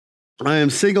I am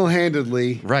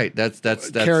single-handedly Right.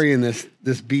 That's carrying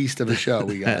this beast of a show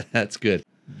we got. That's good.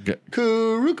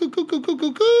 Coo, coo, coo, coo, coo,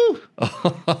 coo,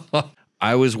 coo.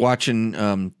 I was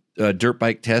watching Dirt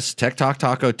Bike Test Tech Talk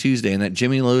Taco Tuesday, and that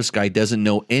Jimmy Lewis guy doesn't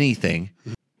know anything.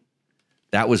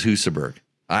 That was Husaberg.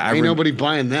 Ain't nobody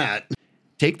buying that.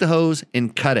 Take the hose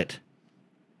and cut it.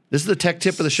 This is the tech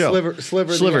tip of the show.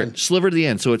 Sliver to the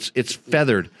end. So it's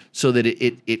feathered so that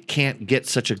it can't get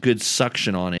such a good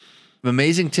suction on it.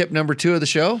 Amazing tip number 2 of the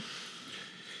show.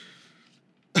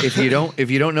 If you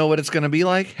don't know what it's going to be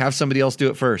like, have somebody else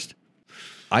do it first.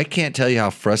 I can't tell you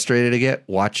how frustrated I get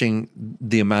watching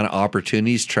the amount of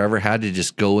opportunities Trevor had to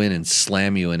just go in and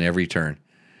slam you in every turn.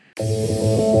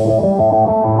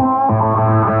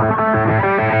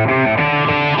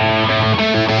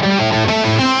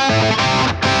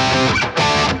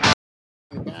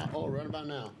 Right about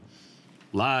now.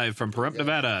 Live from Pahrump,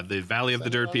 Nevada, the Valley of the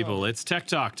Dirt People, it's Tech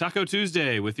Talk Taco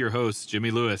Tuesday with your hosts, Jimmy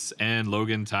Lewis and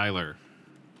Logan Tyler.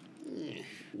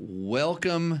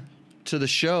 Welcome to the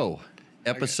show,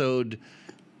 episode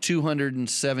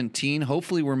 217.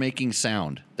 Hopefully we're making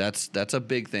sound. That's a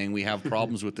big thing. We have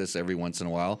problems with this every once in a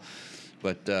while.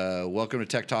 But welcome to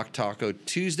Tech Talk Taco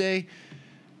Tuesday.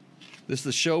 This is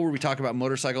the show where we talk about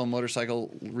motorcycle and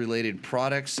motorcycle-related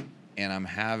products, and I'm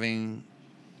having...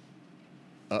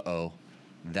 Uh-oh.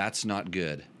 That's not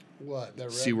good. What? That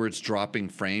red? See where it's dropping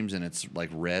frames and it's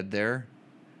like red there?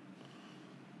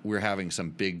 We're having some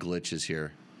big glitches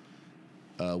here.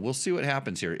 We'll see what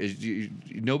happens here.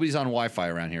 Nobody's on Wi-Fi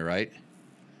around here, right?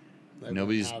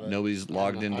 Nobody's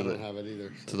logged into the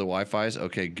Wi-Fi's?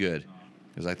 Okay, good.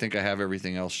 Because I think I have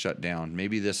everything else shut down.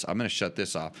 Maybe I'm going to shut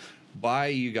this off. Bye,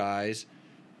 you guys.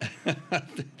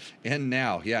 And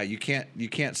now, yeah, you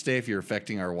can't stay if you're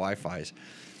affecting our Wi-Fi's.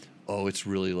 Oh, it's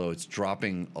really low. It's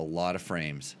dropping a lot of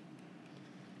frames.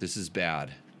 This is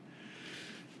bad.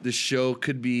 This show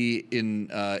could be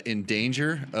in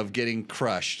danger of getting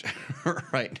crushed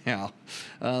right now.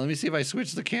 Let me see if I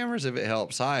switch the cameras if it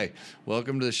helps. Hi,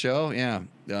 welcome to the show. Yeah,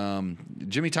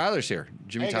 Jimmy Tyler's here.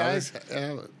 Jimmy Tyler. Guys.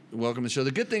 Welcome to the show.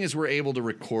 The good thing is we're able to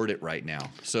record it right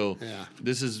now. So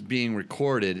This is being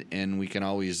recorded, and we can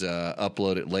always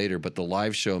upload it later. But the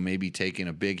live show may be taking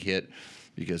a big hit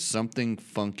because something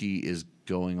funky is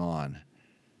going on.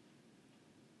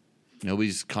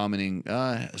 Nobody's commenting,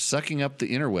 sucking up the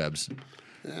interwebs.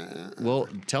 Well,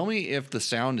 tell me if the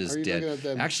sound is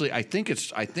dead. Actually, I think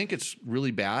it's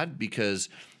really bad because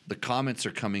the comments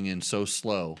are coming in so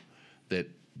slow that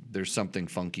there's something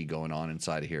funky going on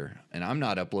inside of here. And I'm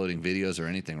not uploading videos or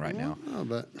anything right now. No,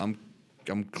 but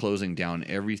I'm closing down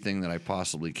everything that I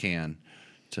possibly can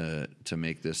to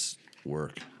make this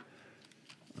work.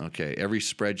 Okay, every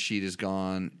spreadsheet is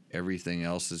gone. Everything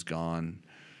else is gone.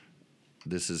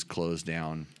 This is closed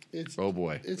down. Oh,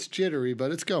 boy. It's jittery,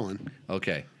 but it's going.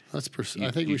 Okay. Let's proceed.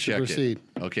 I think we should proceed.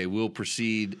 Okay, we'll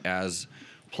proceed as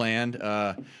planned.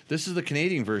 This is the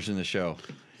Canadian version of the show.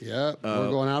 Yeah, we're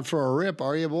going out for a rip,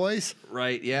 are you, boys?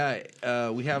 Right, yeah.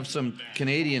 We have some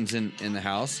Canadians in the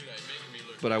house,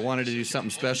 but I wanted to do something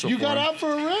special for them. You got out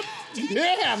for a rip?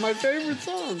 Yeah, my favorite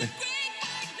song.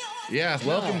 Yeah,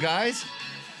 welcome, guys.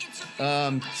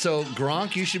 So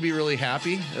Gronk, you should be really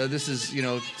happy. This is,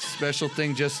 special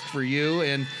thing just for you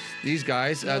and these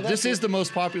guys. This is the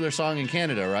most popular song in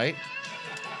Canada, right?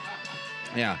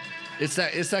 Yeah. It's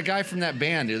that guy from that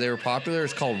band. They were popular.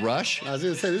 It's called Rush. I was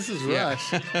going to say, this is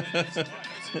Rush.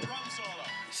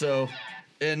 So,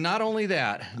 and not only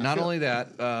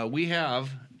that, we have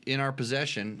in our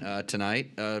possession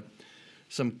tonight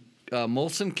some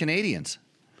Molson Canadians.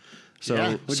 So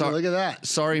look at that.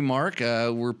 Sorry, Mark.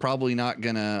 We're probably not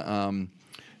gonna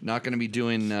be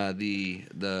doing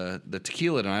the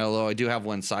tequila tonight. Although I do have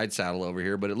one side saddle over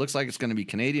here, but it looks like it's going to be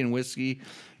Canadian whiskey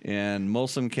and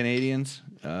Molson Canadians.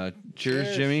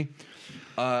 Cheers, Jimmy.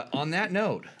 On that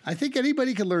note, I think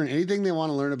anybody can learn anything they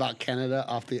want to learn about Canada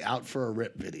off the Out for a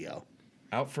Rip video.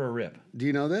 Out for a Rip. Do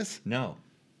you know this? No.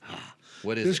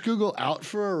 What is Just it? Google Out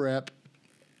for a Rip.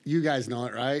 You guys know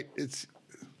it, right?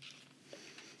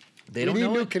 They don't know We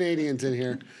need new it? Canadians in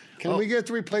here. Can we get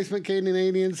the replacement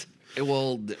Canadians?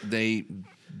 Well,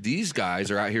 these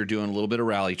guys are out here doing a little bit of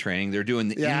rally training. They're doing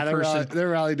the in-person. They're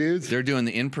rally dudes. They're doing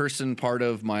the in-person part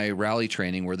of my rally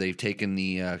training where they've taken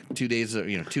the 2 days,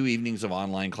 2 evenings of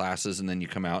online classes, and then you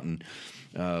come out and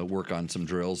work on some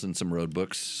drills and some road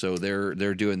books. So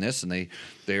they're doing this, and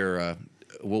they're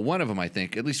one of them, I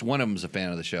think, at least one of them is a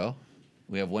fan of the show.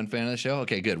 We have one fan of the show?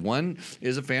 Okay, good. One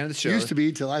is a fan of the show. Used to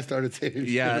be till I started saying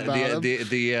yeah, shit about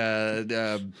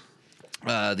him.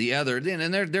 The other,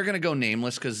 and they're going to go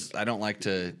nameless because I don't like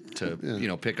to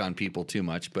pick on people too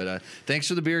much. But thanks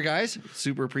for the beer, guys.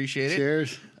 Super appreciate it.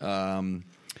 Cheers.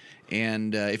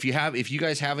 And if you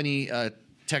guys have any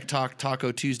Tech Talk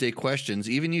Taco Tuesday questions,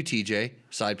 even you, TJ,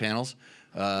 side panels.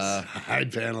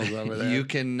 Side panels over there. You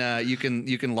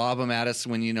can lob them at us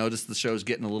when you notice the show's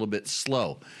getting a little bit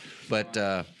slow. But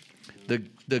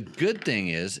the good thing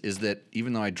is that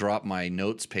even though I dropped my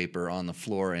notes paper on the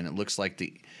floor and it looks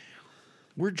like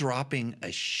we're dropping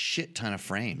a shit ton of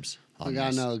frames on I got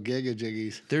this. no giga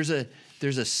jiggies.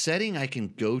 There's a setting I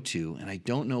can go to, and I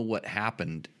don't know what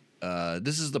happened.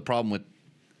 This is the problem with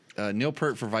Neil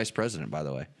Peart for vice president, by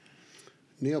the way.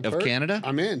 Neil Of Peart? Canada?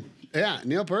 I'm in. Yeah,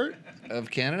 Neil Peart. Of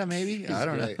Canada, maybe? I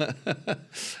don't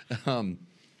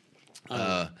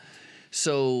know.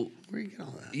 So, Where you get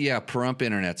all that? yeah, Pahrump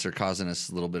internets are causing us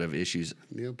a little bit of issues.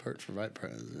 Neil Peart for vice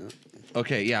president.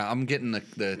 Okay, yeah, I'm getting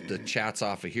the chats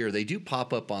off of here. They do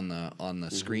pop up on the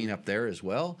screen up there as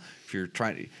well. If you're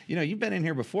trying to, you've been in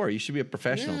here before. You should be a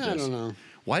professional Yeah, at I this. don't know.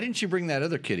 Why didn't you bring that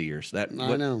other kid of yours? I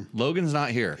know. Logan's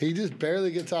not here. He just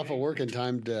barely gets off of work in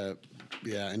time to,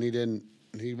 and he didn't.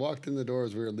 He walked in the door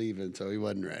as we were leaving, so he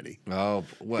wasn't ready. Oh,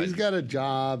 what? He's got a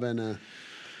job and a,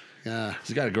 yeah.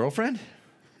 He's got a girlfriend?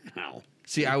 No.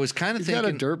 See, I was kind of He's thinking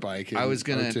got a dirt bike. I was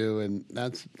gonna or two, and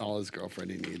that's all his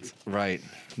girlfriend he needs. Right.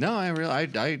 No, I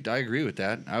agree with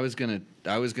that. I was gonna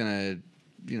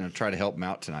try to help him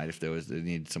out tonight if they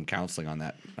need some counseling on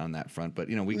that front. But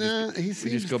we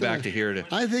just go back to here.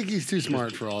 I think he's too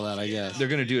smart for all that. I guess They're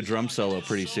gonna do a drum solo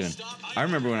pretty soon. I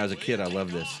remember when I was a kid, I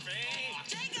loved this.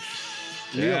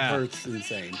 Neil Peart's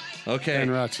insane. Okay.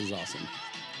 And Rutch is awesome.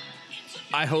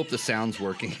 I hope the sound's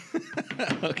working.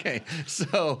 Okay.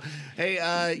 So,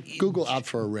 hey, Google out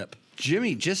for a rip.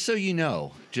 Jimmy, just so you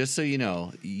know,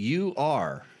 you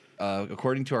are,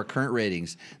 according to our current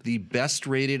ratings, the best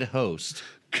rated host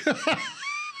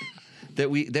that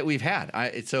we've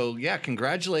had. So yeah,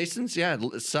 congratulations. Yeah,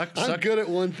 I'm good at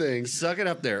one thing. Suck it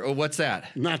up there. Oh, what's that?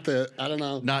 I don't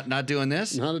know. Not doing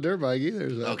this? Not a dirt bike either.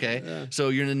 So, Okay. yeah. So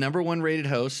you're the number one rated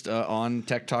host on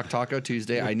Tech Talk Taco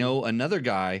Tuesday. I know another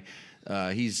guy.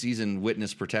 He's in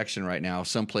witness protection right now.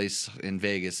 Someplace in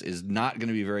Vegas is not going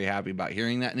to be very happy about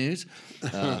hearing that news.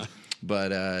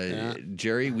 But Yeah.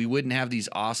 Jerry, we wouldn't have these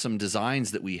awesome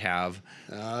designs that we have.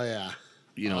 Oh yeah.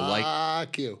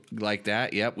 Like you. like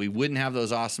that. Yep, we wouldn't have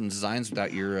those awesome designs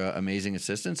without your amazing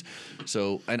assistance.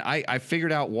 So, and I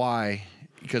figured out why,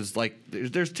 because like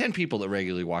there's 10 people that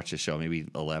regularly watch the show, maybe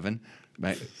 11.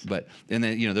 Right? But and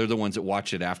then they're the ones that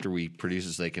watch it after we produce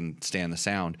it so they can stand the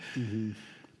sound. Mm-hmm.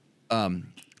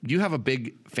 You have a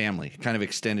big family, kind of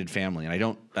extended family, and I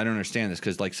don't understand this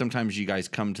because like sometimes you guys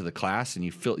come to the class and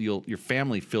your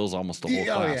family fills almost the whole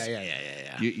class.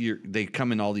 Yeah. They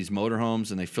come in all these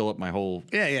motorhomes and they fill up my whole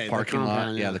the parking lot.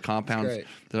 compound, Yeah, yeah. the compounds.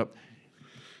 It's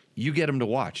You get them to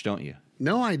watch, don't you?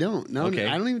 No, I don't. No, Okay.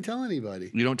 I don't even tell anybody.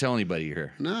 You don't tell anybody you're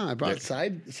here. No, I brought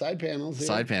side panels. Here.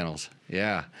 Side panels.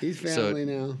 Yeah. He's So family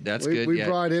now. That's we, good. We yeah.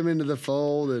 brought him into the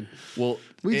fold, and Well,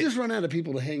 we just run out of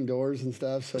people to hang doors and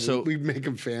stuff. So we make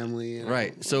them family.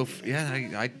 Right. So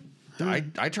yeah,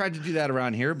 I tried to do that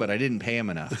around here, but I didn't pay them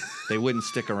enough. They wouldn't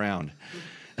stick around.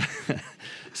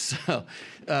 So,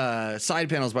 side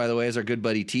panels, by the way, is our good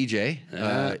buddy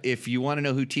TJ. If you want to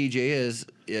know who TJ is,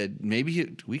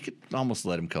 maybe we could almost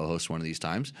let him co-host one of these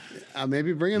times.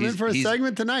 Maybe bring him in for a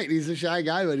segment tonight. He's a shy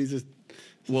guy, but he's just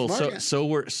well. smart guy.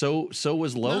 So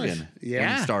was Logan Nice. when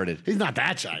Yeah, he started. He's not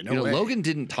that shy. No way. Logan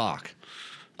didn't talk.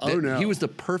 Oh no, He was the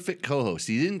perfect co-host.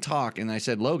 He didn't talk, and I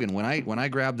said, Logan, when I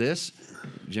grab this,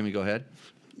 Jimmy, go ahead.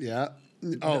 Yeah.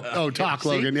 Talk, See?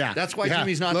 Logan. Yeah, That's why yeah.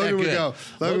 Jimmy's not Logan that would good. Go.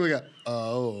 Logan would go.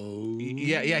 Oh.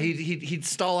 Yeah. He'd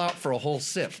stall out for a whole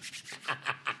sip.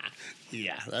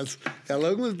 Yeah,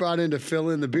 Logan was brought in to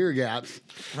fill in the beer gaps.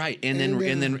 Right, and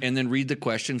then read the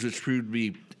questions, which proved to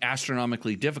be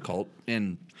astronomically difficult,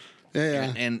 and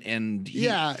and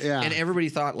everybody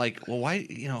thought like, well, why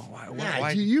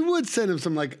why? You would send him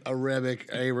some like Arabic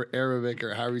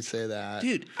or however you say that.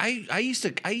 Dude, I used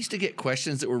to get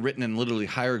questions that were written in literally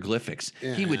hieroglyphics.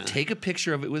 Yeah. He would take a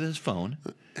picture of it with his phone,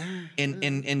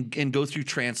 and go through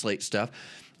translate stuff.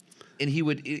 And he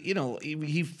would,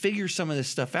 he figures some of this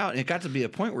stuff out, and it got to be a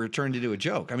point where it turned into a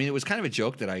joke. I mean, it was kind of a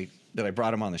joke that I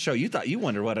brought him on the show. You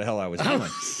wondered what the hell I was doing.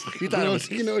 You thought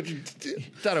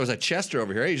thought it was a Chester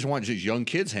over here. He just wanted just young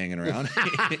kids hanging around.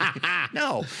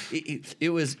 No, it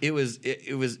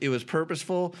was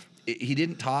purposeful. He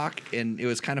didn't talk, and it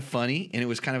was kind of funny, and it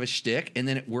was kind of a shtick. And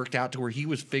then it worked out to where he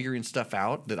was figuring stuff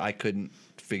out that I couldn't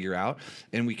figure out.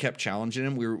 And we kept challenging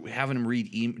him. We were having him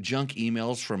read junk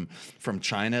emails from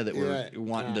China that were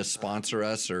wanting to sponsor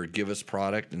us or give us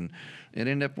product, and it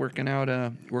ended up working out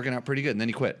pretty good. And then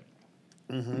he quit.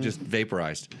 Just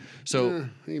vaporized. So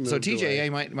TJ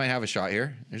might have a shot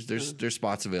here. There's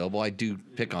spots available. I do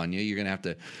pick on you. You're gonna have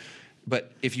to.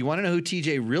 But if you want to know who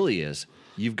TJ really is,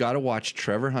 you've got to watch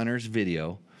Trevor Hunter's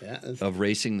video of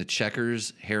racing the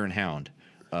Checkers Hare and Hound.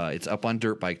 It's up on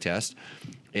Dirt Bike Test,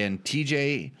 and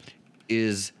TJ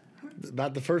is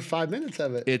about the first 5 minutes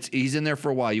of it. He's in there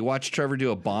for a while. You watch Trevor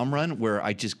do a bomb run where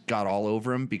I just got all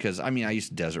over him because I used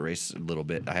to desert race a little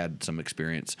bit. I had some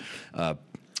experience of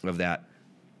that.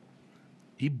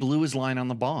 He blew his line on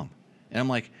the bomb. And I'm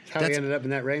like... How he ended up in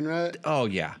that rain rut? Oh,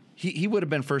 yeah. He would have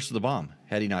been first to the bomb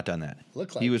had he not done that.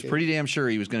 He was pretty damn sure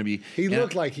he was going to be... He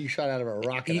looked like he shot out of a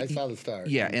rocket. I saw the start.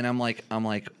 Yeah, and I'm like...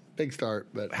 Big start,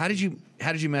 but... How did you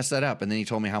mess that up? And then he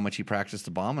told me how much he practiced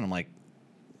the bomb, and I'm like,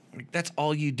 that's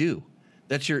all you do.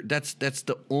 That's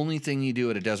the only thing you do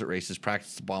at a desert race is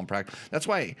practice the bomb. That's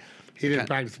why... He didn't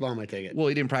practice the bomb, I take it. Well,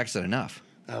 he didn't practice it enough.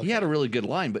 Okay. He had a really good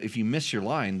line, but if you miss your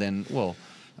line, then, well...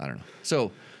 I don't know.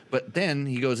 So, but then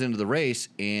he goes into the race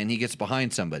and he gets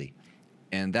behind somebody.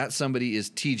 And that somebody is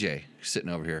TJ sitting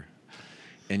over here.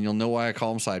 And you'll know why I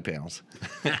call them side panels.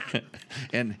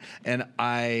 and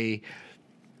I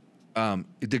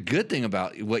the good thing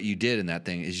about what you did in that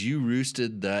thing is you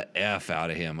roosted the F out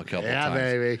of him a couple times.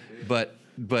 Yeah, baby.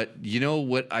 But you know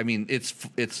what?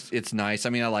 It's nice. I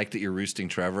like that you're roosting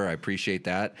Trevor. I appreciate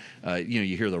that.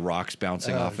 You hear the rocks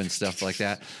bouncing off and stuff like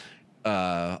that.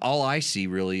 All I see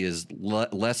really is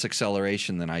less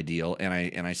acceleration than ideal,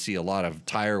 and I see a lot of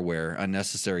tire wear,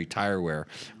 unnecessary tire wear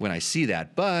when I see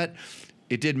that. But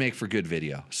it did make for good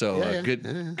video. So good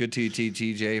to you,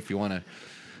 TJ. If you want to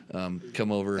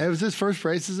come over, it was his first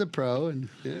race as a pro, and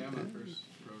my first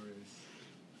pro race.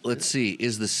 Let's see.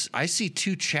 I see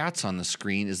two chats on the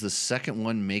screen. Is the second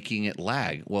one making it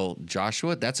lag? Well,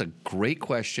 Joshua, that's a great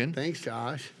question. Thanks,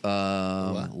 Josh.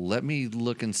 Let me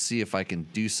look and see if I can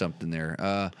do something there.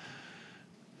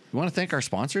 You want to thank our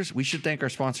sponsors? We should thank our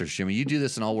sponsors, Jimmy. You do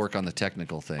this, and I'll work on the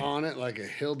technical thing. On it like a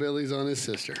hillbilly's on his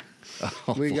sister.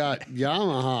 Oh, we got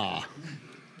Yamaha.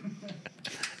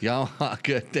 Yamaha,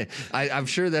 good. I'm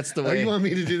sure that's the way. Oh, you want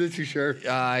me to do this? You sure?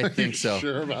 I think so.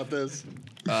 Sure about this?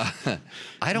 I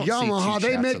don't Yamaha, see two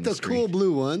they chats make on the screen. cool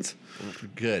blue ones.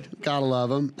 Good. Gotta love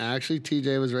them. Actually,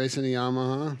 TJ was racing a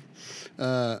Yamaha.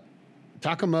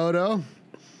 Takamoto.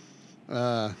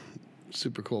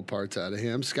 Super cool parts out of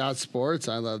him. Scott Sports.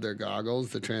 I love their goggles,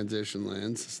 the transition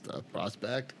lens stuff.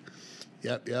 Prospect.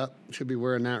 Yep. Should be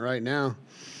wearing that right now.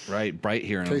 Right, bright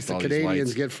here. In case the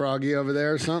Canadians get froggy over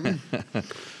there or something.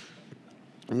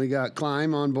 And we got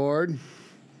Climb on board.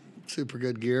 Super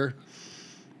good gear.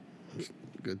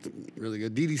 Good, really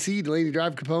good. DDC, Delaney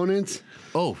Drive Components.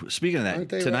 Oh, speaking of that, Aren't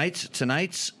they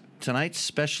tonight's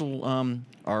special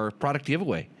our product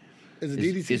giveaway is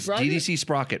DDC it's Sprocket? DDC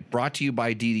Sprocket, brought to you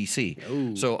by DDC.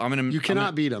 Ooh. So You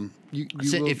cannot beat them.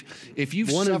 If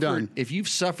you've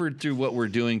suffered through what we're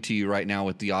doing to you right now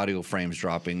with the audio frames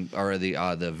dropping or the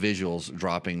visuals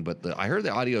dropping, but I heard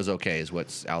the audio is okay, is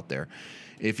what's out there.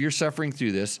 If you're suffering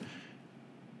through this,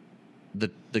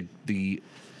 the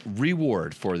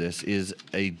reward for this is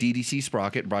a DDC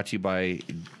Sprocket brought to you by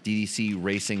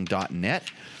ddcracing.net.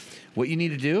 What you need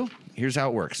to do, here's how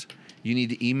it works. You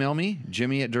need to email me,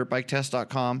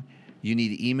 jimmy@dirtbiketest.com. You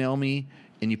need to email me,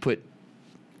 and you put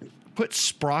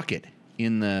Sprocket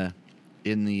in the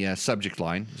subject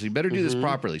line. So you better do this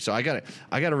properly. So I got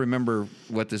to remember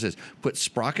what this is. Put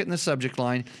Sprocket in the subject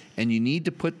line, and you need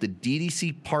to put the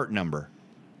DDC part number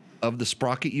of the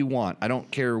sprocket you want. I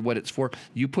don't care what it's for.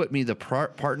 You put me the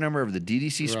part number of the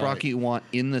DDC sprocket you want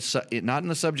in not in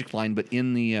the subject line, but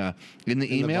in the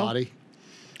email. The body.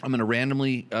 I'm going to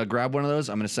randomly grab one of those.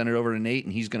 I'm going to send it over to Nate,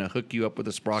 and he's going to hook you up with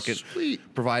a sprocket. Sweet.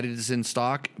 Provided it's in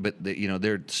stock, but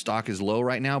their stock is low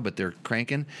right now, but they're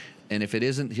cranking. And if it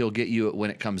isn't, he'll get you it when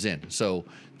it comes in. So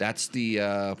that's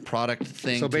the product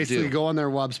thing. So basically, to do. go on their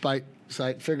website,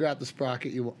 figure out the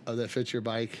sprocket that fits your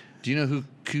bike. Do you know who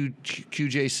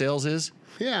QJ Sales is?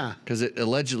 Yeah. Because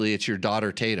allegedly it's your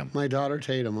daughter Tatum. My daughter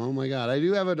Tatum. Oh my God, I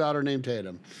do have a daughter named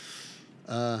Tatum.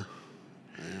 Yeah.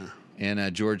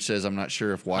 And George says, I'm not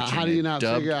sure if watching How do you not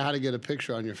dubbed... figure out how to get a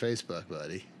picture on your Facebook,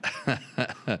 buddy?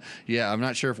 Yeah, I'm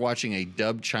not sure if watching a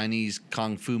dubbed Chinese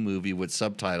kung fu movie with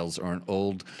subtitles or an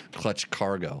old clutch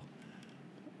cargo.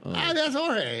 That's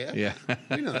Jorge. Yeah.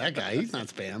 We know that guy. He's not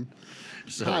spam.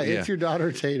 So, Hi, yeah. it's your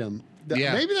daughter Tatum.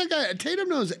 Yeah. Maybe that guy, Tatum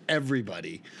knows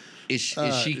everybody. Is she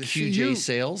QJ you-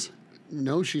 Sales?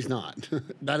 No, she's not.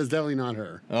 That is definitely not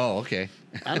her. Oh, okay.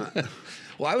 I don't,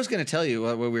 Well, I was going to tell you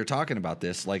when we were talking about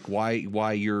this, like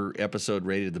why your episode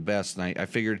rated the best, and I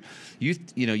figured you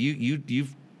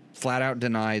flat out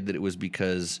denied that it was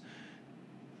because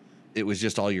it was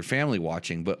just all your family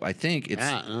watching, but I think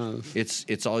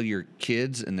it's all your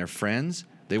kids and their friends.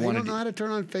 They want don't know how to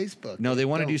turn on Facebook. No, they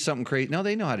want to do something crazy. No,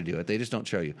 they know how to do it. They just don't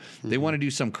show you. They want to do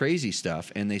some crazy stuff,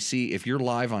 and they see if you're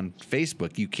live on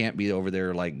Facebook, you can't be over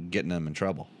there like getting them in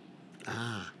trouble.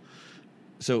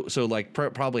 So like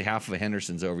probably half of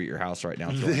Henderson's over at your house right now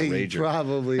throwing a They rager.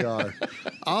 probably are.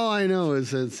 All I know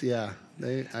is I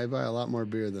buy a lot more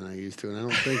beer than I used to, and I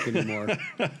don't think anymore.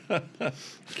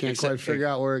 Can't quite figure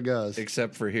out where it goes.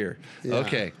 Except for here. Yeah.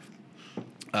 Okay.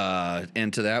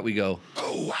 And to that we go.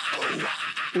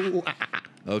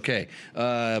 Okay.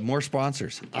 More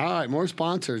sponsors. All right, more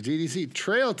sponsors. DDC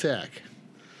Trail Tech.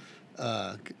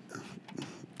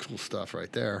 Cool stuff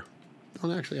right there.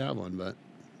 Don't actually have one, but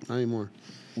not anymore.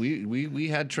 We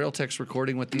had Trail Tech's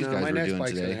recording what these guys my were next doing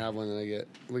bike's today. gonna have one that I get.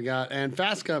 We got and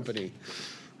Fast Company.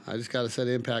 I just got a set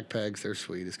of impact pegs. They're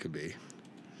sweet as could be.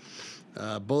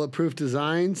 Bulletproof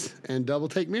designs and double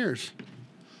take mirrors.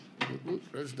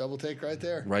 There's double take right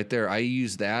there. Right there. I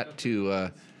use that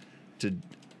to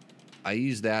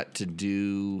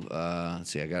do. Let's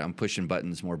see. I'm pushing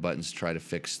more buttons to try to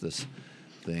fix this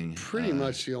thing. Pretty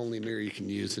much the only mirror you can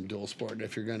use in dual sport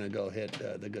if you're gonna go hit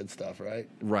the good stuff, right?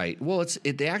 Right. Well,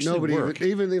 they actually work.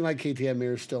 Even like KTM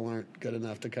mirrors still aren't good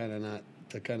enough to kind of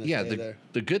Yeah. stay there.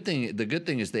 The good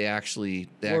thing is they actually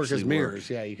Work actually as mirrors.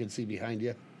 Yeah, you can see behind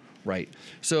you. Right.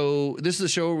 So this is a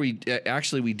show where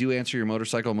we do answer your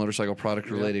motorcycle product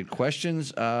related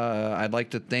questions. I'd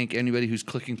like to thank anybody who's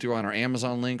clicking through on our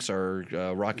Amazon links, our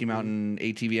Rocky Mountain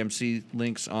ATVMC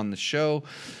links on the show.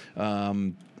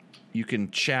 You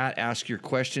can chat, ask your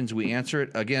questions. We answer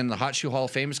it. Again, the Hot Shoe Hall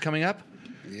of Fame is coming up.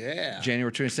 Yeah.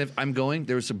 January 27th. I'm going.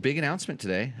 There was a big announcement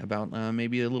today about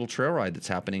maybe a little trail ride that's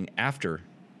happening after.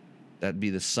 That'd be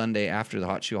the Sunday after the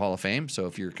Hot Shoe Hall of Fame. So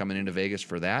if you're coming into Vegas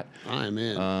for that, I'm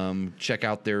in. check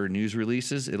out their news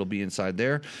releases. It'll be inside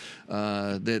there.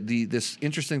 This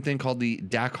interesting thing called the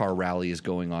Dakar Rally is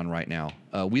going on right now.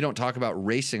 We don't talk about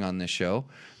racing on this show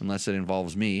unless it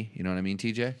involves me. You know what I mean,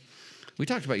 TJ? We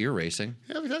talked about your racing.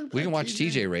 Yeah, We can watch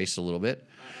TJ race a little bit.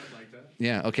 I'd like that.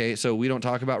 Yeah, okay. So we don't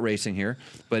talk about racing here,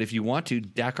 but if you want to,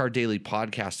 Dakar Daily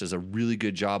Podcast does a really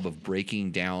good job of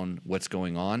breaking down what's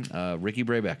going on. Ricky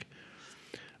Brabeck,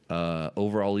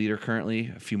 overall leader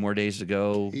currently, a few more days to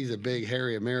go. He's a big,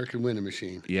 hairy American winning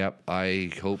machine. Yep,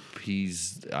 I hope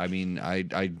he's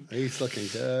He's looking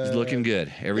good. he's looking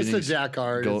good. Everything's the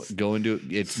Dakar. going to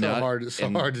it's so not hard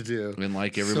to do. And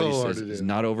like everybody So hard says, to it's do.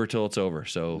 not over till it's over.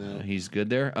 So he's good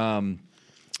there.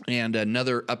 And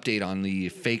another update on the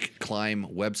fake climb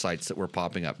websites that were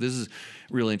popping up. This is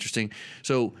really interesting.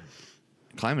 So,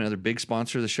 Climb, another big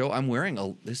sponsor of the show. I'm wearing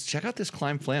check out this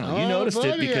Climb flannel. You Oh, noticed it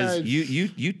buddy, because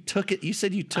you took it. You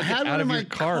said you took I had it out one of in your my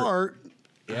cart. cart.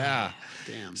 Yeah.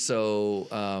 Damn.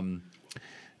 So,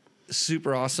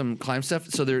 super awesome Climb stuff.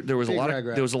 So there was Big a lot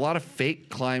rag. of fake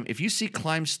Climb. If you see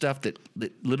Climb stuff that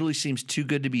literally seems too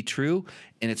good to be true,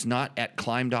 and it's not at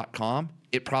Climb.com,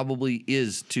 it probably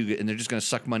is too good, and they're just going to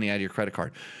suck money out of your credit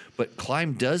card. But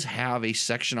Climb does have a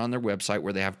section on their website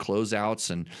where they have closeouts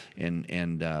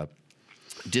and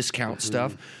discount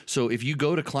stuff. So if you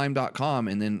go to Climb.com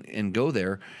and go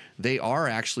there, they are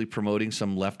actually promoting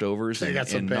some leftovers They got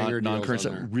some and banger non-current deals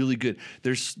on stuff. there. Really good.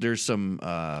 There's some.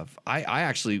 I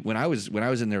actually when I was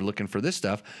in there looking for this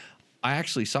stuff, I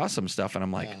actually saw some stuff, and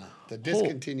I'm like, The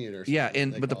discontinued or something. yeah, they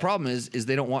but the call it. problem is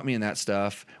they don't want me in that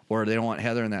stuff, or they don't want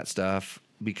Heather in that stuff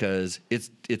because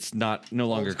it's no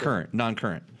longer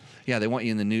non-current. Yeah, they want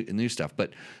you in the new stuff.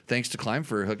 But thanks to Climb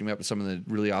for hooking me up with some of the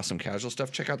really awesome casual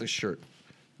stuff. Check out this shirt.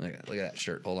 Look at that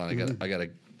shirt. Hold on, I gotta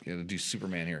do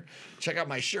Superman here. Check out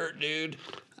my shirt, dude.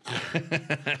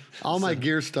 All my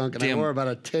gear stunk, and I Damn. wore about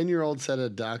a 10-year-old set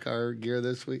of Dakar gear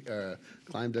this week.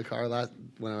 Climb Dakar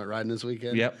when I went riding this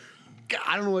weekend. Yep. God,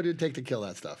 I don't know what it'd take to kill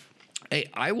that stuff. Hey,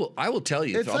 I will tell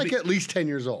you. It's I'll like be, at least 10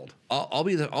 years old. I'll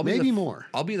be the Maybe more.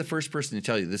 I'll be the first person to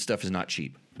tell you this stuff is not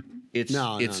cheap. It's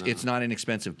No. it's not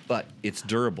inexpensive, but it's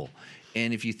durable.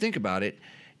 And if you think about it,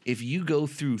 if you go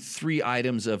through 3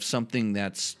 items of something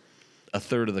that's a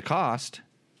third of the cost,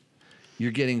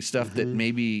 you're getting stuff that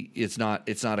maybe it's not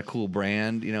a cool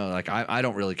brand. You know, like I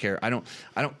don't really care. I don't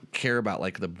care about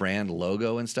like the brand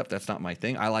logo and stuff. That's not my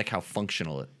thing. I like how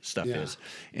functional stuff Yeah. is.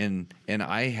 And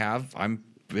I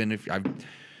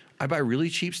buy really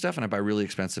cheap stuff and I buy really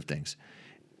expensive things.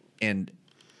 And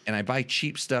I buy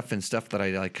cheap stuff and stuff that I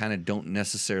like kind of don't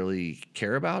necessarily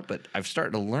care about, but I've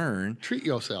started to learn. Treat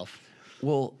yourself.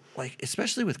 Well, like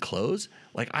especially with clothes,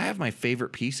 like I have my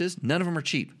favorite pieces. None of them are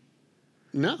cheap.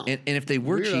 No. And if they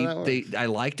were Weird how that cheap, I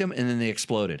liked them, and then they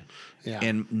exploded. Yeah.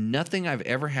 And nothing I've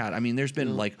ever had. I mean, there's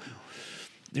been like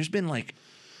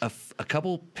a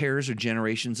couple pairs or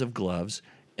generations of gloves,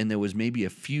 and there was maybe a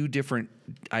few different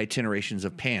itinerations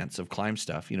of pants, of climb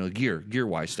stuff, gear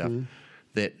wise stuff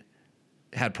that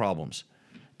had problems.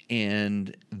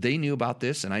 And they knew about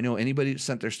this, and I know anybody that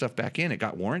sent their stuff back in, it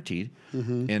got warrantied.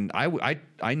 And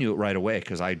I knew it right away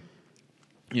because I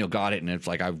got it, and it's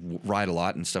like I ride a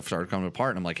lot and stuff started coming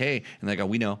apart, and I'm like, hey, and they go,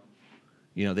 we know.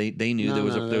 They knew there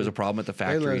was a problem at the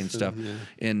factory and stuff. Yeah.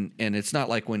 And it's not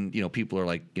like when, people are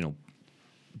like,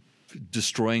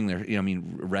 destroying their,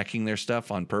 wrecking their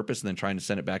stuff on purpose and then trying to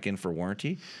send it back in for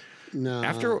warranty. No.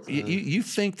 After you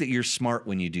think that you're smart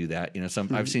when you do that,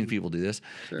 I've seen people do this.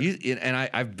 Sure.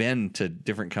 I've been to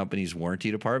different companies'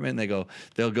 warranty department, and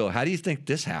they'll go, how do you think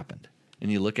this happened?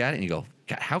 And you look at it and you go,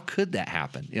 God, how could that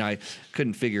happen? I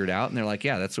couldn't figure it out. And they're like,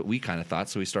 yeah, that's what we kind of thought.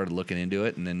 So we started looking into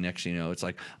it, and then next thing you know, it's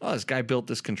like, oh, this guy built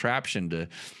this contraption to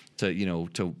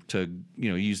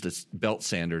use this belt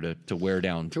sander to wear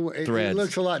down threads. It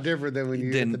looks a lot different than when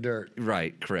you hit the dirt.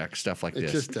 Right, correct, stuff like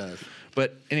this. It just does.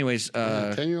 But anyways,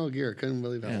 10-year-old gear, couldn't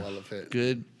believe how well it fit.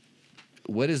 Good.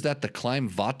 What is that? The Climb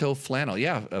Vato flannel?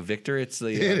 Yeah, Victor. It's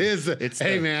the. It is.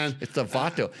 Man. It's the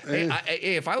Vato. Hey,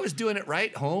 if I was doing it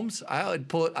right, Holmes, I'd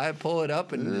pull it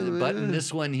up and button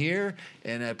this one here,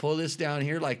 and I pull this down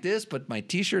here like this. But my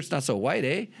T-shirt's not so white,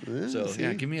 eh?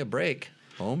 Yeah, give me a break,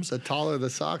 Holmes. The taller the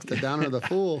socks, the downer the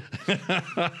fool.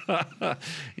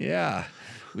 Yeah.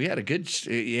 We had a good.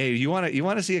 You want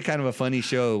to see a kind of a funny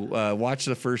show? Watch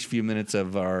the first few minutes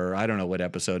of our. I don't know what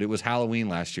episode. It was Halloween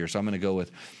last year, so I'm going to go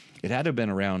with. It had to have been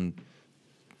around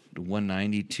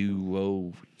 190,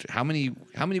 20. How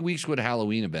many weeks would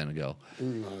Halloween have been ago? I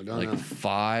don't know.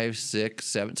 5, 6,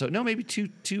 7. So no, maybe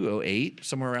 208,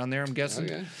 somewhere around there. I'm guessing.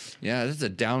 Okay. Yeah, this is a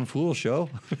down fool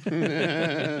show.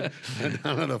 Down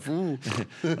the fool.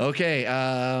 Okay.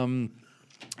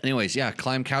 Anyways, yeah,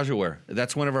 Climb Casual Wear.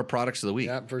 That's one of our products of the week.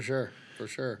 Yeah, for sure. For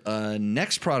sure.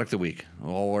 Next product of the week.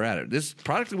 While we're at it, this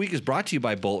product of the week is brought to you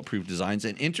by Bulletproof Designs,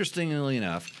 and interestingly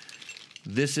enough,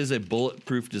 this is a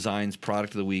Bulletproof Designs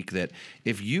product of the week that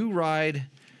if you ride...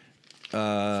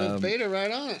 Says beta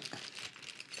right on it.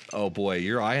 Oh, boy,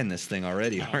 you're eyeing this thing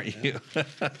already, aren't you?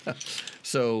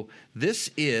 So this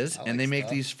is, and they make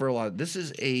these for a lot. This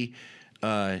is a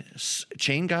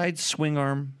chain guide swing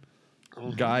arm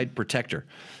guide protector.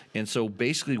 And so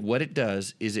basically what it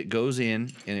does is it goes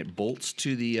in and it bolts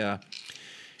to the...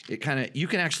 you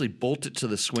can actually bolt it to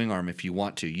the swing arm if you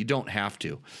want to. You don't have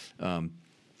to.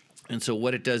 And so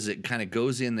what it does is it kind of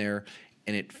goes in there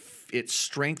and it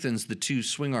strengthens the two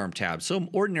swing arm tabs. So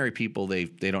ordinary people, they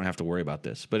don't have to worry about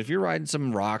this. But if you're riding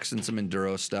some rocks and some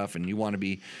enduro stuff and you want to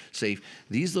be safe,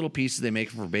 these little pieces they make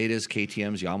for Betas,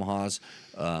 KTMs, Yamahas,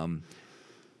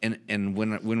 and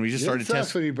when we just started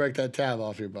testing, when you break that tab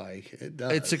off your bike, it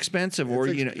does. It's expensive,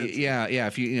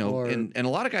 if and a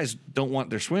lot of guys don't want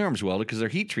their swing arms welded because they're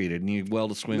heat treated, and you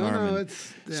weld a swing arm and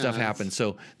stuff happens.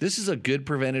 So this is a good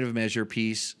preventative measure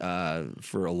piece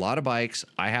for a lot of bikes.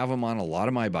 I have them on a lot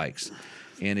of my bikes,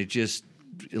 and it just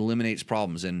eliminates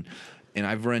problems. And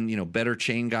I've run better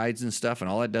chain guides and stuff, and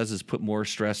all that does is put more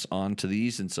stress onto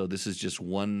these. And so this is just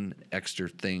one extra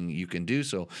thing you can do.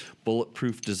 So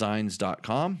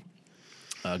bulletproofdesigns.com.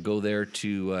 Go there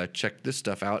to check this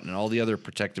stuff out and all the other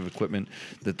protective equipment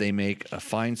that they make. A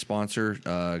fine sponsor.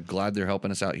 Glad they're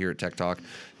helping us out here at Tech Talk.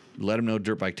 Let them know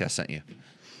Dirt Bike Test sent you.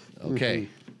 Okay.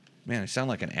 Man, I sound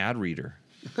like an ad reader.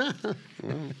 Well,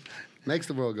 makes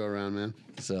the world go around, man.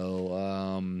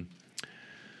 So...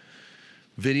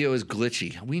 video is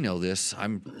glitchy. We know this.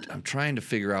 I'm trying to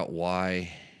figure out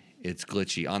why it's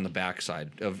glitchy on the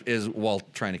backside while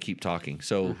trying to keep talking.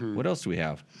 So what else do we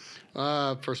have?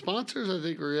 For sponsors, I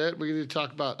think we're it. We need to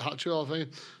talk about Hot Shoe Hall of Fame,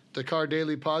 Dakar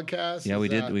Daily Podcast. Yeah, we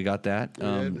did. We got that.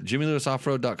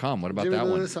 JimmyLewisOffroad.com. What about that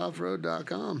one?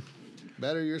 JimmyLewisOffroad.com.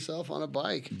 Better yourself on a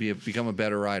bike. Become a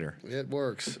better rider. It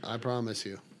works. I promise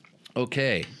you.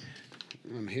 Okay.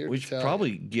 I'm here we to tell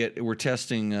probably get. We're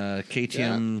testing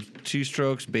KTM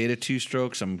 2-strokes, Beta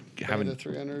 2-strokes. I'm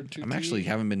actually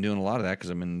haven't been doing a lot of that because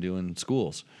I've been doing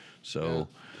schools. So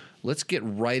let's get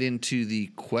right into the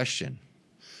question.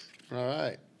 All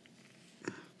right.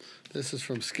 This is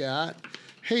from Scott.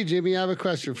 Hey Jimmy, I have a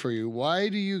question for you. Why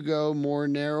do you go more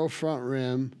narrow front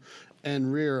rim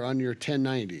and rear on your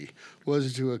 1090? Was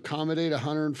it to accommodate a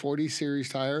 140 series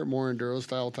tire? More enduro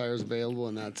style tires available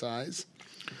in that size?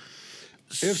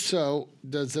 If so,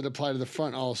 does it apply to the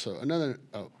front also? Another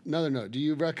note. Do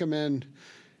you recommend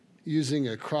using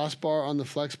a crossbar on the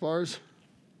flex bars?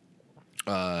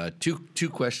 Two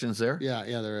questions there. Yeah,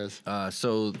 there is.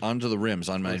 So onto the rims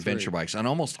on my adventure bikes. On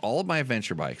almost all of my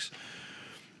adventure bikes,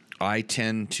 I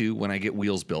tend to, when I get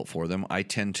wheels built for them, I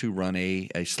tend to run a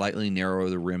slightly narrower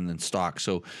the rim than stock.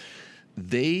 So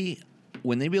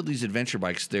when they build these adventure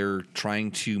bikes, they're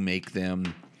trying to make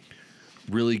them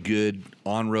really good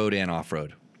on-road and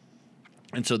off-road.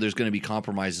 And so there's going to be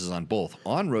compromises on both.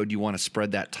 On-road, you want to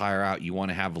spread that tire out. You want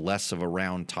to have less of a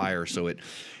round tire so it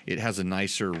has a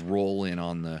nicer roll in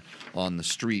on the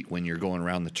street when you're going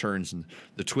around the turns and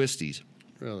the twisties.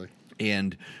 Really?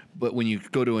 But when you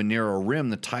go to a narrow rim,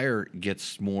 the tire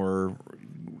gets more,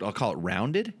 I'll call it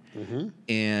rounded. Mm-hmm.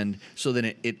 And so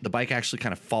then the bike actually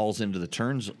kind of falls into the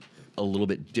turns a little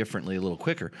bit differently, a little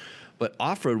quicker. But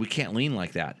off-road, we can't lean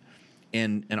like that.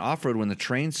 And off-road, when the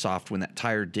terrain's soft, when that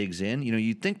tire digs in,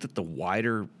 you'd think that the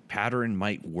wider pattern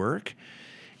might work.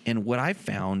 And what I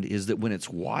found is that when it's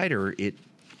wider, it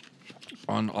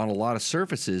on a lot of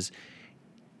surfaces,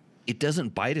 it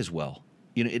doesn't bite as well.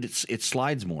 It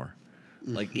slides more.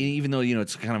 Mm-hmm. Like even though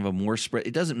it's kind of a more spread,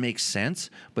 it doesn't make sense,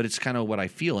 but it's kind of what I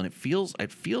feel, and it feels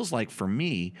like for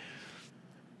me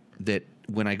that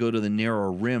when I go to the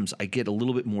narrower rims, I get a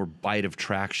little bit more bite of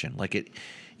traction. Like it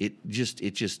just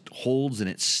holds and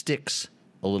it sticks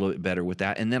a little bit better with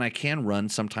that. And then I can run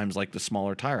sometimes like the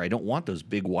smaller tire. I don't want those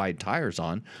big wide tires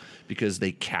on because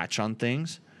they catch on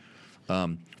things.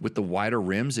 With the wider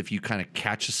rims, if you kind of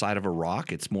catch the side of a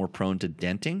rock, it's more prone to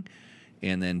denting.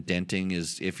 And then denting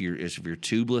is if you're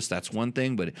tubeless, that's one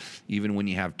thing. But even when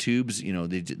you have tubes,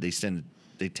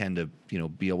 they tend to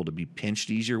be able to be pinched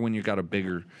easier when you've got a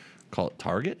bigger, call it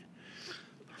target.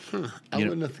 I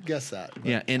wouldn't have guessed that.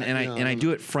 Yeah, and I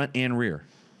do it front and rear.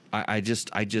 I just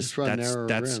run that's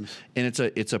rims. And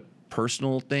it's a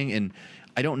personal thing, and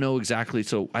I don't know exactly.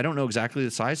 So I don't know exactly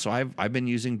the size. So I've been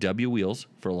using W wheels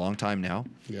for a long time now.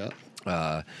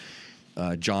 Yeah.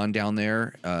 John down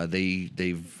there,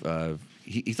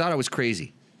 he thought I was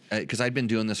crazy because I'd been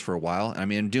doing this for a while. I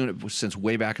mean, I'm doing it since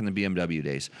way back in the BMW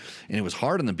days, and it was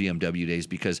hard in the BMW days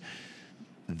because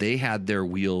they had their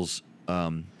wheels.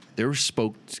 They were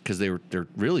spoked because they're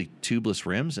really tubeless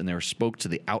rims, and they were spoked to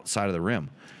the outside of the rim.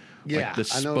 Yeah, like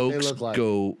the I know what they spokes look like.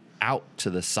 go out to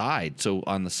the side, so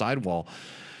on the sidewall.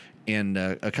 And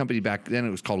a company back then, it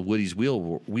was called Woody's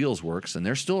Wheels Works, and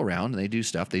they're still around, and they do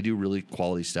stuff. They do really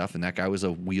quality stuff, and that guy was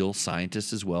a wheel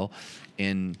scientist as well.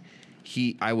 And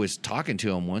I was talking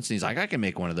to him once, and he's like, I can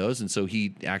make one of those. And so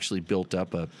he actually built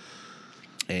up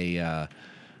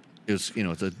it was,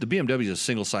 the BMW is a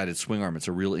single-sided swing arm. It's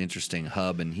a real interesting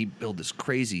hub, and he built this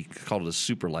crazy, called it a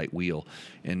super light wheel,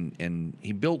 and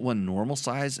he built one normal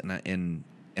size,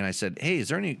 and I said, hey, is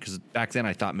there any, because back then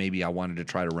I thought maybe I wanted to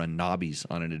try to run knobbies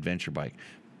on an adventure bike.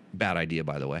 Bad idea,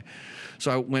 by the way.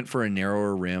 So I went for a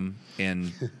narrower rim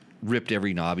and ripped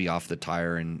every knobby off the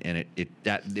tire, and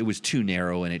it was too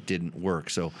narrow and it didn't work.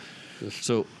 So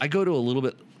I go to a little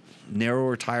bit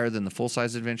narrower tire than the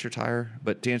full-size adventure tire.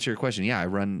 But to answer your question, yeah, I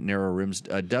run narrow rims.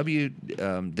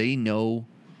 They know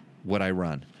what I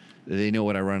run. They know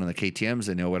what I run on the KTMs.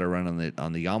 They know what I run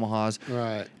on the Yamahas.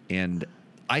 Right. And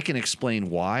I can explain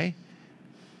why,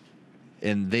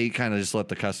 and they kind of just let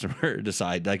the customer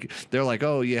decide. Like they're like,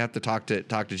 "Oh, you have to talk to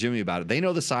Jimmy about it." They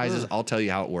know the sizes. I'll tell you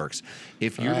how it works.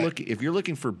 If you're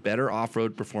looking for better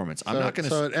off-road performance, I'm not going to.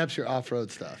 So it ups your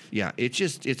off-road stuff. Yeah,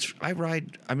 I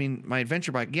ride. I mean, my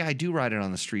adventure bike. Yeah, I do ride it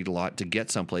on the street a lot to get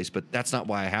someplace, but that's not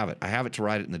why I have it. I have it to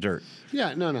ride it in the dirt.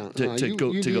 Yeah, no. You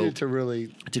need to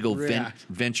really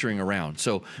venturing around.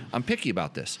 So I'm picky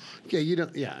about this. Yeah, you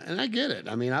don't. Yeah, and I get it.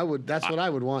 I mean, that's what I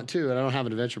would want too. And I don't have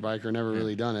an adventure bike or never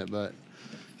really done it, but.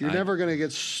 You're never going to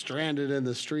get stranded in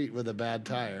the street with a bad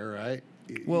tire, right?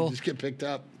 You just get picked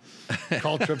up,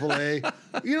 call AAA.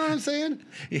 You know what I'm saying?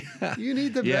 Yeah. You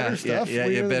need the better stuff. Yeah,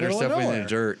 better stuff in the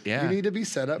dirt. Yeah. You need to be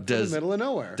set up for the middle of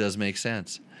nowhere. Does make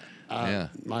sense.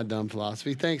 My dumb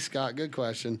philosophy. Thanks, Scott. Good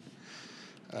question.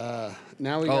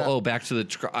 Now we got back to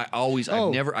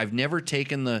I've never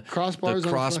taken the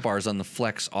crossbars on the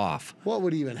Flex off. What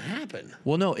would even happen?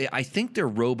 Well, no, I think they're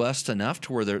robust enough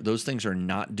to where those things are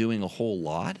not doing a whole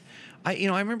lot. I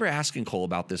remember asking Cole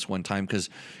about this one time because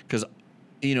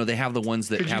they have the ones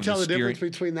that Could have you tell the steering.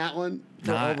 difference between that one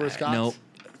over Scott's? No.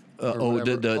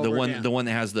 The one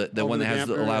that has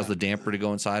allows the damper to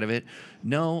go inside of it.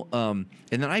 No, and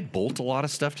then I bolt a lot of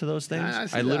stuff to those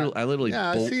things. I literally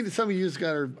yeah, bolt. I've seen some of you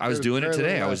got. I was doing it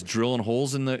today. I was drilling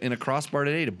holes in a crossbar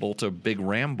today to bolt a big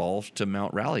ram ball to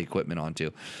mount rally equipment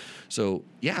onto. So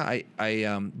yeah,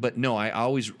 but no, I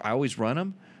always run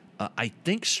them. I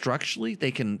think structurally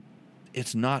they can.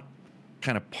 It's not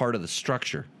kind of part of the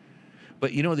structure.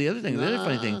 But the other thing, the other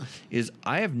funny thing is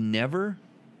I have never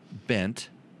bent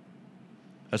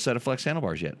a set of flex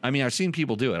handlebars yet. I mean, I've seen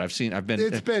people do it. I've been.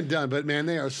 It's been done, but man,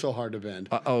 they are so hard to bend.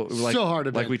 So hard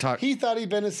to bend. Like we talked. He thought he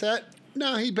bent his set.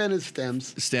 No, he bent his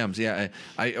stems. Stems, yeah.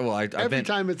 Every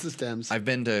time it's the stems. I've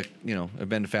been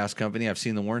to Fast Company. I've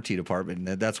seen the warranty department.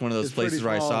 And that's one of those It's places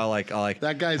where I saw like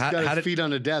that guy's got his feet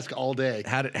on a desk all day.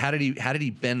 How did he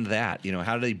bend that? You know,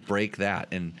 how did he break that?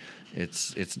 And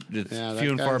it's few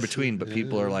and far between. But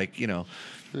people are like,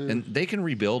 and they can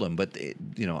rebuild them. But they're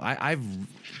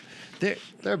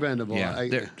bendable. Yeah,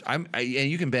 and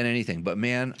you can bend anything. But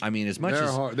man, I mean, as much they're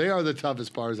as hard. They are the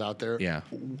toughest bars out there. Yeah.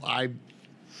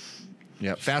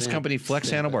 Yeah, Fast Stand- Company Flex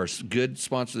stand Handlebars, good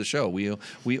sponsor of the show.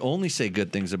 We only say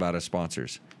good things about our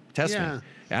sponsors. Test Yeah. me.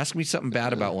 Ask me something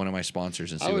bad about one of my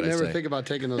sponsors and see I would what I never say. think about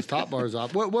taking those top bars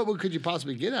off. What could you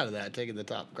possibly get out of that? Taking the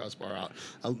top crossbar out,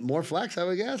 more flex, I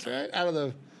would guess, right? Out of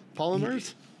the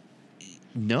polymers.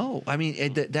 No, I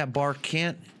mean that bar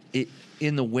can't.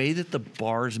 In the way that the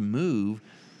bars move.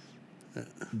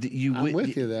 I'm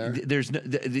with you there. There's no,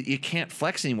 you can't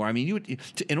flex anymore. I mean,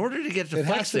 in order to get it to It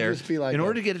has flex to there, just be like in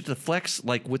order a- to get it to flex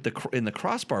like with in the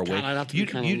crossbar way, I'd have to be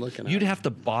kinda looking at you'd it. have to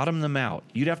bottom them out.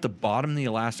 You'd have to bottom the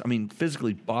elastomer. I mean,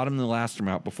 physically bottom the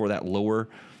elastomer out before that lower,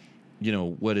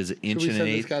 what is it, inch Should we and an send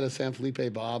this eighth? guy to San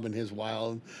Felipe Bob and his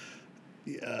wild?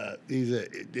 He's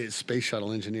a space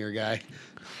shuttle engineer guy.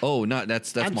 Oh,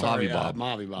 that's I'm Mojave sorry, Bob.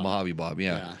 Mojave Bob. Mojave Bob.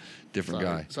 Yeah, different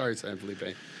Sorry. guy. Sorry, San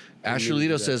Felipe.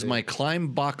 Ashley says, "My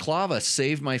Climb baklava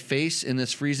saved my face in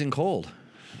this freezing cold."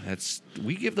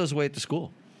 We give those away at the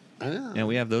school. I know. And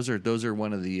we have those are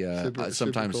one of the Super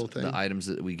sometimes cool thing. the items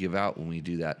that we give out when we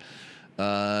do that.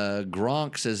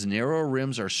 Gronk says narrow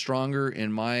rims are stronger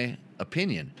in my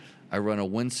opinion. I run a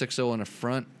 160 on the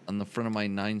front of my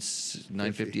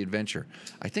 950 Adventure.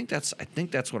 I think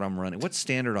that's what I'm running. What's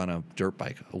standard on a dirt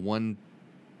bike? A one.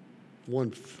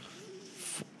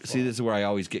 See, this is where I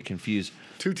always get confused.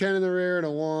 210 in the rear and a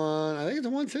one. I think it's a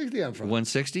 160 up front.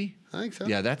 160. I think so.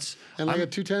 Yeah, that's. And like a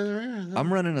 210 in the rear.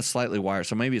 I'm running a slightly wired,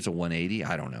 so maybe it's a 180.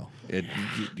 I don't know.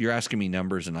 You're asking me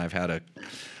numbers, and I've had a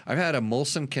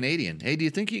Molson Canadian. Hey, do you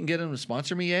think you can get them to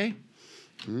sponsor me?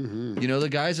 Mm-hmm. You know the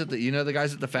guys at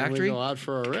the factory. We go out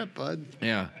for a rip, bud.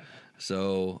 Yeah.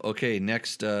 So okay,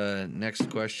 next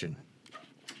question.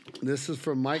 This is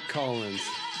from Mike Collins.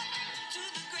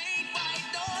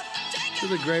 To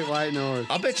the Great White North.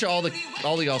 I'll bet you all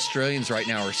the Australians right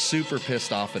now are super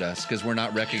pissed off at us because we're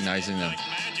not recognizing them.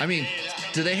 I mean,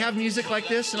 do they have music like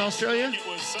this in Australia?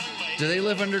 Do they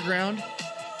live underground?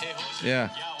 Yeah.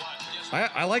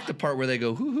 I like the part where they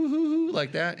go hoo hoo hoo hoo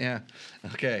like that. Yeah.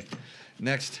 Okay.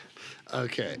 Next.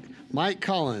 Okay. Mike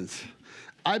Collins.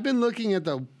 I've been looking at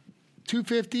the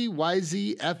 250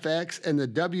 YZ FX and the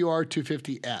WR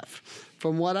 250F.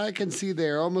 From what I can see, they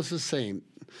are almost the same.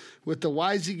 With the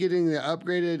YZ getting the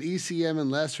upgraded ECM and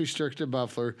less restricted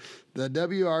muffler, the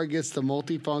WR gets the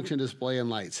multifunction display and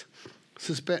lights.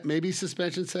 Maybe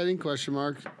suspension setting, ?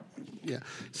 Yeah.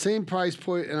 Same price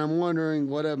point, and I'm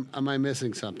wondering, am I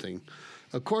missing something?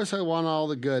 Of course, I want all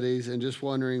the goodies and just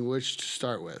wondering which to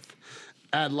start with.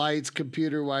 Add lights,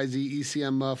 computer, YZ,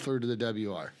 ECM muffler to the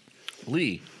WR.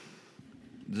 Lee,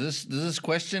 does this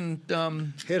question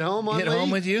Hit home on hit Lee?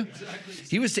 home with you?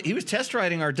 Exactly. He was test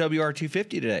riding our WR250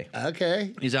 today.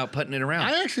 Okay. He's out putting it around.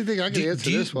 I actually think I can answer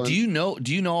this one. Do you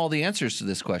know all the answers to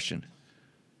this question?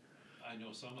 I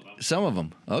know some of them. Some of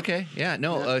them. Okay. Yeah.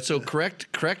 No. So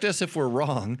correct us if we're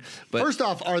wrong. But First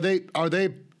off, are they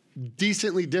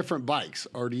decently different bikes,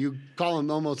 or do you call them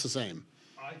almost the same?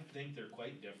 I think they're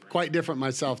quite different. Quite different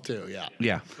myself too. Yeah.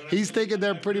 yeah. He's thinking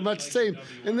they're pretty much the same,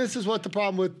 and this is what the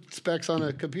problem with specs on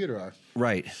a computer are.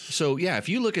 Right. So yeah, if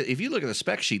you look at the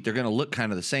spec sheet, they're going to look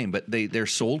kind of the same, but they're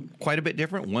sold quite a bit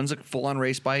different. One's a full-on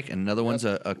race bike, and another one's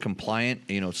a compliant,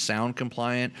 sound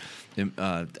compliant.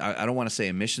 I don't want to say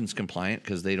emissions compliant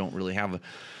because they don't really have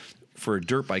for a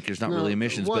dirt bike. There's not No, really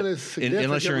emissions, one but is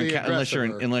unless you're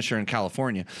significantly unless you're in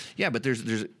California, yeah. But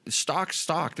there's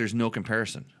stock. There's no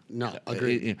comparison. No,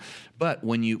 agreed. But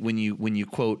when you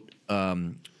quote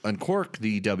uncork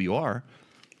the WR.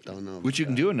 Don't know. Which you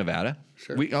can do in Nevada.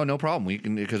 Sure. No problem. We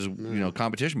can because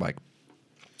competition bike.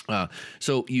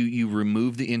 So you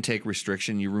remove the intake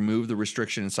restriction. You remove the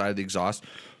restriction inside the exhaust.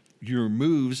 You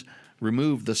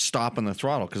remove the stop on the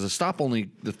throttle because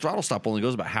the throttle stop only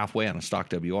goes about halfway on a stock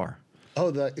WR. Oh,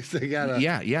 they got a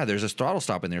Yeah. There's a throttle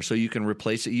stop in there, so you can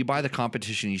replace it. You buy the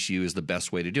competition ECU is the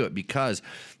best way to do it because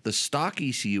the stock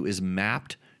ECU is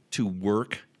mapped to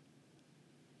work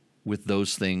with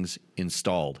those things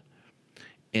installed.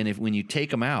 And when you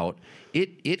take them out,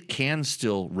 it can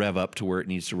still rev up to where it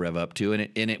needs to rev up to, and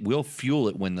it will fuel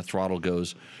it when the throttle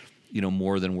goes,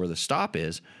 more than where the stop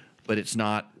is. But it's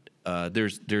not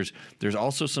There's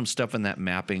also some stuff in that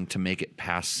mapping to make it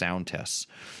pass sound tests.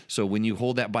 So when you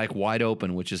hold that bike wide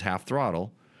open, which is half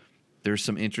throttle, there's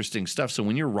some interesting stuff. So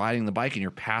when you're riding the bike and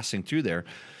you're passing through there,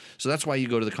 so that's why you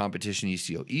go to the competition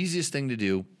ECU. Easiest thing to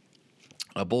do,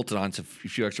 bolted on, a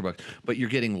few extra bucks, but you're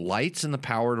getting lights and the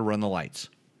power to run the lights.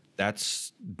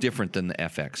 That's different than the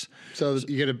FX. So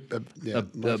you get a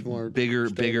much more bigger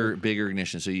stable.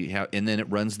 ignition. So you have, and then it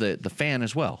runs the fan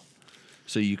as well.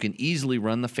 So you can easily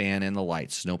run the fan and the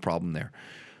lights, no problem there.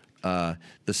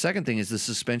 The second thing is the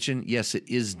suspension. Yes, it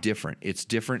is different. It's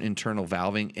different internal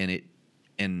valving,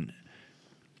 and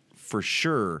for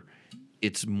sure,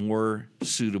 it's more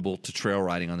suitable to trail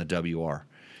riding on the WR.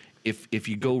 If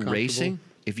you go racing,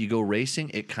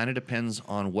 it kind of depends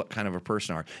on what kind of a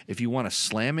person you are. If you want to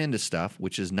slam into stuff,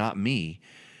 which is not me,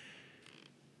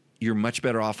 you're much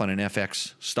better off on an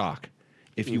FX stock.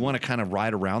 If you want to kind of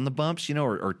ride around the bumps,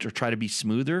 or try to be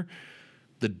smoother,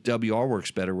 the WR works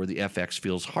better where the FX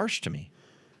feels harsh to me.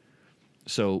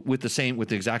 So with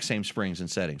the exact same springs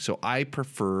and settings. So I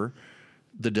prefer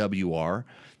the WR.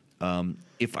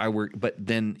 But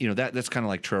then that's kind of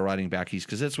like trail riding back east,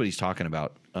 because that's what he's talking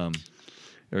about.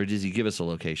 Or does he give us a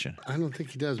location? I don't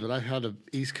think he does, but I've had an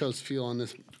East Coast feel on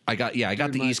this. I got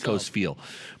the East Coast feel.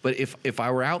 But if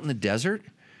I were out in the desert,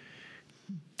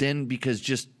 then because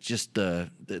just the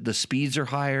speeds are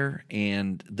higher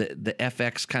and the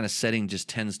FX kind of setting just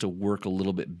tends to work a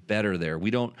little bit better there. We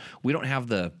don't have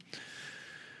the.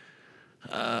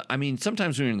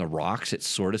 Sometimes when you're in the rocks, it's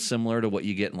sort of similar to what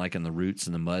you get in the roots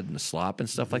and the mud and the slop and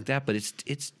stuff like that. But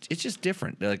it's just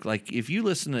different. Like if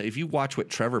you watch what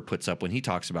Trevor puts up when he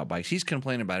talks about bikes, he's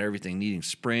complaining about everything needing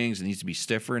springs and needs to be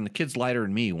stiffer. And the kid's lighter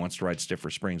than me, who wants to ride stiffer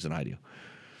springs than I do.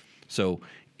 So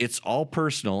it's all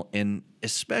personal, and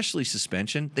especially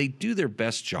suspension. They do their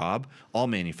best job. All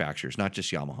manufacturers, not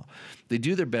just Yamaha, they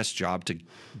do their best job to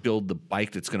build the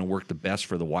bike that's going to work the best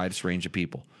for the widest range of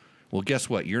people. Well, guess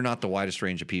what? You're not the widest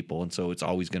range of people, and so it's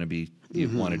always going to be you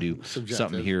want to do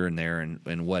something here and there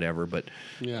and whatever. But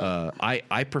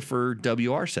I prefer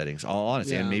WR settings, all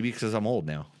honesty, and maybe because I'm old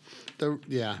now.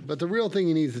 But the real thing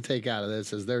you need to take out of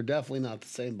this is they're definitely not the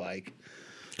same bike.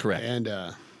 Correct.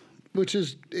 And which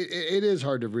is it is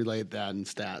hard to relate that in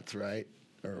stats, right,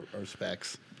 or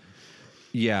specs.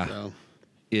 Yeah, So,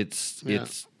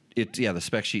 the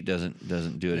spec sheet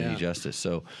doesn't do it any justice.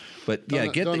 So, but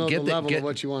Don't know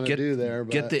what you want to do there.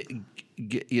 But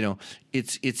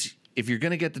it's if you're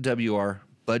going to get the WR,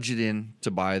 budget in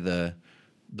to buy the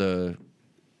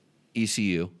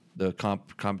ECU, the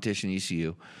competition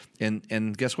ECU,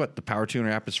 and guess what? The Power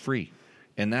Tuner app is free,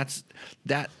 and that's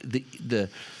the.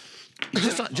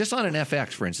 Just on an FX,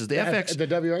 for instance, the FX. The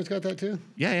WR's got that too?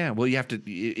 Yeah. Well, you have to.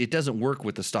 It doesn't work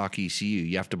with the stock ECU.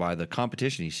 You have to buy the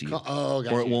competition ECU,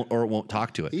 gotcha. or it won't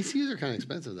talk to it. ECUs are kind of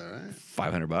expensive, though, right?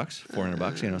 $500,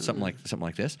 $400, something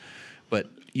like this.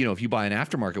 But if you buy an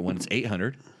aftermarket one, it's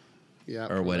 $800.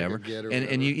 Yeah, or whatever.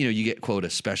 And you get quote a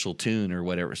special tune or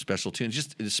whatever. Special tune.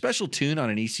 Just a special tune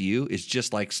on an ECU is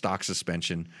just like stock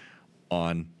suspension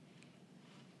on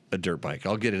a dirt bike.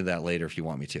 I'll get into that later if you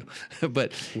want me to.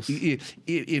 But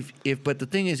but the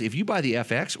thing is, if you buy the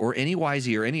FX or any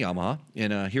YZ or any Yamaha,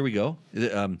 and here we go,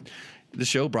 the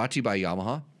show brought to you by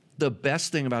Yamaha. The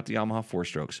best thing about the Yamaha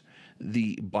 4-strokes,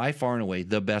 by far and away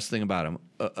the best thing about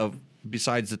them,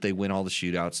 besides that they win all the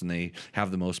shootouts and they have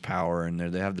the most power and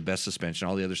they have the best suspension,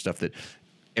 all the other stuff that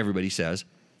everybody says,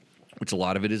 which a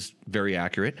lot of it is very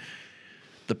accurate.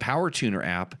 The Power Tuner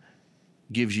app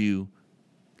gives you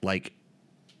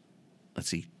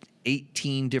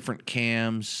 18 different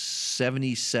cams,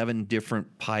 77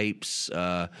 different pipes,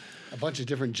 a bunch of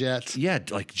different jets. Yeah,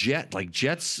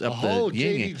 jets up whole the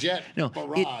JD jet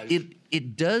barrage.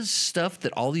 It does stuff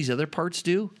that all these other parts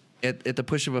do at the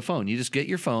push of a phone. You just get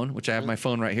your phone, which I have my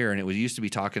phone right here, and it used to be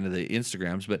talking to the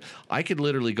Instagrams, but I could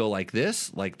literally go like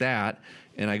this, like that,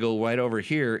 and I go right over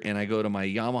here, and I go to my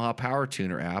Yamaha Power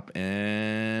Tuner app,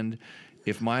 and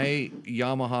if my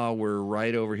Yamaha were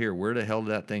right over here, where the hell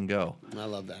did that thing go? I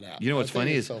love that app. You know what's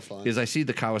funny is, so fun. is I see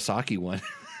the Kawasaki one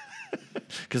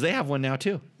because they have one now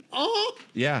too. Oh,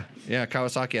 Yeah,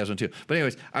 Kawasaki has one too. But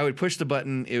anyways, I would push the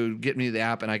button, it would get me the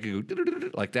app, and I could go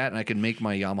like that, and I could make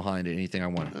my Yamaha into anything I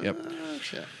wanted. Yep.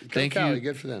 shit. Thank Cali, you.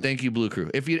 Good for them. Thank you, Blue Crew.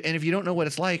 If you don't know what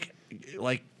it's like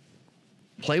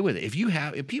play with it.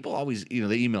 If people always,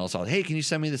 they email us all, hey, can you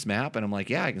send me this map? And I'm like,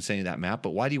 yeah, I can send you that map,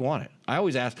 but why do you want it? I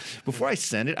always ask, before I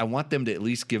send it, I want them to at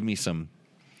least give me some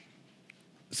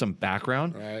some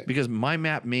background, Right. because my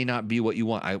map may not be what you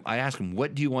want. I ask them,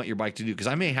 what do you want your bike to do? Because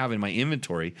I may have in my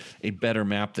inventory a better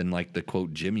map than like the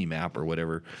quote Jimmy map or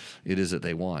whatever it is that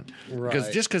they want. Because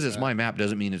Right. just because it's my map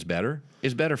doesn't mean it's better.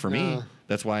 It's better for me. No.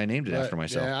 That's why I named it after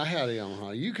myself. Yeah, I had a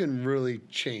Yamaha. You can really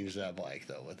change that bike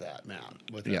though with that map,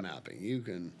 with that Yeah. mapping. You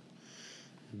can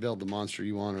build the monster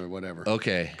you want or whatever.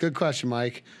 Okay. Good question,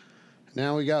 Mike.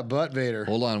 Now we got Butt Vader.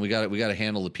 Hold on, we got to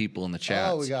handle the people in the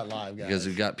chat. Oh, we got live guys. Because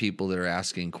we've got people that are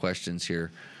asking questions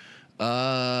here.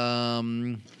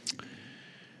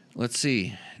 Let's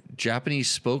see. Japanese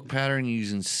spoke pattern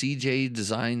using CJ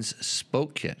Designs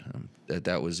spoke kit.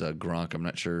 That was Gronk. I'm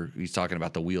not sure. He's talking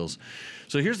about the wheels.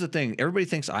 So here's the thing. Everybody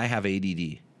thinks I have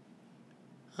ADD.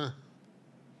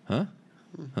 Huh?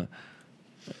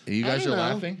 You guys don't are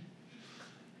know. laughing?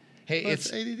 Hey, What's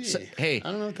it's ADD? hey.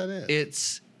 I don't know what that is.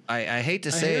 It's I hate to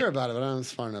I say hear it. about it, but I'm not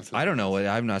smart enough to. I don't know what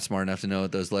I'm not smart enough to know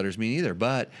what those letters mean either.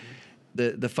 But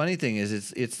the funny thing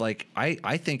is, it's like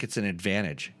I think it's an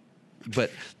advantage,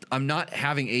 but I'm not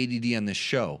having ADD on this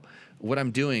show. What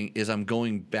I'm doing is I'm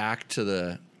going back to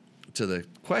the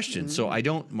question, so I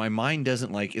don't. My mind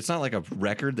doesn't like. It's not like a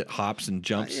record that hops and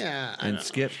jumps Yeah, I and know.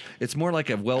 skips. It's more like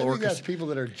a I well think that's orchestrated. people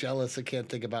that are jealous that can't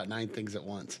think about 9 things at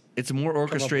once. It's more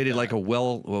orchestrated that. like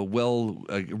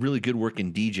a really good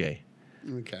working DJ.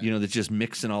 Okay. You know, that's just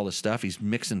mixing all the stuff. He's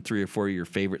mixing 3 or 4 of your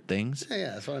favorite things.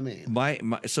 Yeah, that's what I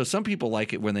mean. So some people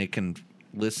like it when they can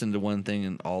listen to one thing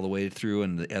and all the way through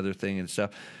and the other thing and stuff.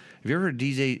 Have you ever heard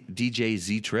DJ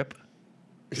Z Trip?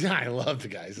 Yeah, I love the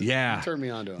guys. Yeah, Turn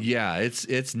me on to him. Yeah,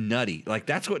 it's nutty. Like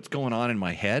that's what's going on in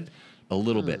my head a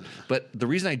little bit. But the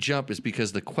reason I jump is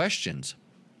because the questions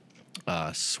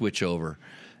switch over,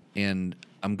 and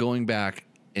I'm going back.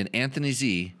 And Anthony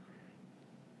Z,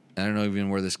 I don't know even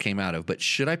where this came out of, but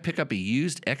should I pick up a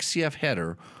used XCF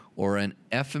header or an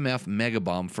FMF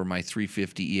Megabomb for my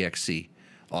 350 EXC?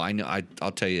 Oh, I know.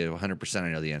 I'll tell you 100%. I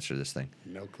know the answer to this thing.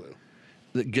 No clue.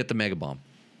 Get the Megabomb.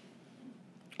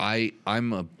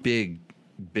 I'm a big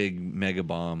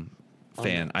Megabomb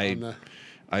fan.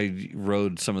 I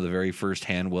rode some of the very first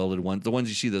hand welded ones, the ones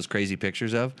you see those crazy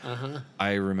pictures of.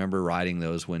 I remember riding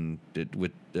those going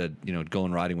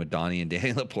riding with Donnie and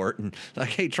Danny Laporte, and like,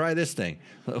 hey, try this thing.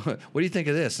 What do you think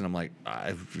of this? And I'm like,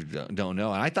 I don't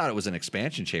know. And I thought it was an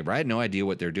expansion chamber. I had no idea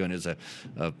what they're doing. It's a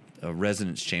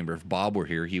resonance chamber. If Bob were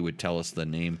here, he would tell us the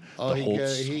name, Oh, the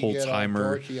he'd get all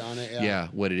Holtzheimer. dorky on it. Yeah,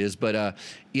 what it is. But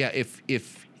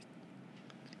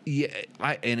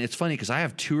and it's funny because I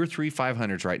have 2 or 3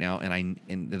 500s right now, and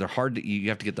they're hard to. You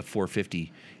have to get the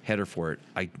 450 header for it.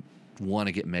 I want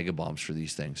to get mega bombs for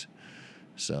these things.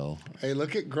 So Hey,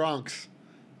 look at Gronk's.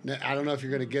 Now, I don't know if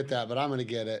you're going to get that, but I'm going to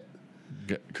get it.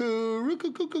 Coo,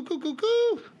 coo, coo, coo, coo, coo,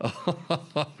 coo.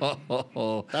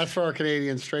 That's for our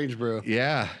Canadian Strange Brew.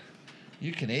 yeah,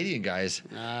 you Canadian guys.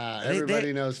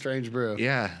 Everybody knows Strange Brew.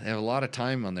 Yeah, they have a lot of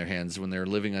time on their hands when they're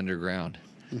living underground.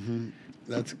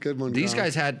 That's a good one. These Gronk.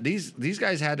 guys had these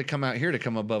guys had to come out here to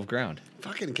come above ground,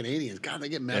 Fucking Canadians. God, they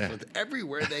get messed Yeah. with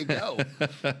everywhere they go.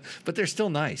 but they're still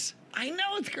nice. I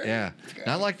know, it's great. Yeah, It's great.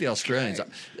 not like the Australians.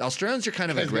 Great. Australians are kind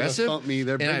of Guys gonna aggressive. thump me.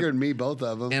 They're and bigger I- than me, both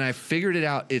of them. And I figured it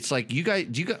out. It's like you guys.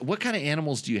 What kind of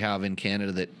animals do you have in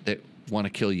Canada that want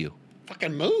to kill you?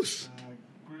 Fucking moose.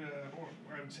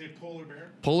 I would say polar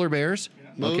bear. Polar bears.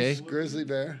 Moose, Okay. grizzly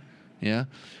bear. Yeah.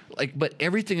 But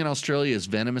everything in Australia is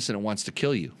venomous and it wants to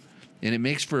kill you, and it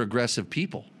makes for aggressive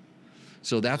people.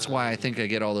 So that's why I think I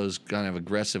get all those kind of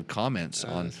aggressive comments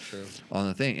That's true. on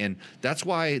the thing. And that's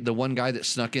why the one guy that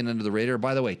snuck in under the radar,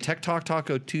 by the way, Tech Talk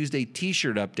Taco Tuesday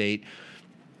t-shirt update,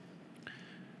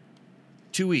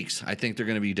 2 weeks, I think they're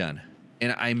going to be done.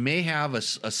 And I may have a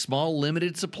small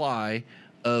limited supply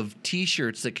of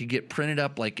t-shirts that could get printed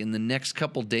up like in the next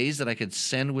couple days that I could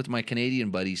send with my Canadian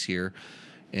buddies here.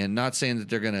 And not saying that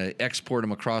they're going to export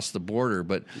them across the border,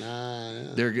 but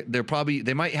Nah, they're probably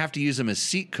they might have to use them as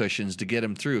seat cushions to get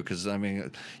them through. Because I mean,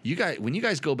 when you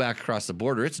guys go back across the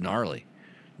border, it's gnarly.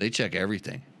 They check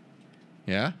everything.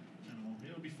 Yeah,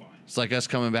 It'll be fine. it's like us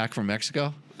coming back from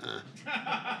Mexico.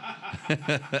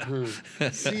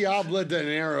 Si habla de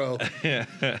dinero.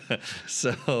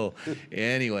 So,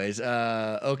 anyways,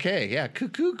 okay, yeah,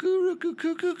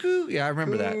 cuckoo. Yeah, I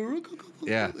remember that.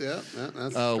 Yeah. Yeah,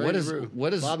 that's What is- Strange Brew.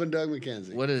 what is- Bob and Doug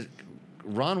McKenzie. What is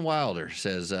Ron Wilder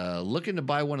says? Looking to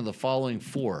buy one of the following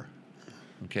 4.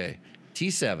 Okay,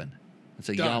 T7. It's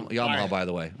a Done. Buy Yamaha, it. by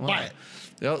the way. Buy it.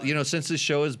 Well, since this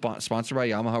show is sponsored by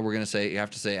Yamaha, we're gonna you have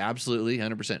to say absolutely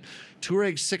 100%.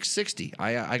 Touareg 660.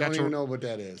 I I got don't to. even know what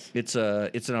that is. It's an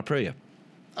Aprilia.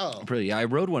 Oh, Aprilia. I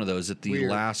rode one of those at the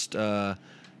Weird. last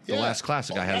The last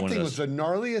classic, I had that one of thing those. was the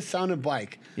gnarliest sounding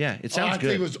bike. Yeah, it sounds that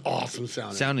good. thing was awesome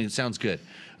sounding. Sounds good.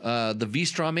 The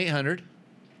V-Strom 800.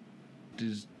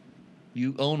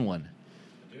 You own one?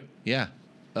 I do. Yeah.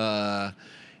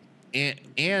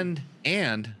 And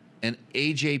an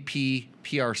AJP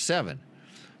PR7.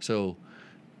 So,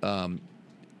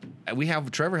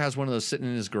 Trevor has one of those sitting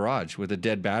in his garage with a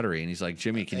dead battery, and he's like,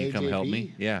 Jimmy, can you come help me?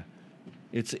 AJP? Yeah.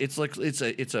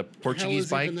 It's a Portuguese is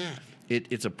bike. even that?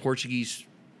 It's a Portuguese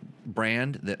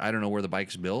brand that I don't know where the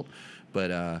bike's built,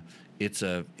 but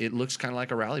it looks kind of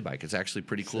like a rally bike. It's actually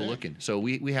pretty cool Sick. looking. So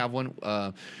we have one.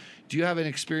 Do you have an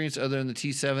experience other than the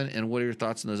T7, and what are your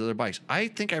thoughts on those other bikes? I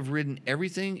think I've ridden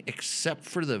everything except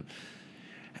for the.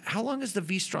 How long has the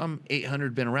V-Strom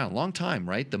 800 been around? Long time,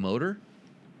 right? The motor?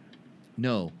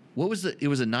 No. What was it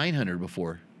was a 900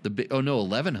 before.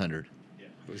 1100. Yeah.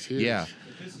 It was huge. Yeah.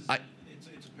 But this is I-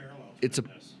 it's a parallel. It's a to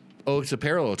this. it's a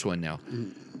parallel twin now.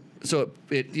 So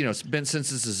it's been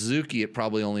since it's a Suzuki, it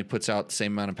probably only puts out the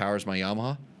same amount of power as my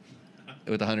Yamaha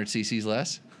with 100 cc's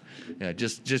less. Yeah,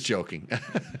 just joking.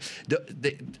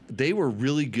 They were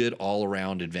really good all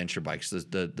around adventure bikes.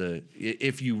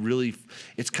 If you really,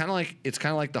 it's kind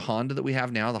of like the Honda that we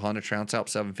have now, the Honda Transalp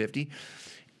 750.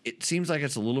 It seems like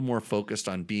it's a little more focused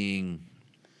on being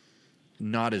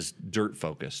not as dirt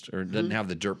focused, or doesn't have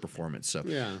the dirt performance. So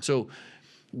Yeah. So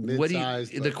what do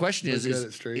Mid-sized, you? The but question good at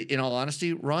is street. in all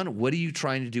honesty, Ron, what are you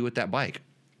trying to do with that bike?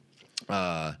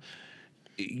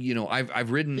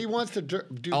 I've ridden He wants to do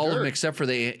all dirt. of them except for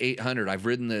the 800. I've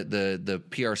ridden the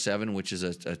PR7, which is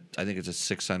I think it's a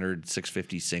 600,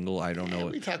 650 single. I don't know.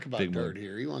 We talk about big dirt motor.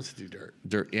 here. He wants to do dirt.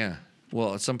 Dirt, yeah.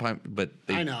 Well, sometimes, but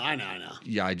I know.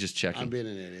 Yeah, I just checking. I'm being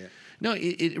an idiot. No,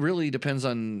 it really depends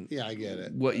on Yeah, I get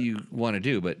it. what you want to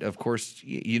do. But of course,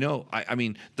 I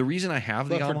mean, the reason I have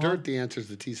the But for Yamaha, dirt, the answer is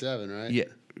the T7, right?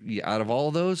 yeah, out of all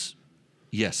of those,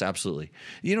 yes, absolutely.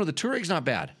 The Touareg's not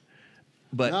bad,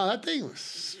 but No, that thing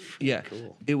was yeah,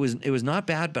 cool. it was not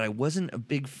bad, but I wasn't a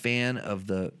big fan of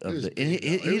the was the. big,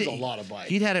 though. It was a lot of bike.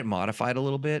 He'd had it modified a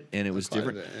little bit, and it was Quite a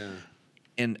different. bit, yeah.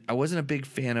 And I wasn't a big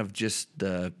fan of just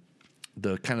the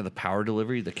kind of the power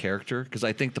delivery, the character, because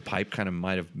I think the pipe kind of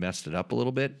might have messed it up a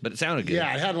little bit, but it sounded good.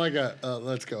 Yeah, it had like a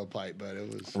let's go pipe, but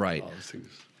it was Right. obviously-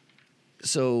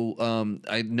 So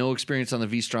I had no experience on the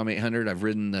V-Strom 800. I've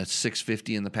ridden the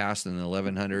 650 in the past and the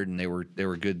 1100, and they were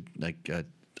good. Like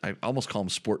I almost call them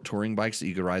sport touring bikes that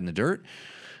you could ride in the dirt.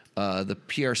 The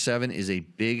PR7 is a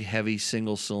big, heavy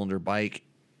single-cylinder bike,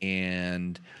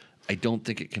 and I don't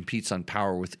think it competes on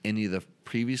power with any of the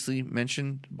previously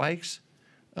mentioned bikes,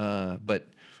 but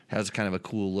has kind of a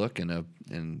cool look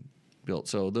and built.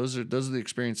 So those are the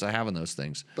experience I have on those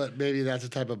things. But maybe that's the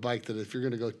type of bike that if you're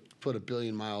going to go put 1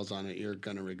 billion miles on it, you're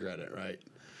going to regret it, right?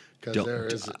 Because there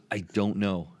is. I don't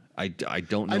know. I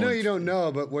don't know. I know you don't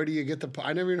know, but where do you get the?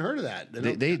 I never even heard of that.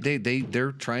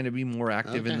 They're trying to be more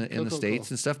active in Okay, the cool, states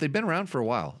cool. and stuff. They've been around for a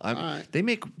while. right. They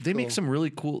make Cool. some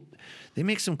really cool. They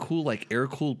make some cool like air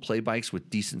cooled play bikes with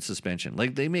decent suspension.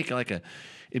 Like they make it'd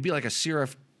be like a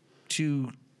CRF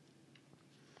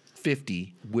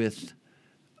 250 with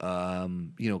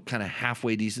kind of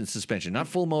halfway decent suspension, not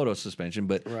full moto suspension,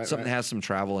 but Right, something right. that has some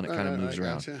travel and it kind of moves right,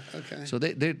 around. gotcha. Okay. So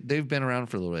they've been around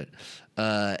for a little bit.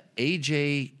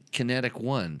 AJ Kinetic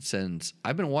One sends,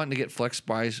 I've been wanting to get flex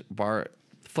bars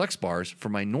for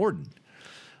my Norden.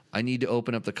 I need to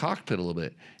open up the cockpit a little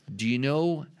bit. Do you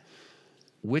know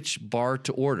which bar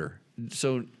to order?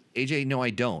 So AJ, no, I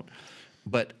don't.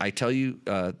 But I tell you,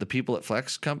 the people at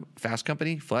Fast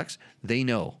Company, Flex, they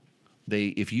know.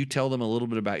 If you tell them a little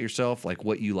bit about yourself, like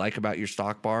what you like about your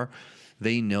stock bar,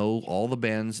 they know all the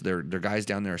bends. Their guys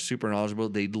down there are super knowledgeable.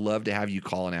 They'd love to have you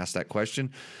call and ask that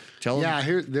question. Tell them.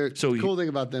 Yeah, the So cool thing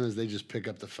about them is they just pick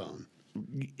up the phone.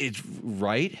 It's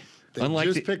right. They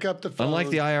just pick up the phone. Unlike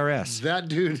the IRS. That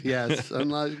dude, yes.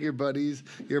 Unlike your buddies,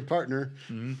 your partner.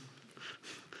 Mm-hmm.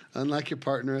 Unlike your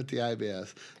partner at the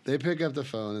IBS, they pick up the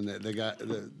phone and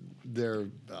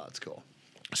it's cool.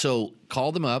 So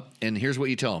call them up, and here's what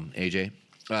you tell them, AJ.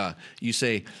 You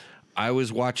say, I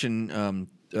was watching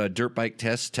Dirt Bike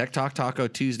Test Tech Talk Taco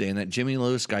Tuesday, and that Jimmy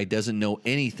Lewis guy doesn't know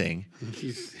anything,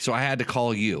 so I had to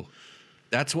call you.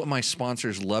 That's what my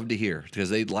sponsors love to hear, because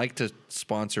they'd like to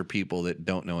sponsor people that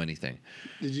don't know anything.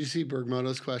 Did you see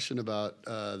Bergmoto's question about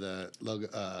the logo?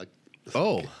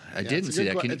 Oh, I it's didn't a see good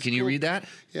that. que- Can it's you cool. read that?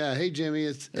 Yeah. Hey,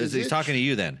 Jimmy. He's talking to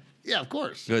you then. Yeah, of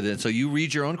course. Good. Then. So you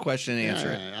read your own question and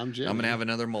answer Yeah, it. I'm Jimmy. I'm going to have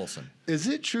another Molson. Is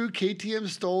it true KTM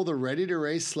stole the Ready to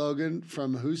Race slogan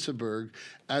from Husaberg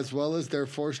as well as their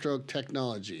four-stroke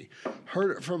technology?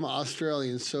 Heard it from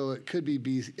Australians, so it could be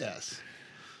BS.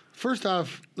 First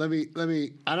off, let me.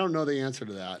 I don't know the answer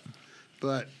to that,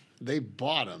 but they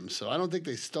bought them, so I don't think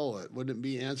they stole it. Wouldn't it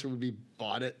be answer would be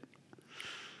bought it?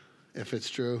 If it's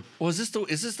true. Well, is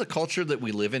this the culture that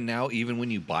we live in now? Even when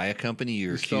you buy a company,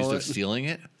 you're accused of stealing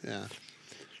it. Yeah.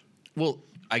 Well,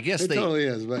 I guess It they totally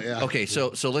is, but yeah. Okay,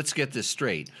 so let's get this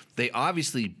straight. They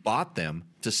obviously bought them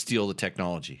to steal the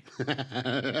technology.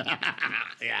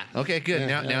 Yeah. Okay, good.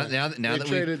 Now They that we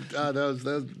traded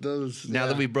those. now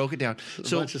that we broke it down.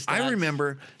 So bunch of I stats.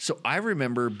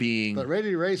 remember being But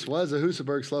Ready to Race was a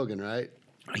Husaberg slogan, right?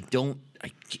 I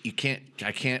can't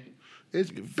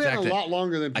It's been fact a that- lot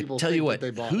longer than I people tell think you what, that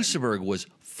they bought. them. Husaberg was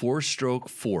 4-stroke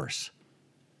force.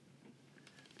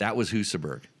 That was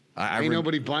Husaberg. Ain't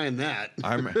nobody buying that.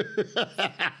 I'm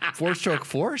 4-stroke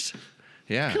force.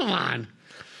 Yeah, Come on.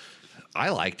 I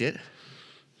liked it.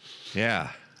 Yeah,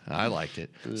 I liked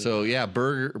it. So yeah,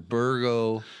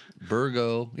 Burgo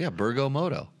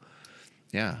Moto.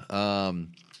 Yeah.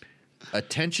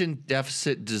 Attention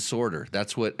deficit disorder.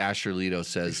 That's what Asher Leto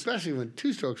says. Especially when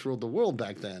two strokes ruled the world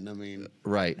back then. I mean,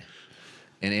 Right.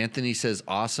 And Anthony says,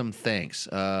 awesome, thanks.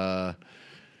 Oh,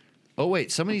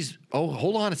 wait,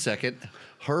 hold on a second.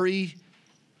 Hurried,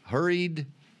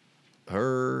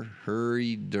 sir.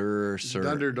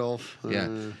 Dunderdolf. Yeah.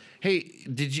 Hey,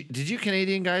 did you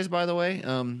Canadian guys, by the way?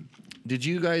 Did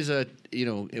you guys,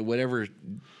 whatever,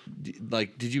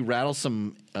 did you rattle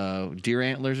some deer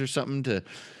antlers or something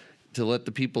to let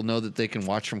the people know that they can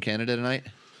watch from Canada tonight?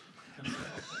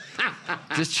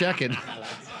 Just checking.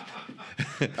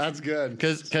 That's good.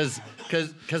 Because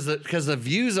the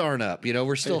views aren't up.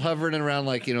 We're still hovering around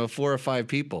 4 or 5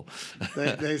 people.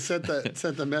 They sent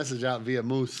the message out via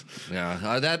Moose.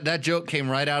 Yeah, that joke came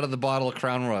right out of the bottle of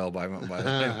Crown Royal by my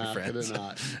Could friends. it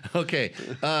not? Okay.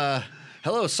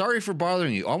 Hello, sorry for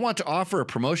bothering you. I want to offer a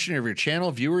promotion of your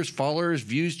channel, viewers, followers,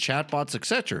 views, chatbots,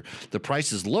 etc. The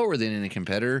price is lower than any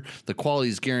competitor. The quality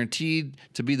is guaranteed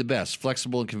to be the best.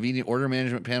 Flexible and convenient order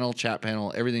management panel, chat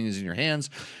panel, everything is in your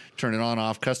hands. Turn it on,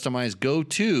 off, customize. Go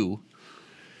to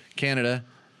Canada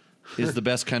is the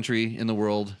best country in the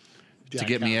world to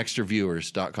get me extra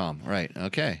viewers.com. Right.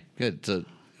 Okay. Good. So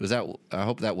I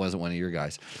hope that wasn't one of your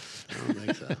guys. I don't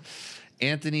think so.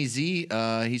 Anthony Z,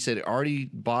 he said already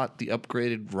bought the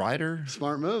upgraded rider.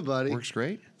 Smart move, buddy. Works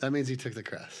great. That means he took the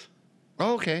class.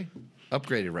 Oh, okay.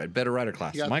 Upgraded rider, better rider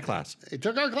class. got- My class. He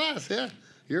took our class, yeah.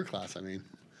 Your class, I mean.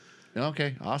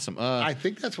 Okay, awesome. I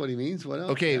think that's what he means. What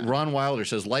else? Okay, Yeah. Ron Wilder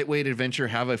says lightweight adventure,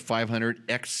 have a 500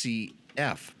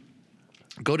 XCF.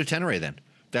 Go to Tenere then.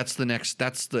 That's the next.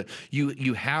 That's the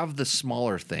you have the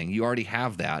smaller thing. You already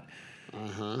have that.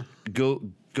 Go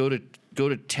to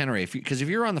Tenere because if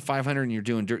you're on the 500 and you're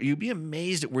doing dirt, you'd be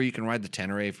amazed at where you can ride the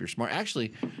Tenere if you're smart.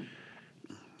 Actually,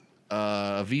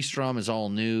 a V-Strom is all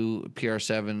new.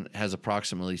 PR7 has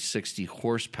approximately 60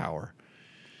 horsepower.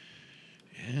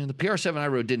 And the PR7 I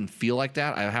rode didn't feel like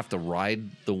that. I have to ride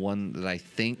the one that I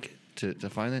think to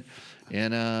find it.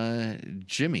 And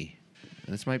Jimmy,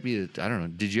 this might be, I don't know.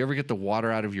 Did you ever get the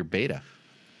water out of your Beta?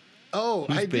 Oh,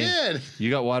 I did. You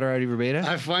got water out of your Beta?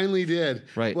 I finally did.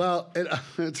 Right. Well,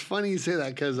 it's funny you say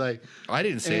that because I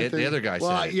didn't say it. The other guy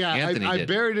said it. Yeah, Anthony I did.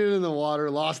 buried it in the water,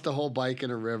 lost the whole bike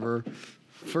in a river.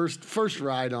 First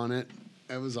ride on it.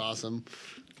 It was awesome.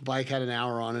 The bike had an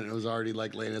hour on it. It was already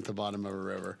laying at the bottom of a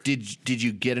river. Did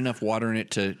you get enough water in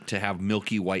it to have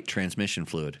milky white transmission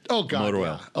fluid? Oh God, motor yeah.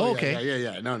 oil. Oh, yeah, okay.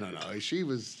 Yeah. No. She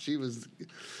was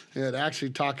actually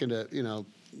talking to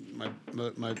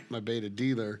my Beta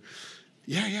dealer.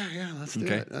 Yeah. Let's do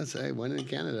it. Let's say win in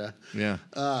Canada. Yeah.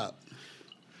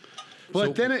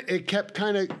 But then it kept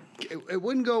kind of, it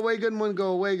wouldn't go away, wouldn't go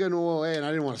away, and I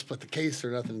didn't want to split the case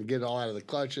or nothing to get it all out of the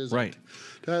clutches. Right.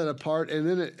 That apart, and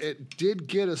then it did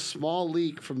get a small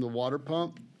leak from the water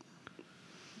pump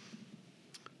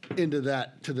to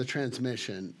the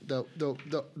transmission.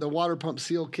 The water pump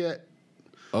seal kit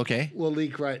Okay. will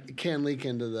leak can leak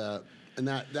into the, and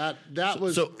that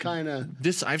was kind of.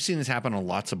 This I've seen this happen on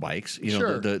lots of bikes.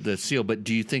 Sure. The seal. But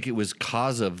do you think it was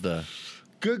cause of the?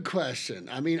 Good question.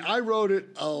 I mean, I rode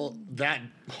it that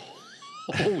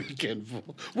whole weekend.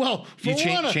 Well, You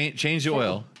change the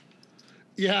oil.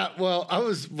 Yeah, well,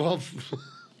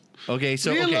 Okay,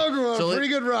 so me and okay, Logan were on so a pretty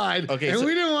good ride, Okay, and so-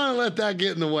 we didn't want to let that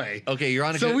get in the way. Okay, you're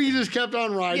on a So good- we just kept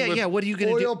on riding. Yeah, with yeah, what are you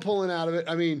gonna do? Oil pulling out of it.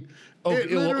 I mean, Oh, it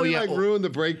well, literally yeah, ruined the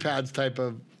brake pads type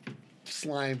of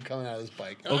slime coming out of this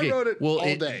bike. And Okay, I rode it well,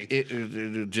 all day.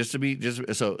 just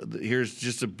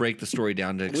to break the story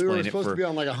down to We explain were it supposed for. to be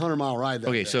on like a 100-mile ride. That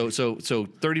Okay, day. so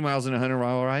 30 miles in a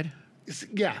 100-mile ride.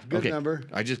 Yeah, good Okay, number.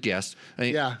 I just guessed.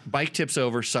 Yeah. Bike tips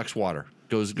over, sucks water,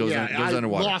 goes Yeah, I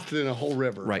underwater. lost it in a whole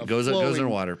river. Right, of goes flowing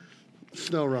underwater.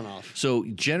 Snow runoff. So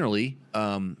generally,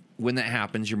 when that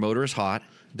happens, your motor is hot.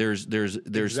 There's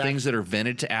Exactly. things that are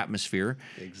vented to atmosphere.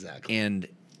 Exactly.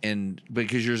 And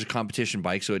because yours is a competition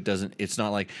bike, so it's not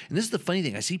like, and this is the funny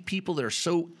thing, I see people that are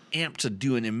so amped to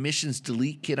do an emissions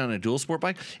delete kit on a dual sport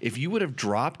bike. If you would have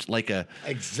dropped like a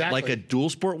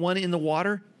dual sport one in the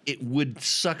water, it would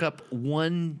suck up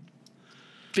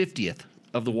 1/50th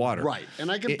of the water. Right. And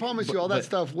I can promise you all that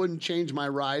stuff wouldn't change my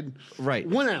ride. Right.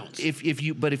 1 ounce. If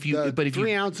you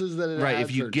 3 ounces that it right, adds,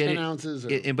 if you or get 10 it, ounces.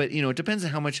 Or, but it depends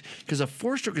on how much, because a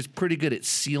 4-stroke is pretty good at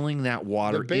sealing that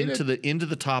water The Beta- into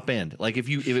the top end. Like if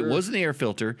it Sure. was in the air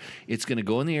filter, it's going to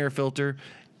go in the air filter,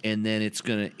 and then it's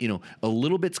going to a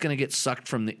little bit's going to get sucked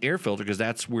from the air filter, because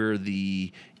that's where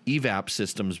the evap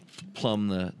systems plumb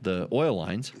the oil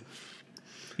lines.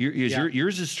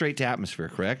 Yours is straight to atmosphere,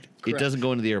 correct? It doesn't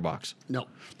go into the air box. no.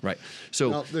 Right.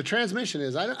 So No, the transmission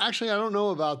is. I don't know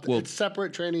about. Well- It's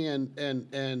separate training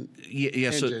and yeah.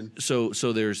 engine. So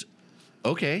there's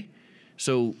okay.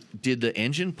 So did the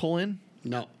engine pull in?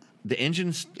 No. The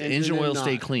engine did oil not.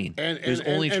 stay clean. And It was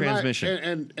only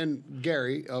transmission. And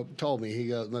Gary told me, he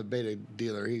goes, my Beta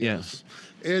dealer, he Yeah. goes,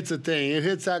 it's a thing. It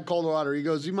hits that cold water. He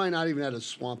goes, you might not even have to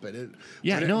swamp it.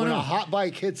 When a hot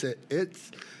bike hits it,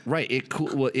 it's Right.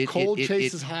 cold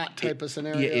chases hot type of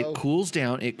scenario. Yeah. It cools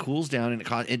down.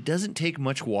 And it doesn't take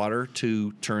much water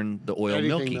to turn the oil Anything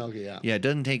milky. milky, yeah. Yeah. It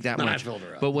doesn't take that Not much.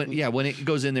 filter up. But when it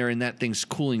goes in there and that thing's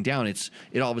cooling down, it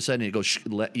all of a sudden it goes.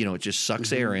 It just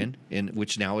sucks air in,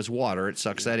 which now is water. It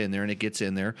sucks that in there and it gets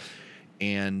in there,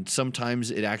 and sometimes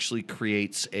it actually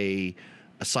creates a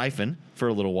siphon for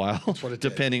a little while, what it did.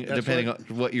 depending on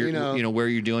what you're where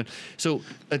you're doing. So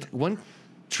one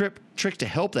trick to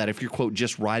help that, if you're quote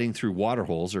just riding through water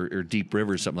holes or deep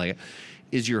rivers, something like that,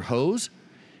 is your hose.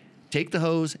 Take the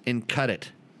hose and cut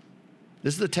it.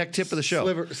 This is the tech tip of the show.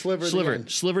 Sliver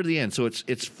to the end, so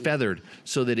it's feathered,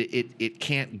 so that it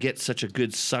can't get such a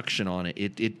good suction on it.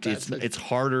 It's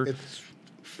harder.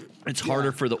 It's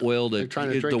harder for the oil to You're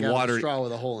trying to drink the out water of a straw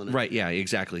with a hole in it. Right? Yeah,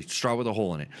 exactly. Straw with a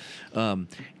hole in it.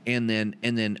 And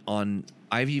then on.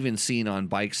 I've even seen on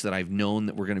bikes that I've known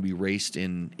that were going to be raced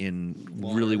in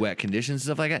really wet conditions and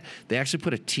stuff like that. They actually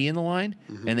put a T in the line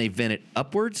and they vent it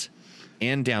upwards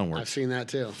and downwards. I've seen that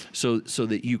too. So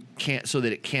that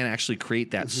it can't actually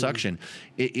create that suction.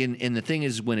 And the thing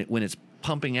is, when it's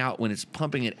pumping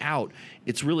it out,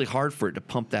 it's really hard for it to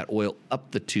pump that oil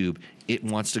up the tube. It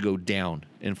wants to go down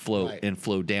and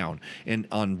flow down. And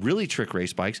on really trick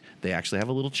race bikes, they actually have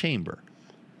a little chamber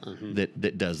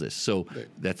that does this. So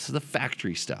that's the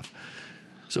factory stuff.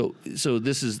 So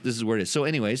this is where it is. So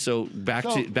anyway, back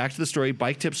to the story.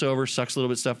 Bike tips over, sucks a little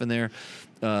bit of stuff in there.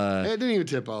 It didn't even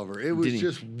tip over. It was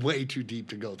just way too deep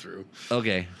to go through.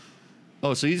 Okay.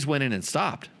 Oh, so you just went in and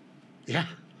stopped. Yeah.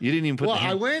 You didn't even put.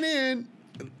 I went in.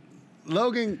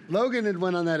 Logan had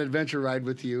went on that adventure ride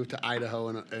with you to Idaho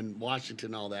and Washington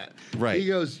and all that. Right. He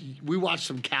goes, we watched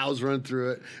some cows run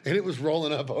through it, and it was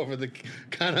rolling up over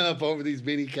these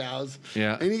mini cows.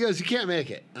 Yeah. And he goes, you can't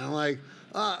make it. And I'm like,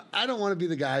 I don't want to be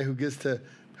the guy who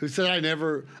said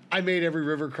I made every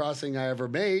river crossing I ever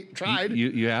tried.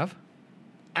 You have?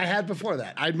 I had before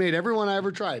that. I'd made every one I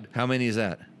ever tried. How many is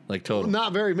that? Like total?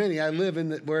 Not very many. I live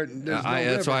where there's no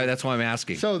river. That's why I'm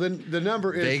asking. So the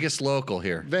number is Vegas local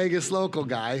here. Vegas local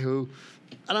guy and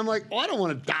I'm like, I don't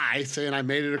want to die saying I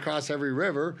made it across every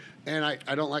river, and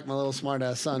I don't like my little smart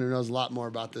ass son who knows a lot more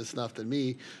about this stuff than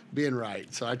me being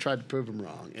right. So I tried to prove him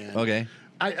wrong. And Okay.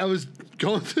 I was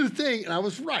going through the thing and I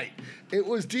was right. It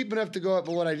was deep enough to go up,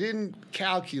 but what I didn't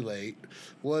calculate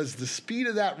was the speed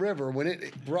of that river when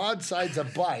it broadsides a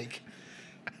bike.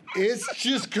 It's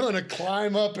just gonna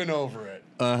climb up and over it.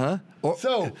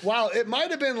 So while it might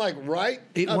have been like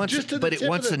it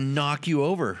wants to knock you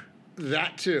over.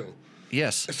 That too.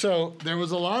 Yes. So there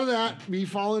was a lot of that, me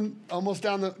falling almost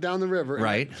down the river.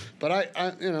 Right. But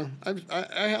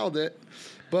I held it.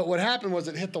 But what happened was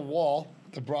it hit the wall,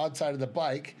 the broadside of the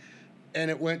bike, and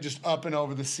it went just up and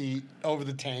over the seat, over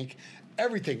the tank,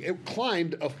 everything. It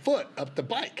climbed a foot up the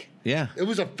bike. Yeah. It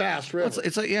was a fast river.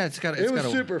 It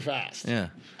was super fast. Yeah.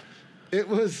 It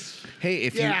was. Hey,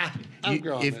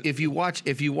 if you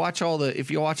watch all the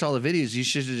videos, you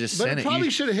should have just But sent it it. probably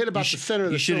should have hit about the center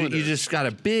of the cylinder. You just got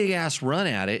a big ass run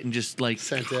at it and just like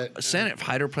Sent it.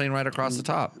 hydroplane right across the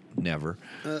top. Never.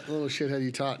 That little shithead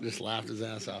you taught just laughed his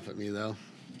ass off at me though.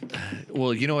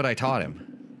 Well, you know what I taught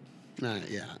him.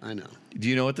 Yeah, I know. Do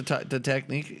you know what the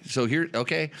technique? So here,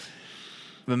 okay.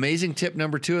 Amazing tip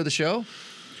number 2 of the show.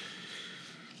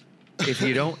 If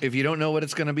you don't know what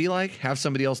it's going to be like, have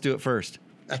somebody else do it first.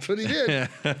 That's what he did.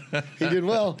 He did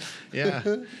well. Yeah.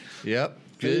 Yep.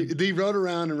 good. He rode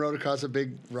around and rode across a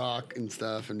big rock and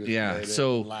stuff, and just Yeah, played it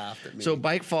so and laughed at me. so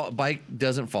bike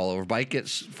doesn't fall over. Bike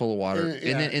gets full of water,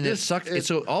 Yeah, and it sucks.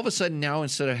 So all of a sudden now,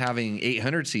 instead of having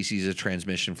 800 cc's of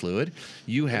transmission fluid,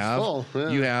 you have full,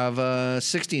 yeah.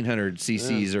 1600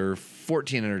 cc's or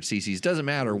 1400 cc's. Doesn't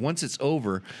matter. Once it's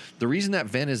over, the reason that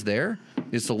vent is there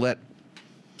is to let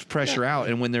pressure out,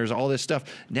 and when there's all this stuff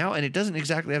now, and it doesn't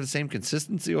exactly have the same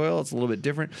consistency oil, it's a little bit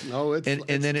different. No, it's and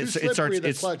then too it slippery, starts the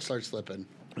it's clutch starts slipping,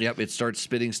 yep, it starts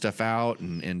spitting stuff out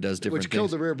and does different which killed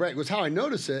things. the rear brake. Was how I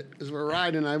noticed it. As we're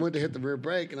riding, I went to hit the rear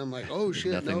brake, and I'm like, oh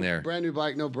shit, Nothing no, there. brand new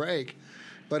bike, no brake.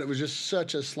 But it was just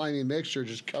such a slimy mixture,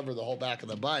 just covered the whole back of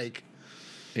the bike.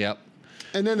 Yep.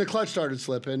 And then the clutch started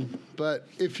slipping. But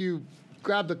if you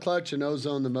grab the clutch and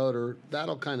ozone the motor,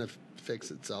 that'll kind of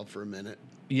fix itself for a minute.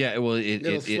 Yeah, well, it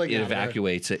It'll sling out of there.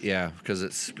 evacuates it, yeah, because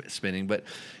it's spinning. But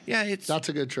yeah, it's That's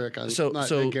a good trick. So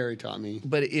that Gary taught me.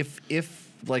 But if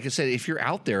like I said, if you're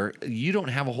out there, you don't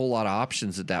have a whole lot of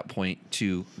options at that point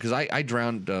to because I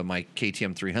drowned my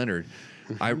KTM 300.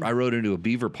 I rode into a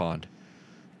beaver pond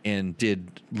and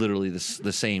did literally the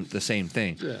same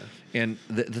thing. Yeah. And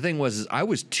the thing was, is I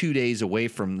was 2 days away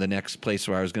from the next place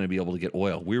where I was going to be able to get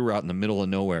oil. We were out in the middle of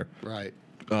nowhere. Right.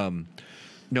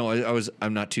 No,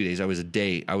 I'm not 2 days. I was a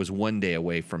day. I was 1 day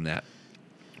away from that.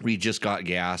 We just got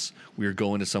gas. We were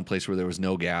going to some place where there was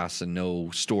no gas and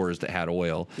no stores that had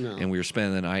oil. No. And we were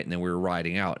spending the night, and then we were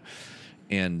riding out.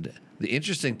 And the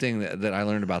interesting thing that I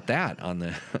learned about that on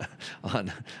the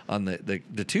on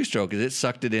the two stroke is it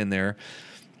sucked it in there.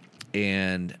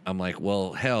 And I'm like,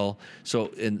 well, hell. So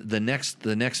in the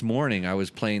next morning, I was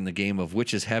playing the game of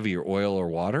which is heavier, oil or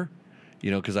water.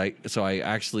 Because I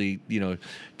actually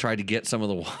tried to get some of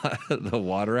the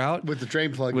water out With the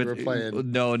drain plug you were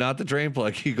playing. No, not the drain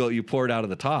plug. You pour it out of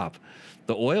the top.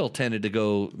 The oil tended to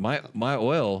go. My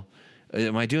oil.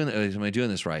 Am I doing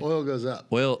this right? Oil goes up.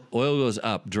 Oil goes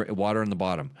up. Water on the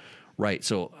bottom. Right.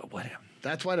 So what?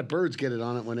 That's why the birds get it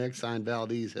on it when Exxon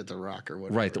Valdez hit the rock or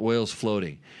whatever. Right. The oil's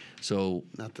floating. So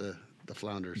Not the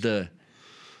flounders.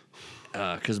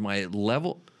 Because my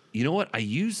level. You know what? I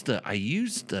used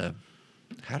the.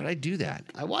 How did I do that?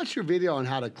 I watched your video on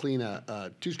how to clean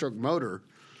a two-stroke motor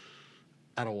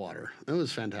out of water. It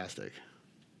was fantastic.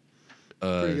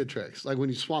 Pretty good tricks. Like when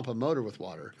you swamp a motor with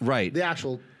water. Right.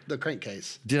 The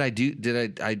crankcase. Did I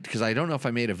because I don't know if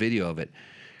I made a video of it.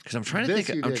 Because I'm trying to This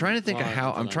think. you I'm did. trying to think Oh, of I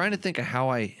how. did I'm not. trying to think of how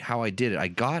I did it. I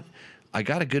got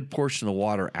a good portion of the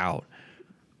water out,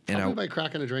 and Probably by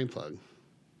cracking a drain plug.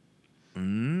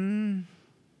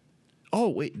 oh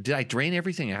wait, did I drain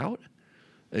everything out?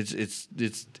 It's.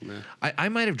 Nah. I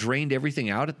might have drained everything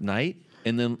out at night,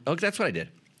 and then that's what I did.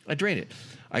 I drained it.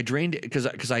 I drained it because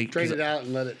I Drain it out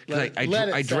and let it.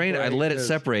 I drained it. I let it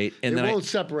separate, and then it won't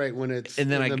separate when it's and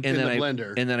then in the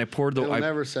blender. and then I poured the It'll I,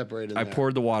 never separate. I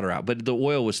poured the water out, but the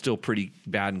oil was still pretty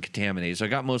bad and contaminated. So I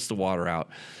got most of the water out,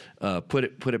 put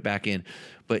it back in.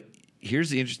 But here's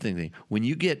the interesting thing: when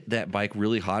you get that bike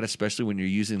really hot, especially when you're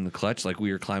using the clutch, like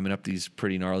we were climbing up these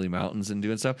pretty gnarly mountains and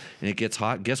doing stuff, and it gets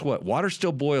hot. Guess what? Water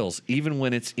still boils even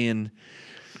when it's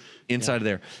inside of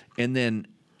there, and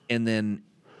then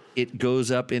it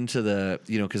goes up into the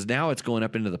because now it's going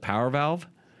up into the power valve,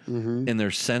 and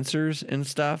there's sensors and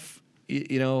stuff, and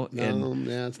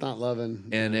yeah, it's not loving.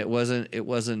 and it wasn't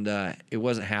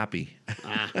happy.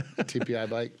 TPI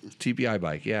bike. TPI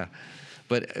bike, yeah.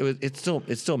 But it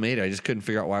still made it. I just couldn't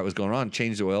figure out why it was going on.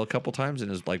 Changed the oil a couple times and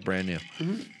it was like brand new.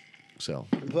 So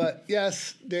But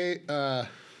yes, they. Oh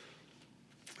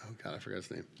God, I forgot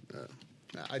his name.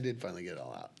 I did finally get it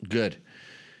all out. good.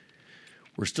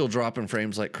 We're still dropping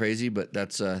frames like crazy, but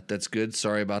that's good.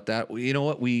 Sorry about that. Well, you know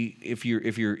what? If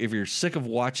you're sick of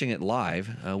watching it live,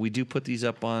 we do put these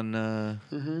up on our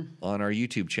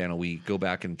YouTube channel. We go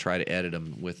back and try to edit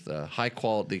them with high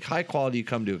quality you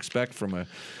come to expect from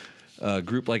a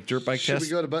group like Dirt Bike Should Test. we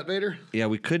go to Butt Vader? Yeah,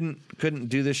 we couldn't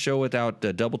do this show without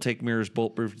Double Take Mirrors,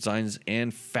 Bulletproof Designs,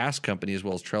 and Fast Company, as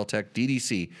well as Trail Tech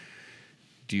DDC.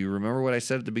 Do you remember what I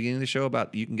said at the beginning of the show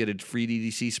about you can get a free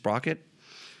DDC sprocket?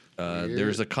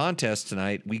 There's a contest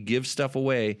tonight. We give stuff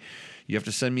away. You have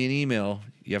to send me an email.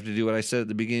 You have to do what I said at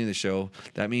the beginning of the show.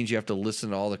 That means you have to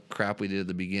listen to all the crap we did at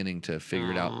the beginning to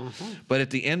figure it out. But at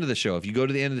the end of the show, if you go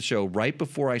to the end of the show, right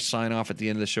before I sign off at the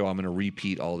end of the show, I'm going to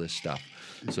repeat all this stuff.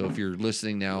 So if you're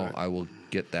listening now, I will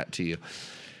get that to you.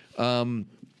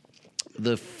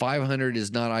 The 500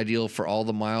 is not ideal for all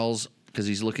the miles because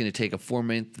he's looking to take a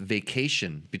 4-month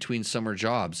vacation between summer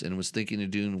jobs and was thinking of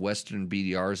doing Western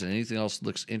BDRs and anything else that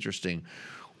looks interesting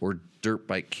or dirt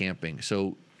bike camping.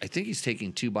 So I think he's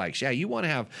taking 2 bikes. Yeah, you want to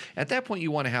have, at that point, you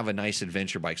want to have a nice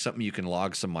adventure bike, something you can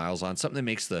log some miles on, something that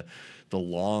makes the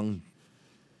long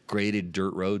graded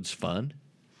dirt roads fun.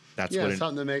 That's Yeah, what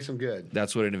something that makes them good.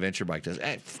 that's what an adventure bike does.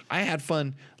 I had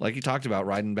fun, like you talked about,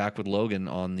 riding back with Logan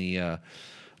on the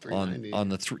 390. on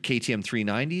the KTM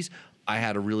 390s. I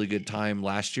had a really good time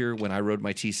last year when I rode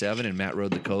my T7 and Matt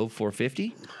rode the Cove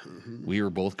 450. We were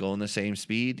both going the same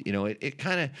speed. You know, it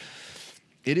kind of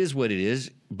it is what it is.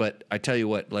 But I tell you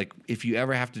what, like if you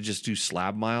ever have to just do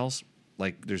slab miles,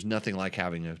 like there's nothing like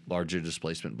having a larger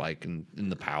displacement bike and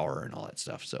the power and all that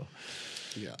stuff. So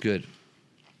Yeah. good.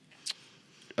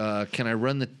 Can I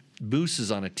run the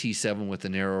boosters on a T7 with a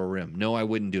narrow rim? No, I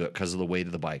wouldn't do it because of the weight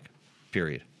of the bike.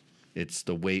 Period. It's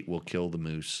the weight will kill the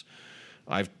moose.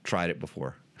 I've tried it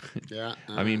before. Yeah.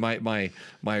 I mean, my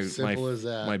Simple as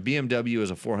that. my BMW is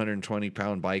a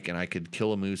 420-pound bike, and I could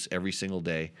kill a moose every single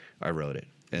day I rode it.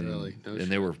 And Really? No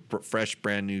and they were fresh,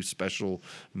 brand new, special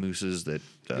mooses that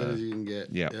Good as you can get.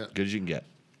 yeah, Yeah. good as you can get.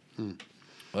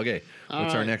 Okay, All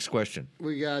what's our right. next question?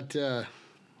 We got. The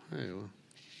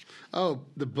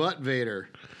Butt Vader.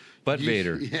 Butt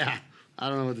Vader. Yeah. I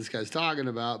don't know what this guy's talking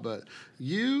about, but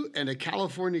you and a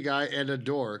California guy and a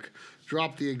dork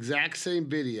dropped the exact same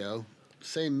video,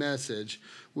 same message,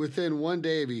 within 1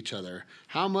 day of each other.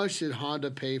 How much did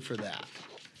Honda pay for that?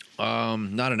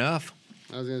 Not enough.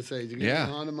 I was going to say, did you get Yeah.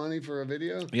 Honda money for a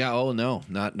video? Yeah. Oh no,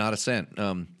 not a cent.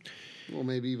 Well,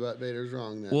 maybe Butt Vader's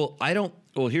wrong then. Well, I don't.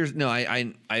 Well, here's no.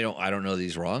 I don't know that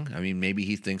he's wrong. I mean, maybe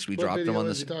he thinks we What dropped him video on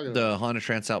is he talking the about? Honda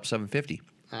Transalp 750.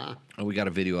 Ah, And we got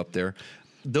a video up there.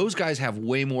 Those guys have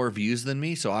way more views than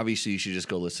me, so obviously you should just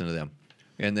go listen to them,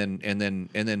 and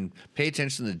then pay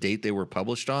attention to the date they were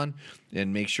published on,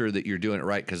 and make sure that you're doing it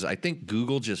right. Because I think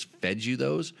Google just fed you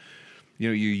those. You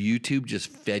know, your YouTube just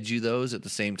fed you those at the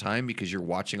same time because you're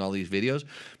watching all these videos.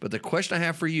 But the question I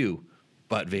have for you,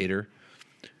 Butt Vader,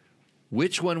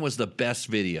 which one was the best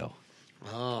video?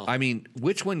 Oh. I mean,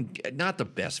 which one? Not the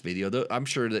best video. Though I'm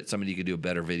sure that somebody could do a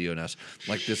better video than us,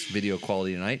 like this video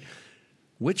quality tonight.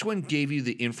 Which one gave you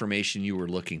the information you were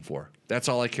looking for? That's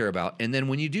all I care about. And then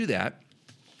when you do that,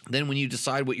 then when you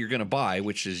decide what you're going to buy,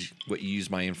 which is what you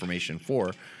use my information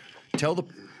for, tell them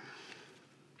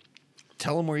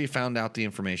where you found out the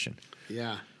information,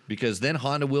 yeah. because then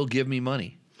Honda will give me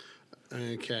money.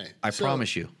 Okay. I So,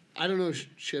 promise you. I don't know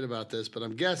shit about this, but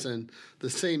I'm guessing the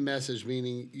same message,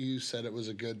 meaning you said it was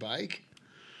a good bike.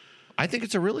 I think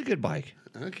it's a really good bike.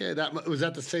 Okay, was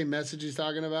that the same message he's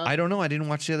talking about? I don't know. I didn't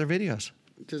watch the other videos.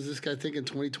 Does this guy think in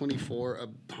 2024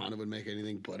 a Honda would make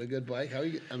anything but a good bike?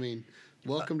 I mean,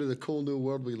 welcome to the cool new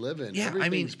world we live in. Yeah,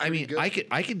 Everything's pretty good.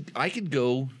 I could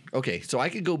go. Okay, so I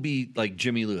could go be like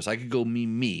Jimmy Lewis. I could go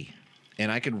me, and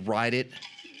I could ride it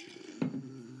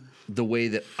the way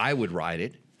that I would ride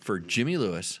it for Jimmy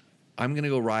Lewis. I'm gonna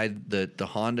go ride the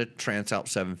Honda Transalp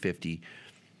 750,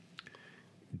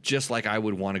 just like I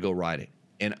would want to go ride it,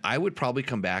 and I would probably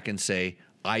come back and say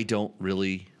I don't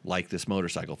really like this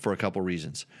motorcycle for a couple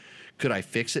reasons. Could I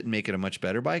fix it and make it a much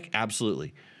better bike?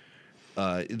 Absolutely.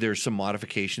 There's some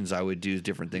modifications I would do,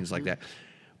 different things like that.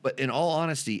 But in all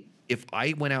honesty, if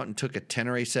I went out and took a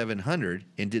Tenere 700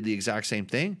 and did the exact same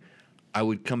thing, I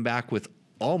would come back with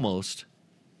almost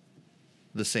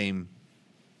the same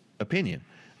opinion.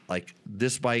 Like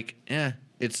this bike,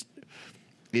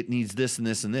 it needs this and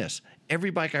this and this.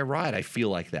 Every bike I ride, I feel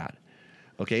like that.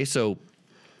 Okay, so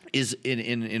is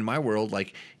in my world,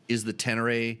 like, is the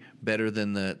Tenere better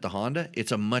than the Honda?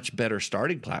 It's a much better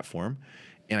starting platform.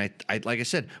 And I like I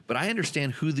said, but I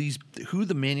understand who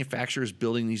the manufacturer is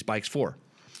building these bikes for.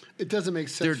 it doesn't make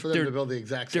sense for them they're- to build the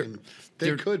exact they're- same. They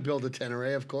they're- could build a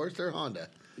Tenere, of course. They're Honda.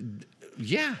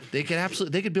 Yeah, they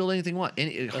could build anything they want.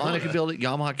 Honda could build it.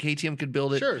 Yamaha, KTM could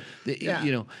build it. Sure, yeah.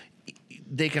 You know,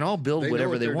 they can all build They know whatever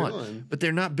what they they're want. doing. But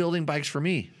they're not building bikes for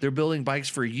me. They're building bikes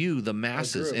for you, the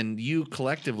masses, True. and you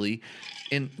collectively.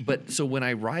 But so when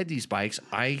I ride these bikes,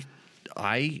 I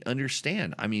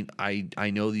understand. I mean, I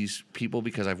know these people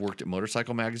because I've worked at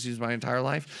motorcycle magazines my entire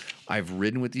life. I've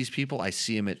ridden with these people. I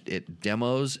see them at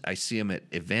demos. I see them at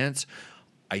events.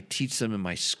 I teach them in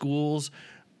my schools.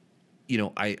 You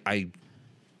know, I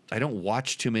don't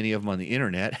watch too many of them on the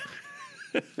internet,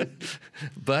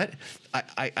 but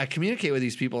I communicate with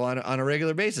these people on a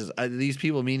regular basis. These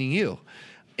people meaning you.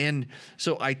 And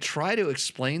so I try to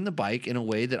explain the bike in a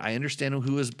way that I understand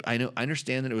I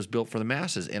understand that it was built for the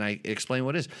masses, and I explain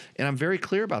what it is. And I'm very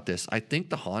clear about this. I think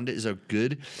the Honda is a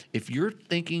good, if you're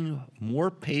thinking more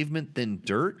pavement than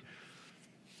dirt,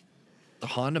 the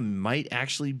Honda might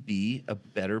actually be a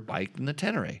better bike than the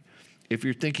Tenere. If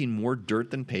you're thinking more dirt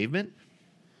than pavement,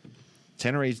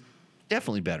 Tenere is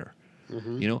definitely better.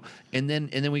 You know, and then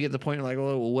we get to the point like,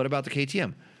 well, what about the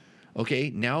KTM? Okay,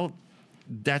 now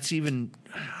that's even,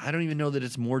 I don't even know that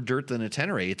it's more dirt than a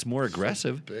Tenere. It's more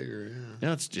aggressive. Bigger, yeah.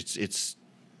 No,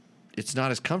 it's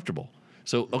not as comfortable.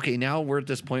 So okay, now we're at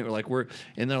this point where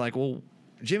and they're like, well,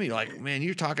 Jimmy, like, man,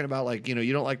 you're talking about like, you know,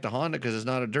 you don't like the Honda because it's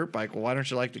not a dirt bike. Well, why don't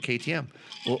you like the KTM?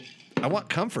 Well, I want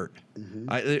comfort.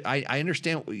 I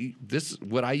understand this is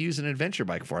what I use an adventure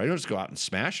bike for. I don't just go out and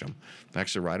smash them. I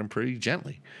actually ride them pretty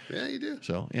gently. Yeah, you do.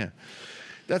 So yeah,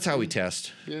 that's how we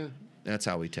test. Yeah. That's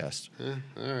how we test. All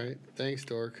right. Thanks,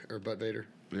 Dork or Butt Vader.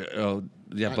 Oh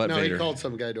yeah, Butt no, Vader. he called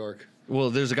some guy Dork. Well,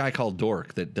 there's a guy called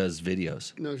Dork that does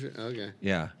videos. No shit. Okay.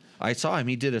 Yeah, I saw him.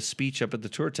 He did a speech up at the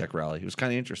TourTech rally. It was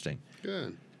kind of interesting.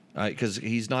 Good. Because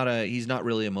he's not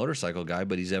really a motorcycle guy,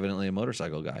 but he's evidently a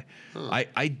motorcycle guy. Huh.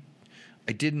 I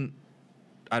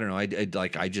don't know.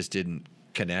 I just didn't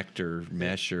connect or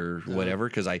mesh or whatever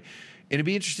because it'd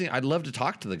be interesting. I'd love to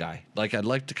talk to the guy. Like I'd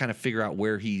like to kind of figure out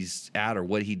where he's at or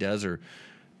what he does or.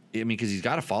 I mean, because he's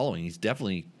got a following. He's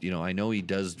definitely, you know, I know he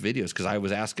does videos because I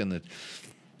was asking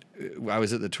I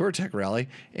was at the TourTech rally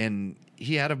and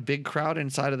he had a big crowd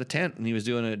inside of the tent and he was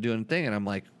doing a thing and I'm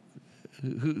like,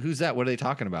 who's that? What are they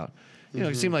talking about? You know,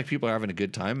 it seemed like people are having a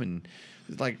good time and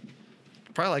it's like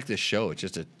probably like this show. It's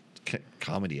just a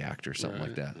comedy act or something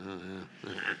like that.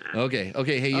 Okay.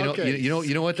 Hey, you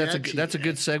know what? That's a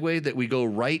good segue that we go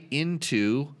right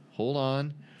into. Hold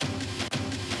on.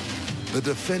 The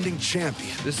defending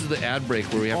champion. This is the ad break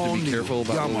where we have to be careful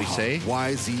about what we say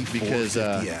YZ450F. because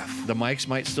the mics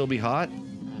might still be hot,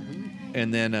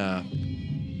 and then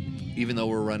even though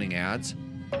we're running ads,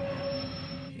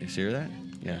 you hear that?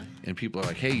 Yeah. And people are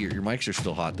like, "Hey, your mics are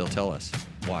still hot." They'll tell us.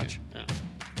 Watch. Yeah.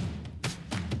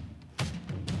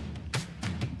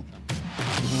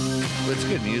 But it's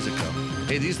good music though.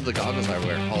 Hey, these are the goggles I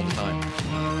wear all the time.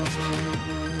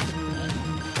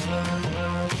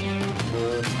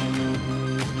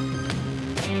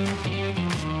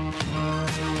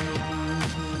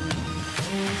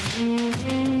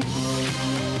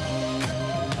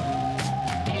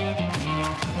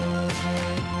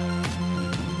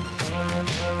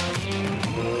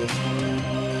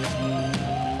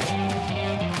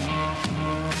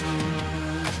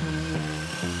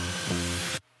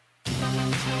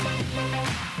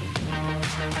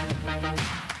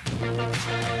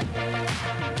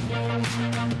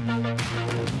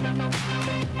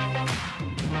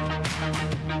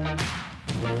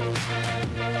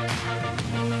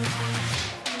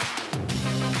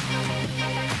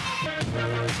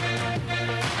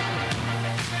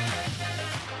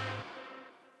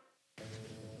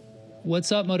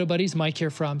 What's up, Moto Buddies? Mike here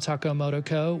from Taco Moto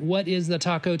Co. What is the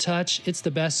Taco Touch? It's the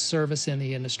best service in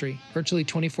the industry. Virtually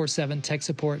 24/7 tech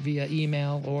support via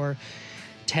email or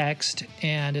text,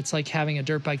 and it's like having a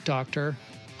dirt bike doctor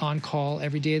on call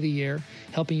every day of the year,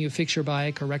 helping you fix your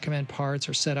bike or recommend parts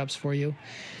or setups for you.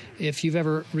 If you've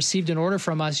ever received an order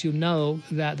from us, you know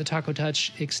that the Taco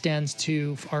Touch extends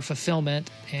to our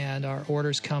fulfillment, and our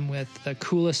orders come with the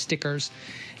coolest stickers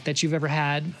that you've ever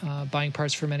had, buying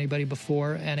parts from anybody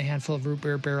before, and a handful of root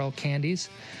beer barrel candies.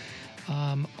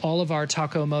 All of our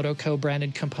Taco Moto Co.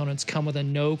 branded components come with a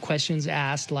no questions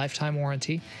asked lifetime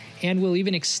warranty, and we'll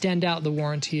even extend out the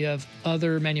warranty of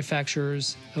other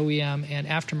manufacturers, OEM, and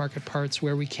aftermarket parts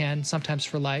where we can, sometimes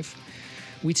for life.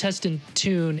 We test and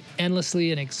tune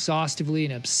endlessly and exhaustively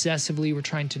and obsessively. We're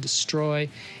trying to destroy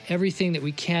everything that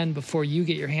we can before you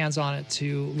get your hands on it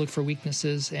to look for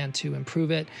weaknesses and to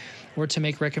improve it, or to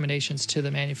make recommendations to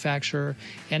the manufacturer.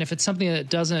 And if it's something that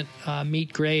doesn't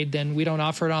meet grade, then we don't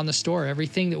offer it on the store.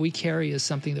 Everything that we carry is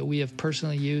something that we have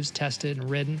personally used, tested, and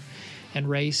ridden, and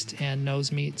raced, and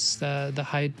knows meets the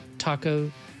high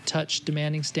Taco Touch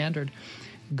demanding standard.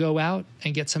 Go out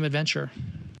and get some adventure.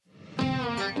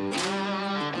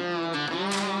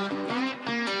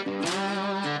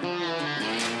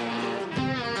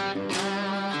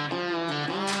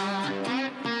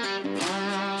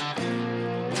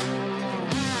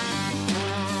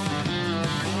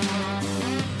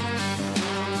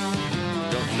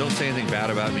 Don't say anything bad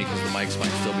about me because the mics might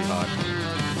still be hot.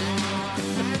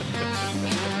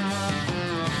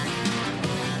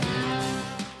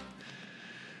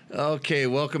 Okay,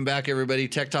 welcome back, everybody.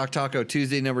 Tech Talk Taco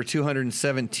Tuesday, number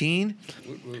 217.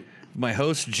 My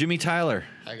host, Jimmy Tyler.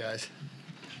 Hi, guys.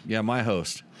 Yeah, my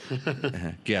host.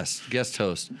 guest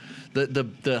host.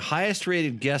 The highest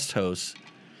rated guest host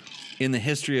in the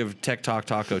history of Tech Talk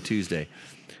Taco Tuesday.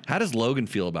 How does Logan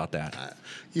feel about that?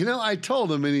 You know, I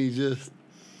told him, and he just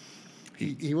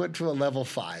he went to a level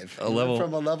 5. Went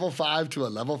from a level 5 to a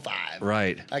level 5.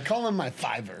 Right. I call him my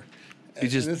fiver. He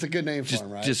just, and it's a good name for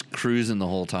him, right? Just cruising the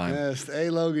whole time. Yes.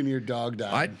 Hey, Logan, your dog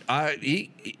died. Hey,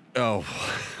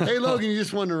 Logan, you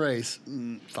just won the race.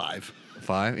 5.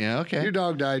 5? Yeah, okay. Your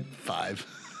dog died 5.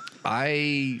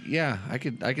 I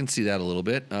can see that a little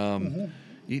bit.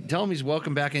 You tell him he's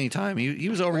welcome back anytime. He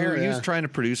was over here. He was yeah. trying to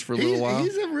produce for a little while.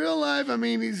 He's a real life. I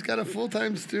mean, he's got a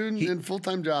full-time student and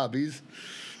full-time job. He's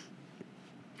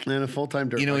and a full-time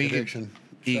dirt bike addiction.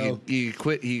 He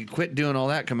quit doing all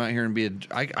that. Come out here and be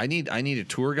I need a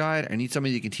tour guide. I need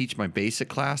somebody that can teach my basic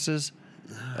classes.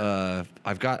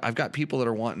 I've got people that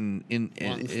are wanting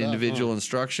individual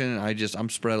instruction. And I'm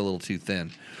spread a little too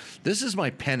thin. This is my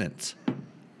penance.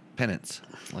 I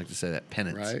like to say that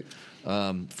penance. Right.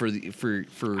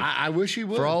 I wish he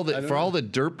would. For all the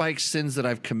dirt bike sins that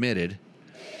I've committed,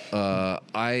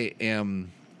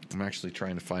 I'm actually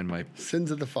trying to find my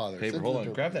sins of the father. paper. Hold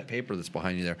on, grab that paper that's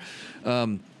behind you there.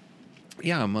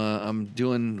 I'm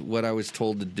doing what I was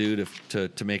told to do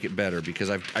to make it better because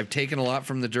I've taken a lot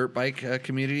from the dirt bike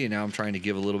community and now I'm trying to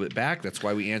give a little bit back. That's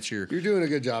why we answer You're doing a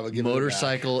good job of giving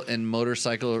motorcycle and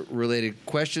motorcycle related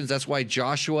questions. That's why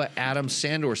Joshua Adam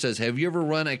Sandor says, "Have you ever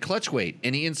run a clutch weight?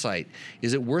 Any insight?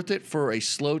 Is it worth it for a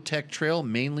slow tech trail,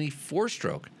 mainly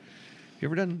 4-stroke?" You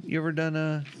ever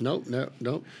done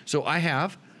Nope. So I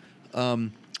have.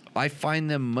 I find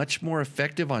them much more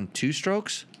effective on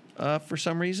 2-strokes for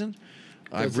some reason.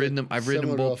 I've ridden them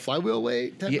both. To a flywheel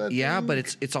weight type of thing? But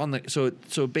it's on the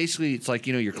so basically it's like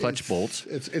your clutch bolts.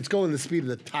 It's going the speed of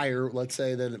the tire, let's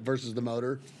say, then versus the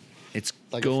motor. It's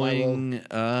like going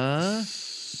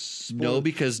no,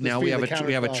 because now we have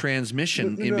a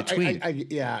transmission in between.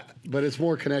 But it's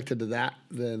more connected to that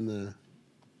than the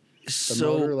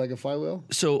motor, like a flywheel.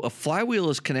 So a flywheel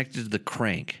is connected to the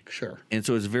crank. Sure. And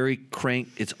so it's very crank.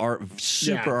 It's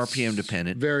super RPM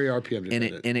dependent. Very RPM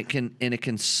dependent.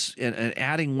 And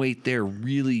adding weight there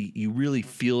you really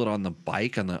feel it on the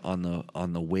bike on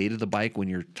the weight of the bike when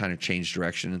you're trying to change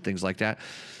direction and things like that.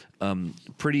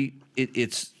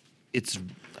 It's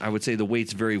I would say the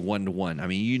weight's very 1-to-1. I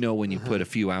mean, when you put a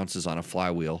few ounces on a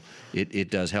flywheel,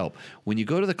 it does help. When you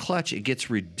go to the clutch, it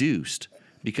gets reduced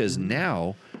because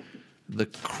now the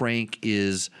crank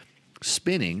is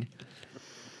spinning,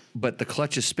 but the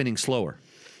clutch is spinning slower.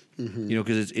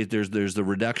 Because there's the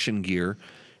reduction gear,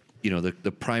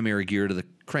 the primary gear to the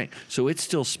crank, so it's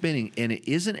still spinning and it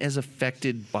isn't as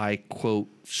affected by quote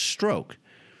stroke.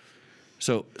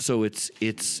 So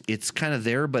it's kind of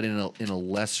there, but in a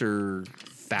lesser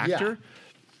factor.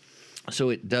 Yeah.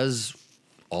 So it does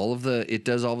all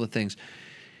the things.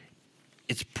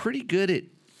 It's pretty good at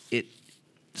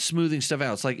smoothing stuff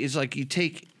out. It's like you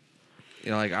take,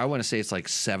 I want to say it's like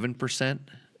 7%.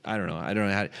 I don't know how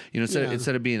to,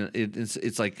 instead of being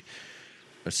it's like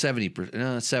 70%,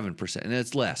 7%, and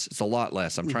it's less. It's a lot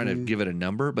less. I'm trying to give it a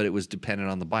number, but it was dependent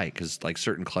on the bike because like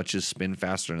certain clutches spin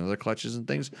faster than other clutches and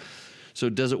things. So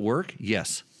does it work?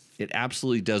 Yes, it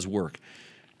absolutely does work.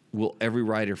 Will every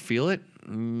rider feel it?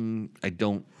 I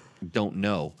don't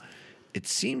know. It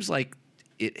seems like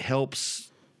it helps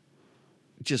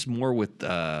just more with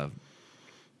I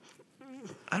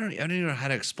don't even know how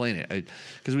to explain it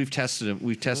because we've tested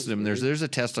them. There's a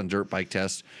test on Dirt Bike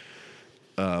Test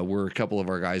where a couple of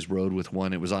our guys rode with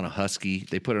one. It was on a Husky.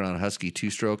 They put it on a Husky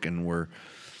 2-stroke and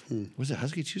was it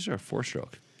Husky 2-stroke or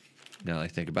 4-stroke? Now that I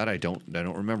think about it, I don't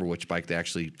remember which bike they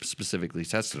actually specifically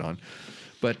tested on,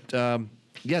 but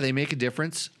they make a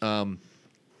difference.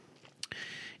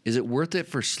 Is it worth it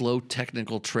for slow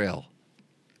technical trail?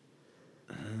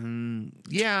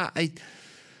 I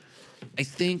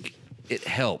think it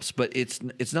helps, but it's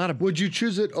not a. Would you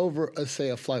choose it over, say,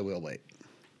 a flywheel weight?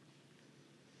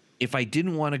 If I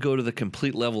didn't want to go to the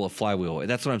complete level of flywheel weight,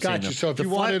 that's what I'm saying. Gotcha. So if you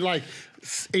wanted like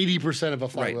 80% of a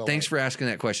flywheel right. Thanks for asking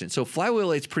that question. So flywheel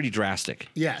weight's pretty drastic.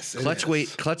 Yes. Clutch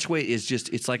weight is just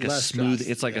it's like less a smooth.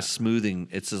 drastic, It's like a smoothing.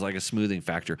 It's just like a smoothing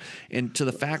factor. And to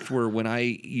the fact where when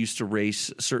I used to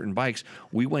race certain bikes,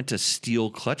 we went to steel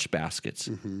clutch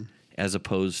baskets as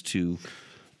opposed to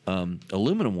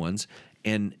aluminum ones.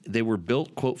 And they were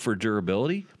built, quote, for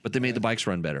durability, but they made the bikes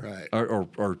run better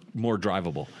or more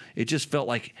drivable. It just felt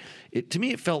like to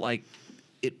me, it felt like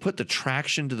it put the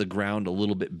traction to the ground a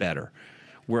little bit better,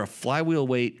 where a flywheel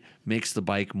weight makes the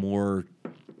bike more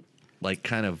like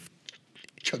kind of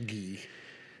chuggy.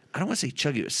 I don't want to say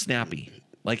chuggy, but snappy.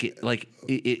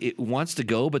 It wants to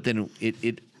go, but then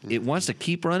it wants to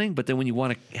keep running, but then when you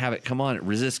want to have it come on, it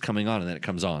resists coming on, and then it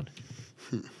comes on.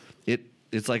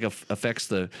 It's like affects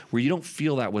where you don't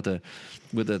feel that with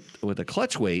a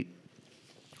clutch weight,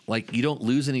 like you don't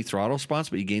lose any throttle response,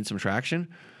 but you gain some traction.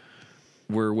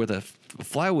 where with a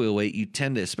flywheel weight, you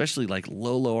tend to, especially like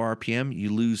low RPM,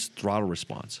 you lose throttle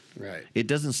response. Right. It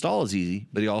doesn't stall as easy,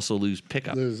 but you also lose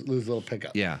pickup. Lose a little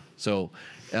pickup. Yeah. So,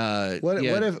 What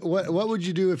would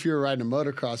you do if you were riding a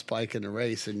motocross bike in a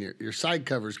race and your side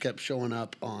covers kept showing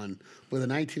up with a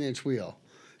 19-inch wheel?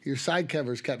 Your side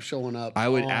covers kept showing up. I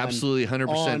would absolutely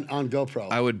 100% on GoPro.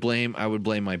 I would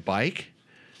blame my bike.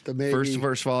 First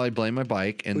of all, I'd blame my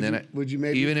bike, and would you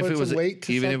maybe even if put it was some weight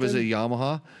to even if it was a something?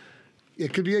 Yamaha,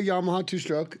 It could be a Yamaha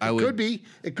 2-stroke.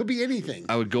 It could be anything.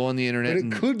 I would go on the internet. But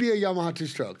it could be a Yamaha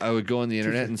 2-stroke. I would go on the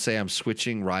internet and say I'm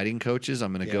switching riding coaches.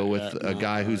 I'm going to go with a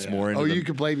guy who's more into you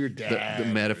could blame your dad. the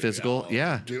metaphysical.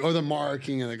 Yeah. Or the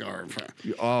marking of the guard.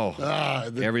 Oh.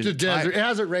 The desert. It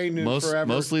hasn't rained in forever.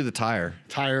 Mostly the tire.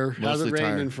 Hasn't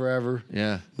rained in forever.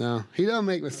 Yeah. No, he doesn't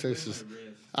make mistakes.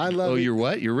 I love it. Oh, your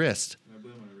what? Your wrist.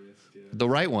 The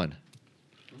right one.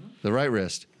 The right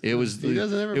wrist. It was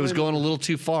going a little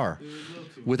too far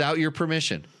without your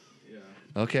permission. Yeah.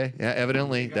 Okay. Yeah,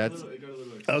 evidently that's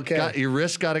okay. Your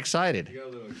wrist got excited.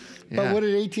 But would an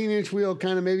 18-inch wheel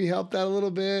kind of maybe help that a little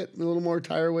bit? A little more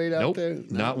tire weight out there?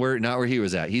 No. Not where he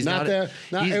was at. He's not there.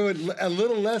 It would a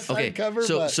little less side cover.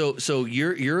 So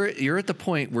you're at the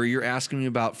point where you're asking me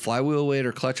about flywheel weight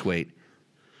or clutch weight.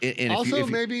 And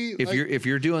if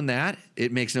you're doing that,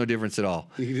 it makes no difference at all.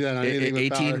 You can do that on anything with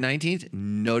 18, power. 19,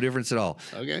 no difference at all.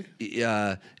 Okay.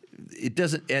 It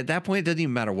doesn't at that point. It doesn't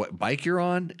even matter what bike you're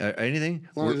on or anything.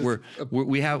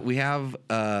 We have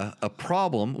a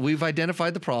problem. We've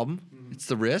identified the problem. Mm-hmm. It's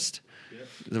the wrist. Yep.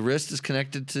 The wrist is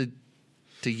connected to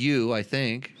you, I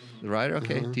think. Right?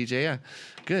 Okay, TJ. Yeah.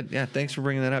 Good. Yeah. Thanks for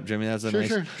bringing that up, Jimmy. That's a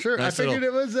sure. Nice I figured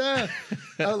it was a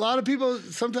lot of people.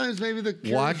 Sometimes maybe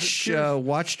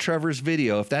watch Trevor's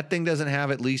video. If that thing doesn't have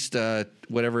at least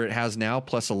whatever it has now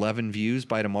plus 11 views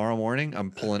by tomorrow morning, I'm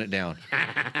pulling it down.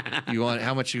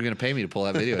 How much are you going to pay me to pull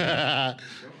that video down? I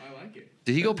like it.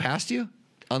 Did he go past you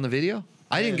on the video?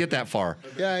 I didn't get that far.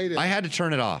 Yeah, he did. I had to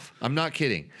turn it off. I'm not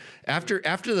kidding. After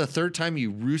the third time, you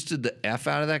roosted the F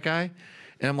out of that guy,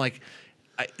 and I'm like,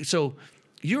 so.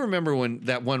 You remember when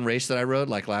that one race that I rode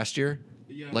like last year?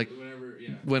 Yeah, like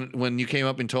whenever, when you came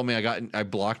up and told me I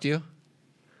blocked you.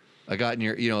 I got in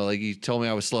your, like you told me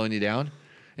I was slowing you down,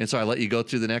 and so I let you go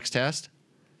through the next test.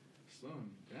 Slowing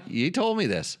down. You told me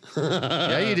this.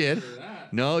 Yeah, you did.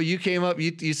 No, you came up.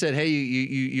 You said, "Hey,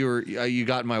 you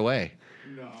got in my way."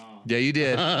 No. Yeah, you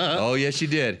did. Oh, yes, you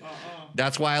did.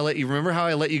 That's why I let you. Remember how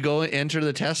I let you go and enter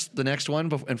the test, the next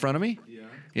one in front of me? Yeah.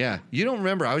 Yeah, you don't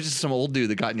remember. I was just some old dude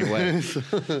that got in your way.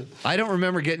 I don't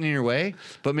remember getting in your way,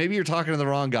 but maybe you're talking to the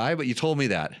wrong guy, but you told me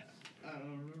that. I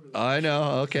don't remember that. I know,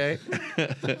 okay.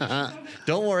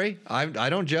 Don't worry. I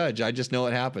don't judge. I just know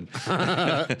it happened.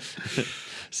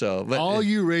 So, but all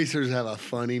you racers have a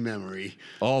funny memory.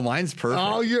 Oh, mine's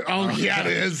perfect. Yeah, it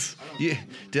is. Did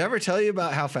I ever tell you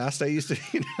about how fast I used to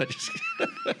be? No, just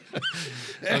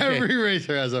Every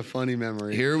racer has a funny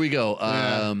memory. Here we go.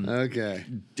 Okay.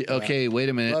 Okay, wait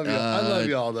a minute. I love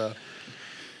you all, though.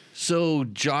 So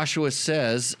Joshua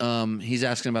says, he's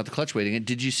asking about the clutch weight again.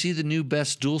 Did you see the new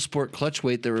Best Dual Sport clutch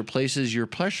weight that replaces your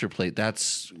pressure plate?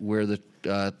 That's where the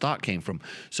thought came from.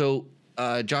 So,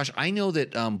 Josh, I know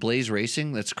that Blaze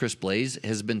Racing, that's Chris Blaze,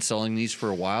 has been selling these for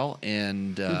a while,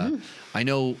 and I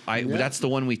know that's the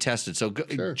one we tested. So,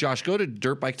 Josh, go to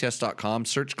dirtbiketest.com,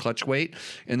 search clutch weight,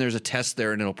 and there's a test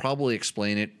there, and it'll probably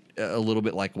explain it a little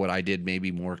bit like what I did,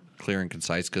 maybe more clear and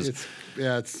concise. Because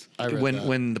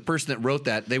when the person that wrote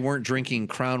that, they weren't drinking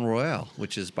Crown Royale,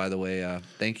 which is, by the way,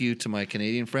 thank you to my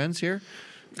Canadian friends here.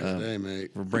 Hey,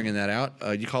 mate. For bringing that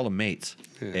out. You call them mates.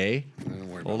 Yeah. Don't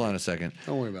worry Hold on a second.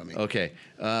 Don't worry about me. Okay.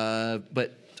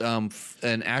 And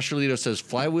Asherlito says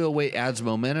flywheel weight adds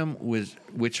momentum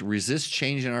which resists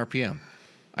change in RPM.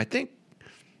 I think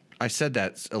I said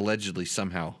that allegedly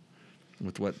somehow.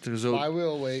 With what?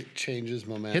 Flywheel weight changes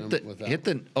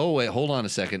momentum. Oh, wait. Hold on a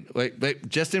second. Wait.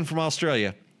 Just in from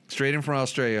Australia. Straight in from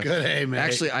Australia. Good, hey, mate.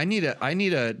 Actually, I need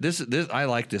a. This. I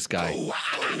like this guy.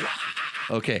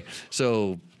 Okay,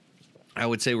 so I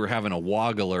would say we're having a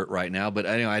WOG alert right now, but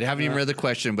anyway, I haven't even read the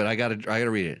question, but I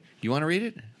gotta read it. You want to read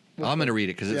it? I'm going to read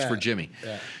it because it's for Jimmy.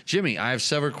 Yeah. Jimmy, I have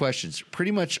several questions,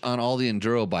 pretty much on all the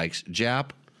enduro bikes,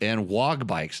 Jap and WOG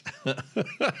bikes.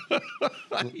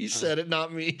 You said it,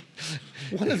 not me.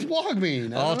 What does WOG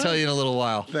mean? I'll tell you in a little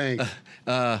while. Thanks.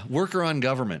 Worker on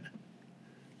government.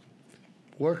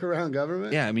 Work around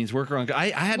government? Yeah, it means worker on. I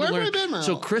had to learn.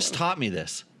 So Chris taught me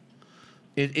this.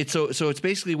 So it's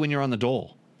basically when you're on the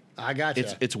dole. I got you.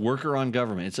 It's worker on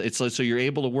government. It's like, so you're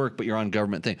able to work, but you're on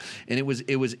government thing. And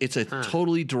it's a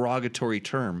totally derogatory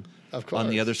term Of course. on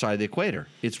the other side of the equator.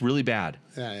 It's really bad.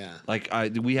 Yeah. Like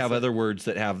we have other words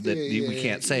that have that we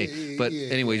can't say. But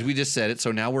anyways, we just said it.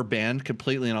 So now we're banned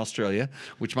completely in Australia,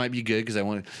 which might be good because I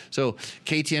want to. So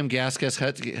KTM, Gasgas,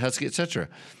 Husky, etc.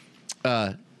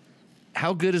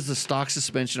 How good is the stock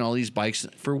suspension on all these bikes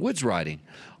for woods riding?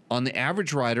 On the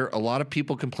average rider, a lot of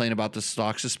people complain about the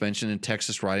stock suspension in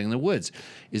Texas riding in the woods.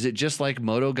 Is it just like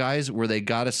moto guys where they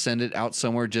got to send it out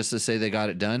somewhere just to say they got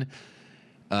it done?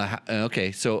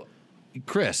 Okay, so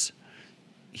Chris,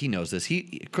 he knows this.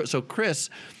 So Chris,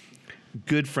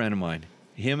 good friend of mine.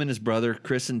 Him and his brother,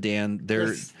 Chris and Dan,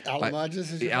 they're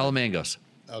Alamangos.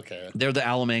 Okay. They're the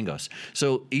Alamangos.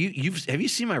 So have you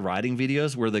seen my riding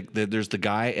videos where there's the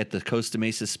guy at the Costa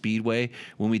Mesa Speedway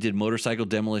when we did motorcycle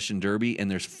demolition derby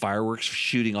and there's fireworks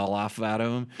shooting all off out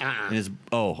of him? And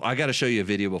I got to show you a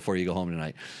video before you go home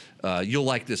tonight. You'll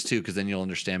like this too because then you'll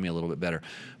understand me a little bit better.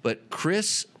 But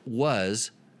Chris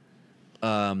was,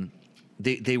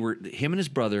 they were him and his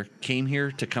brother came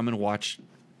here to come and watch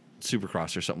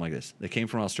Supercross or something like this. They came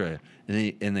from Australia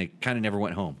and they kind of never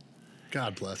went home.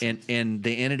 God bless. And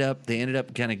they ended up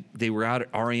kind of, they were out at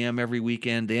REM every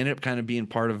weekend. They ended up kind of being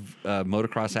part of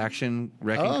Motocross Action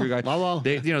Wrecking Crew guys. Wow.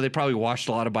 They probably washed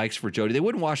a lot of bikes for Jody. They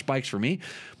wouldn't wash bikes for me,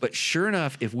 but sure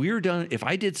enough, if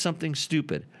I did something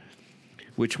stupid,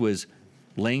 which was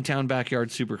Langtown Backyard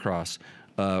Supercross,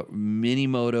 mini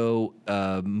moto,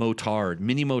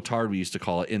 mini motard we used to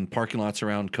call it in parking lots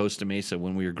around Costa Mesa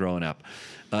when we were growing up.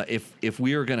 If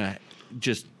we were gonna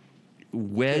just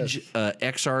wedge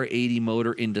XR80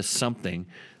 motor into something,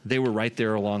 they were right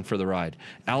there along for the ride.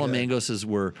 Alamangoses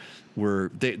were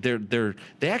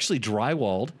they actually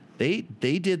drywalled. They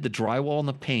did the drywall and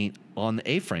the paint on the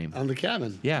A-frame on the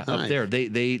cabin. Yeah, nice. Up there.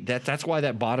 That's why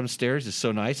that bottom stairs is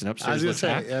so nice and upstairs looks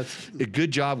half. A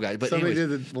good job, guys. But somebody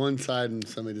anyways, did one side and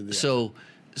somebody did the other.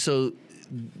 So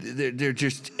they're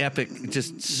just epic,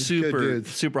 just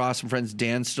super awesome friends.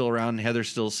 Dan's still around. Heather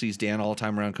still sees Dan all the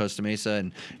time around Costa Mesa,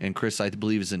 and Chris, I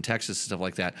believe, is in Texas and stuff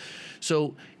like that.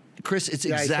 So, Chris, it's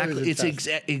exactly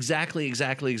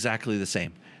the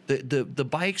same. The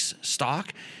bikes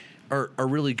stock are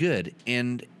really good,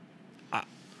 and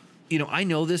I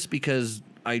know this because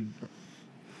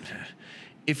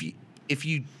if you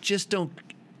don't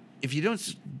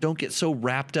get so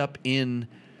wrapped up in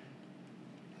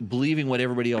believing what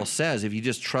everybody else says, if you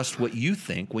just trust what you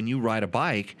think when you ride a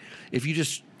bike, if you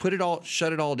just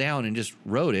shut it all down and just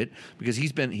rode it, because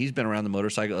he's been around the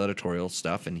motorcycle editorial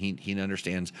stuff and he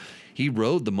understands. He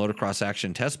rode the Motocross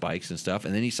Action test bikes and stuff,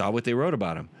 and then he saw what they wrote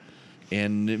about him,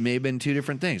 and it may have been two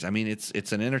different things. I mean,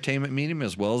 it's an entertainment medium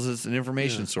as well as it's an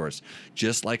information source,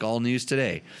 just like all news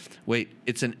today. Wait,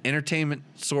 it's an entertainment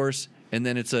source and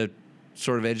then it's a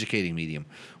sort of educating medium,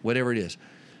 whatever it is.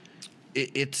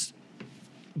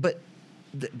 But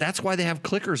that's why they have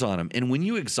clickers on them. And when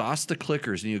you exhaust the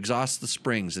clickers and you exhaust the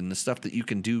springs and the stuff that you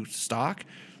can do stock,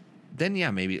 then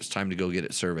maybe it's time to go get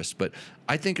it serviced. But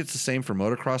I think it's the same for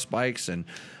motocross bikes. And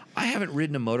I haven't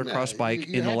ridden a motocross bike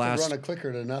in the last. You have to run a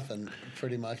clicker to nothing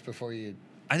pretty much before you.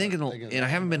 I think, and I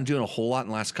haven't been doing a whole lot in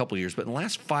the last couple of years, but in the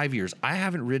last 5 years, I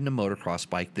haven't ridden a motocross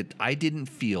bike that I didn't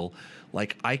feel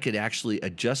like I could actually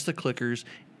adjust the clickers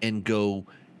and go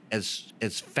as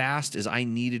fast as I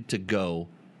needed to go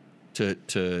to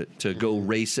go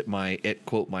race at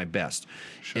quote my best.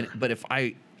 Sure. But if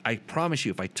I promise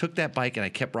you, if I took that bike and I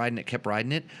kept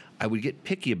riding it, I would get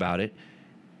picky about it,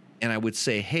 and I would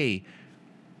say, hey,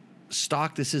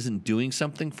 stock, this isn't doing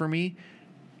something for me.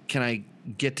 Can I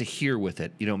get to here with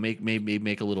it?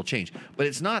 Make a little change. But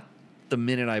it's not the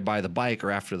minute I buy the bike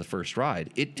or after the first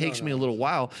ride. It takes me a little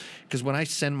while, because when I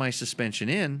send my suspension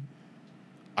in,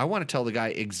 I want to tell the guy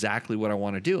exactly what I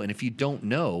want to do. And if you don't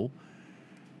know,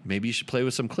 maybe you should play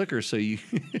with some clickers so you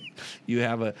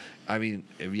have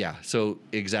so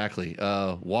exactly.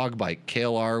 WOG bike,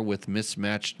 KLR with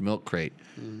mismatched milk crate.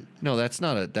 No, that's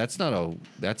a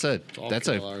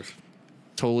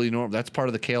totally normal. That's part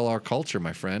of the KLR culture,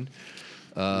 my friend.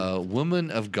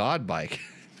 Woman of God bike.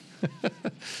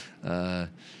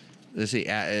 Let's see,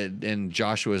 and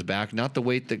Joshua's back. Not the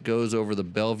weight that goes over the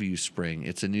Bellevue spring.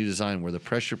 It's a new design where the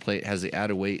pressure plate has the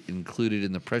added weight included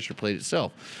in the pressure plate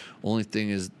itself. Only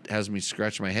thing has me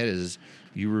scratch my head is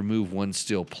you remove one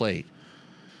steel plate.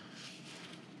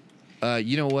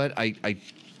 You know what?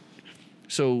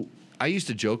 So I used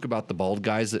to joke about the bald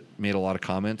guys that made a lot of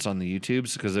comments on the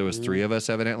YouTubes, because there was three of us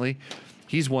evidently.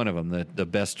 He's one of them, the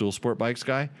best dual sport bikes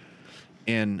guy,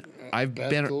 and I've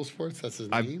been Dual Sports. That's his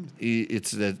name.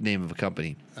 It's the name of a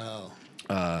company. Oh.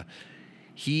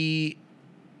 He,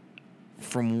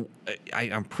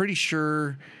 I'm pretty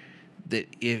sure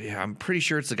I'm pretty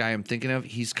sure it's the guy I'm thinking of.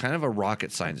 He's kind of a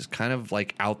rocket scientist, kind of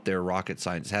like out there rocket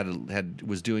scientist.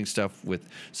 Was doing stuff with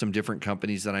some different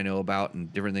companies that I know about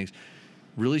and different things.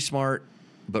 Really smart,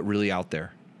 but really out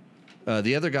there.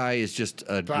 The other guy is just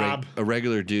a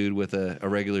regular dude with a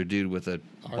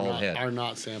bald head. Are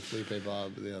not San Felipe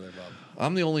Bob, the other Bob.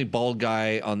 I'm the only bald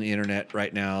guy on the internet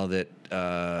right now that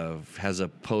has a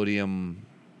podium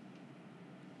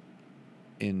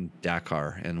in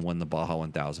Dakar and won the Baja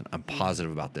 1000. I'm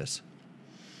positive about this.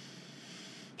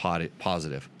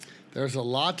 Positive. There's a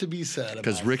lot to be said about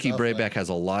because Ricky Brabeck has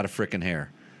a lot of freaking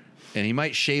hair, and he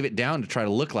might shave it down to try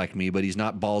to look like me, but he's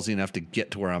not ballsy enough to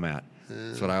get to where I'm at.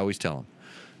 That's what I always tell him.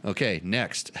 Okay,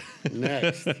 next.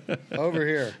 Next, over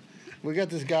here, we got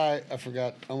this guy. I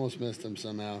forgot, almost missed him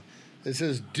somehow. It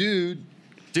says, dude,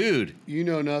 you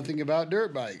know nothing about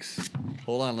dirt bikes.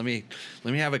 Hold on, let me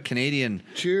have a Canadian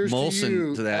Cheers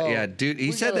Molson to that. Oh, yeah, dude.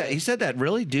 He said that. He said that.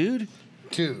 Really, dude.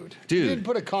 Dude. You didn't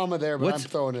put a comma there, but I'm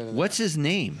throwing it in. What's his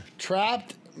name?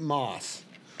 Trapped Moss,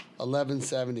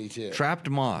 1172. Trapped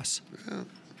Moss. Yeah.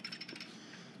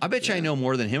 I bet you I know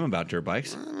more than him about dirt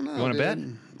bikes. I don't know. You want to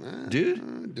bet,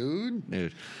 dude? Dude.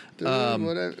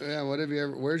 What have you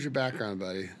ever? Where's your background,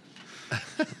 buddy?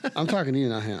 I'm talking to you,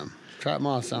 not him. Trapped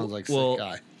Moss sounds like a sick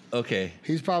guy. Okay.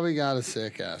 He's probably got a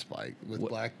sick ass bike with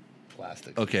black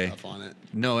plastic stuff on it.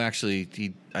 No, actually,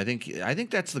 I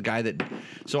think that's the guy that.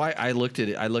 So I looked at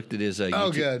it. I looked at his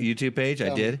YouTube page.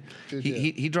 I did.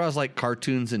 He draws like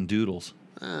cartoons and doodles.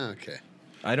 Okay.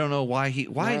 I don't know why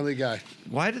Gnarly guy.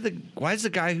 Why is the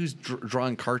guy who's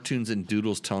drawing cartoons and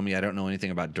doodles telling me I don't know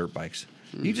anything about dirt bikes?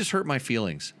 You just hurt my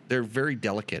feelings. They're very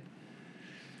delicate.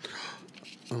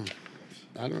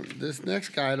 This next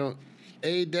guy,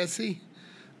 Dicey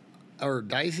or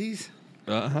Dicey's.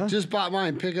 Just bought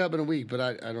mine. Pick up in a week, but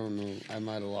I don't know. I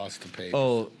might have lost the page.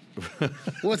 Oh.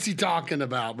 What's he talking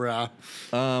about, bro?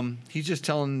 He's just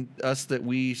telling us that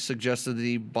we suggested that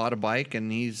he bought a bike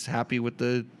and he's happy with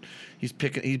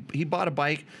he bought a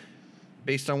bike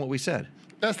based on what we said.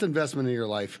 Best investment in your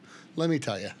life. Let me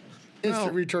tell you.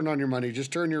 Instant return on your money.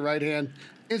 Just turn your right hand.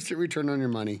 Instant return on your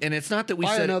money. And it's not that we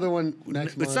buy said another one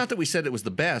next month. It's not that we said it was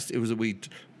the best. It was that we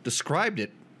described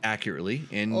it accurately,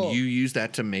 and you use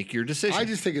that to make your decision. I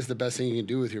just think it's the best thing you can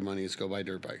do with your money is go buy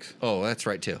dirt bikes. Oh, that's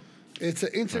right too. It's an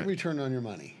instant return on your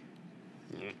money.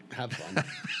 Have fun.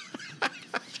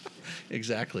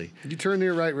 Exactly. You turn to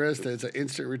your right wrist, it's an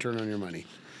instant return on your money.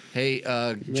 Hey,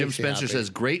 Jim Spencer says,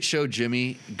 great show,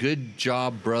 Jimmy. Good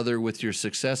job, brother, with your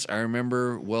success. I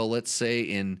remember, let's say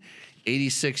in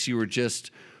 86, you were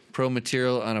just pro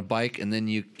material on a bike, and then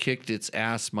you kicked its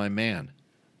ass, my man.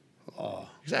 Oh.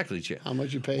 Exactly, Jim. How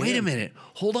much you pay Wait him? a minute.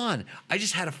 Hold on. I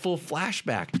just had a full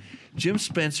flashback. Jim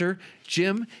Spencer.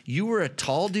 Jim, you were a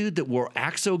tall dude that wore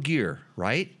Axo gear,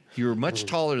 right? You were much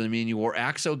taller than me, and you wore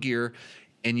Axo gear,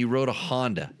 and you rode a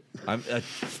Honda.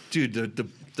 Dude,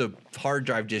 the hard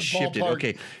drive just shifted.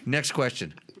 Okay, next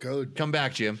question. Come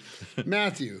back, Jim.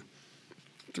 Matthew,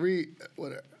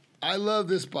 I love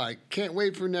this bike. Can't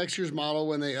wait for next year's model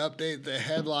when they update the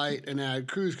headlight and add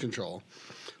cruise control.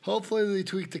 Hopefully they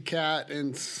tweak the cat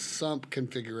and sump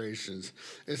configurations.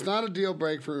 It's not a deal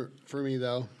breaker for me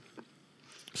though.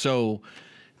 So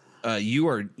you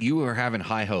are having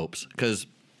high hopes because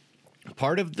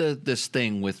part of this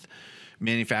thing with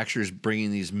manufacturers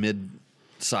bringing these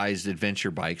mid-sized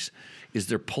adventure bikes is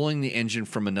they're pulling the engine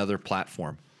from another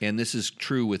platform. And this is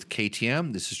true with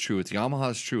KTM. This is true with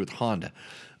Yamaha. It's true with Honda.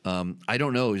 I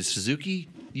don't know. Is Suzuki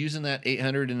using that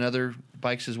 800 in other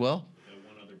bikes as well?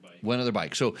 One other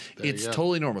bike. So it's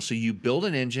totally normal. So you build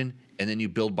an engine and then you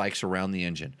build bikes around the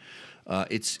engine.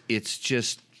 It's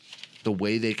just the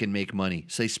way they can make money.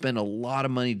 So they spend a lot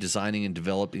of money designing and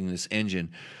developing this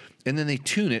engine, and then they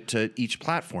tune it to each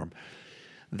platform.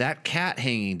 That cat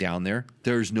hanging down there,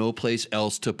 there's no place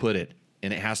else to put it,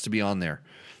 and it has to be on there.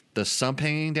 The sump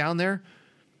hanging down there,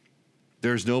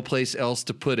 there's no place else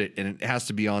to put it, and it has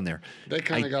to be on there. They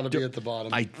kind of got to be at the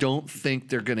bottom. I don't think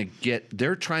they're going to get...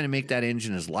 They're trying to make that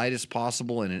engine as light as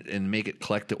possible and make it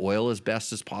collect the oil as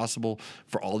best as possible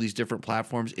for all these different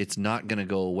platforms. It's not going to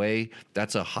go away.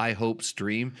 That's a high hope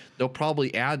stream. They'll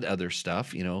probably add other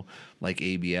stuff, like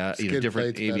ABS,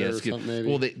 different ABS.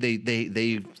 Well,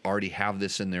 they already have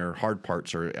this in their hard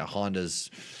parts or Honda's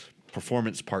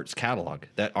performance parts catalog.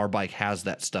 That our bike has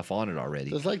that stuff on it already.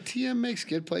 Does TM make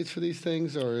skid plates for these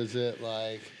things, or is it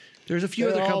there's a few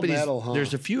other companies? Metal, huh?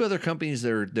 There's a few other companies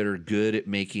that are good at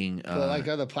making. Are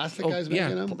the plastic guys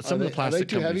making them? Some of the plastic. Are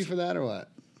they too heavy for that, or what?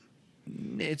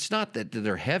 It's not that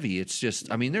they're heavy. It's just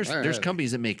there's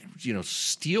companies that make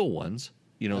steel ones.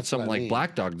 That's something what I like mean.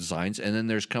 Black Dog Designs, and then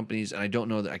there's companies, and I don't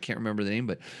know that I can't remember the name,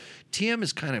 but TM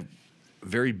is kind of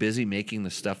very busy making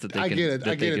the stuff that they I can. get it. that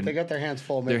I get it. can- They got their hands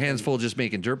full. their making- hands full just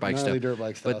making dirt bike Gnarly stuff. dirt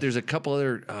bike stuff. But there's a couple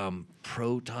other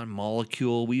Proton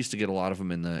Molecule. We used to get a lot of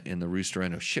them in the Rooster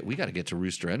Endo. Shit, we got to get to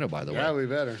Rooster Endo, by the Yeah, way. we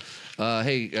better.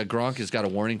 Hey, Gronk has got a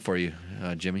warning for you,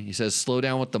 Jimmy. He says, slow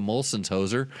down with the Molson's,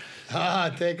 hoser.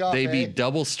 Take off. They be eh?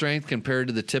 double strength compared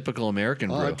to the typical American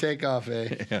brew. Take off,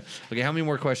 eh? Yeah. Okay, how many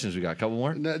more questions we got? Couple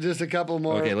more? No, just a couple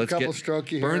more. Okay, let's couple get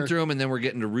strokey burn here. through them, and then we're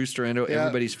getting to Rooster Endo, Yeah.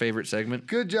 everybody's favorite segment.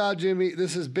 Good job, Jimmy.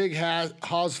 This is Big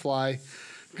Housefly.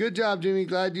 Good job, Jimmy.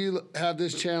 Glad you have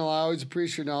this channel. I always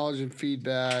appreciate your knowledge and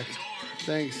feedback.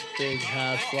 Thanks, Big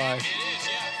Housefly.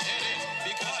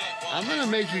 I'm gonna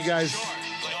make you guys.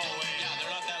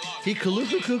 He cuckoo.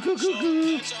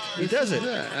 He does it.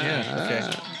 Yeah. Yeah.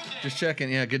 Okay. Just checking.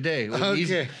 Yeah. Good day.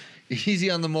 Okay. Easy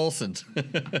on the Molsons.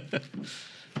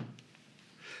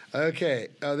 Okay,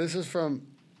 this is from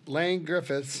Lane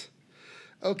Griffiths.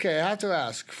 Okay, I have to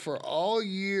ask, for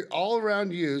all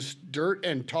around use, dirt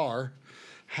and tar,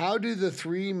 how do the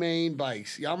three main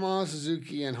bikes, Yamaha,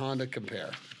 Suzuki, and Honda,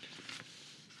 compare?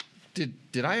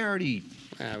 Did I already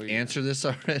answer this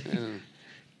already?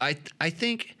 I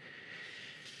think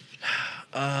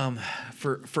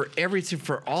for everything,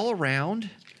 for all around.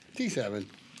 T7.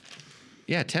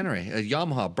 Yeah, Tenere.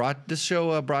 Yamaha brought this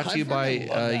show brought to you by fucking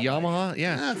love that Yamaha. bike.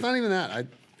 Yeah. Nah, it's not even that.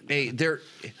 Hey,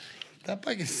 That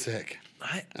bike is sick.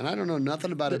 I- And I don't know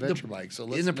nothing about adventure bikes.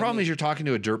 So and the problem is you're talking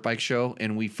to a dirt bike show,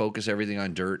 and we focus everything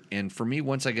on dirt. And for me,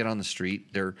 once I get on the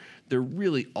street, they're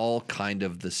really all kind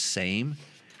of the same,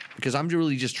 because I'm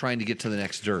really just trying to get to the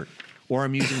next dirt, or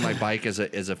I'm using my bike as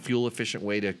a fuel efficient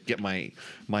way to get my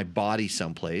body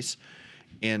someplace.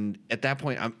 And at that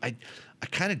point, I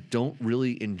kind of don't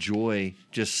really enjoy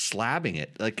just slabbing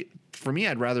it. Like, for me,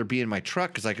 I'd rather be in my truck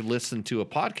because I could listen to a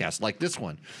podcast like this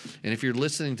one. And if you're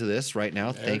listening to this right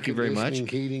now, thank you very much.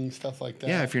 Heating, stuff like that.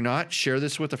 Yeah, if you're not, share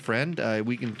this with a friend.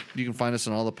 You can find us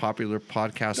on all the popular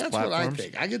podcast That's platforms. what I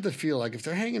think. I get the feel like if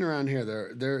they're hanging around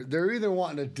here, they're either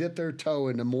wanting to dip their toe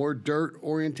into more dirt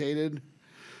orientated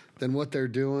than what they're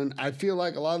doing. I feel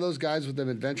like a lot of those guys with them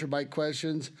adventure bike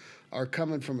questions are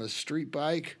coming from a street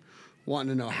bike, wanting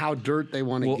to know how dirt they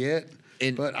want to Well, get.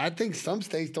 and- But I think some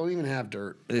states don't even have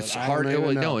dirt. It's But I hard. don't even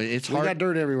Well, know. no, it's we hard. got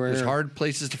dirt everywhere. There's here. hard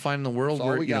places to find in the world That's all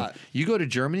where we you know, got. you go to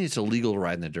Germany, it's illegal to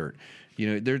ride in the dirt.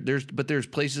 You know, there's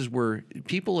places where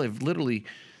people have literally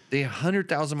they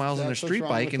 100,000 miles on their That's what's street wrong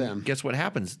bike, with and them. guess what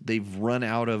happens? They've run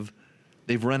out of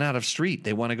street.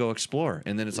 They want to go explore,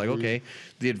 and then it's like, Mm-hmm. okay,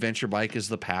 the adventure bike is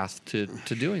the path to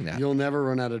doing that. You'll never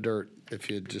run out of dirt if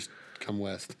you just come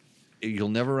west. You'll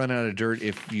never run out of dirt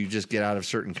if you just get out of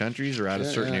certain countries or out of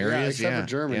Yeah, certain yeah, yeah, areas. except for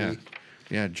Germany.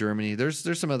 Yeah, Germany.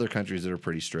 There's some other countries that are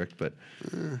pretty strict, but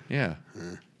yeah.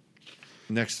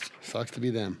 Next. Sucks to be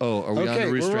them. Oh, are we on okay,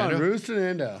 to Rooster we're on Endo? Rooster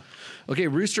Endo. Okay,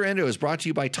 Rooster Endo is brought to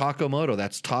you by Takomoto.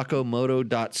 That's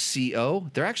takomoto.co.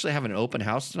 They're actually having an open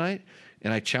house tonight,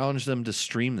 and I challenged them to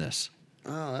stream this.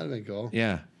 Oh, that'd be cool.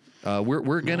 Yeah.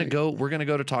 We're gonna go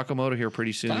to Takomoto here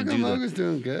pretty soon and Taco do Mogo's the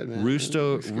doing good, man. Rooster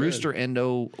Looks good. Rooster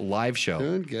Endo live show.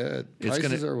 Doing good.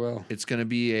 Prices are well. It's gonna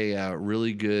be a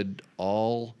really good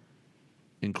all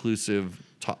inclusive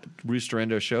Rooster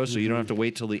Endo show, so you don't have to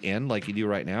wait till the end like you do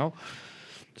right now.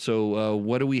 So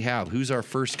what do we have? Who's our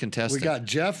first We contestant? got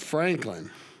Jeff Franklin.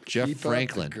 Jeff Keep up the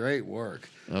Franklin. great work.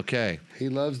 Okay. He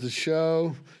loves the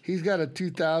show. He's got a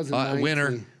 2019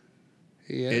 winner.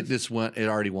 He is. It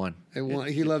already won.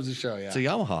 He loves the show. Yeah. It's a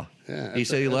Yamaha. Yeah, He it's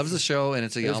said he a- loves the show, and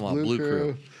it's a It's Yamaha Blue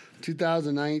Crew.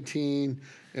 2019.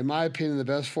 In my opinion, the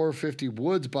best 450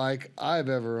 woods bike I've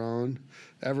ever owned,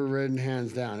 ever ridden,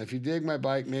 hands down. If you dig my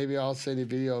bike, maybe I'll send you a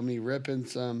video of me ripping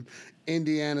some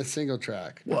Indiana single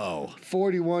track. Whoa.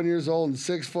 41 years old and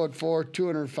 6'4",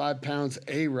 205 pounds,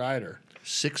 a rider.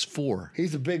 6'4".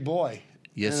 He's a big boy.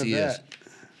 Yes, and a he is. vet.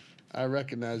 I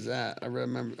recognize that. I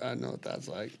remember. I know what that's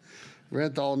like.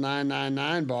 Renthal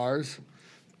 999 bars,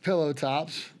 pillow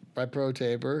tops by Pro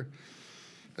Taper,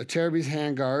 a Cherubies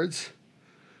handguards,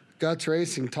 Guts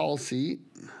Racing tall seat.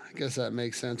 I guess that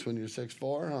makes sense when you're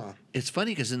 6'4", huh? It's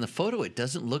funny because in the photo it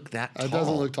doesn't look that tall. It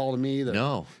doesn't look tall to me either.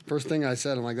 No. First thing I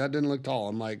said, I'm like, that didn't look tall.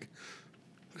 I'm like,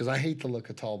 because I hate the look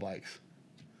of tall bikes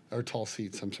or tall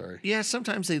seats. I'm sorry. Yeah,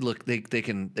 sometimes they look they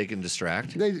can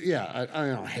distract. I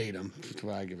don't hate them. That's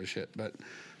why I give a shit. But,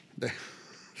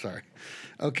 sorry.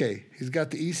 Okay, he's got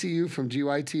the ECU from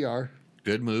GYTR.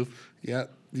 Good move.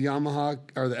 Yep. The Yamaha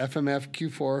or the FMF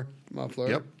Q4 muffler.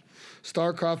 Yep.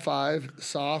 Starcroft 5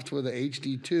 soft with a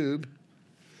HD tube.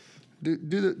 Do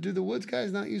the Woods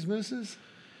guys not use mooses?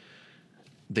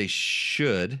 They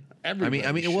should. Everybody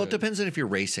I mean, well, it should. depends on if you're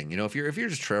racing. You know, if you're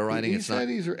just trail riding, He it's said not.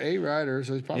 he's a rider,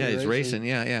 so he's probably Yeah, he's racing.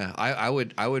 Yeah. I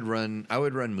would run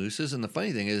mooses, and the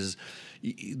funny thing is,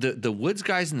 the woods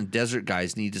guys and the desert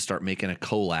guys need to start making a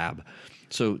collab.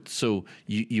 So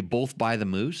you both buy the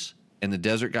moose, and the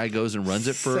desert guy goes and runs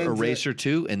it for a Sends race it- or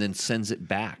two, and then sends it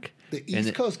back. The And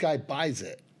East Coast guy buys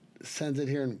it, sends it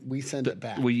here, and we send it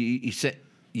back. Well, you said,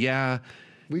 yeah.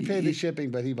 We pay the shipping,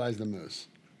 but he buys the moose.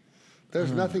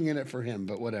 There's nothing in it for him,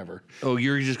 but whatever. Oh,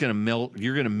 you're just gonna milk.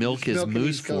 You're gonna milk his milk an moose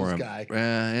East for Coast him. guy.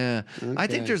 Yeah. I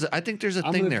think there's a I'm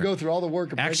thing going there. to go through all the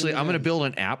work. Of Actually, breaking I'm going to it build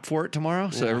an app for it tomorrow,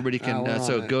 so Yeah. everybody can. we're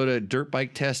So on it. go to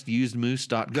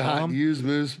dirtbiketestUsedMoose.com. down. Use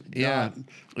moose. Yeah.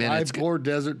 And I it's poor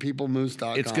desert people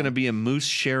moose.com. It's going to be a moose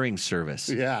sharing service.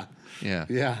 Yeah. Yeah.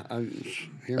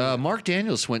 Yeah. Mark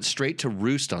Daniels went straight to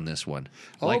roost on this one.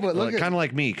 Oh, but look at- kind of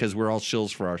like me because we're all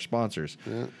shills for our sponsors.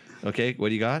 Yeah. Okay, what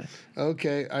do you got?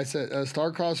 Okay, I said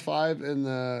Starcross 5 in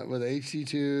the with a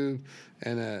HC2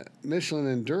 and a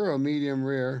Michelin Enduro medium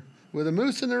rear with a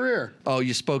moose in the rear. Oh,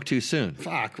 you spoke too soon.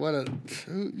 Fuck,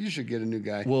 you should get a new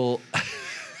guy. Well,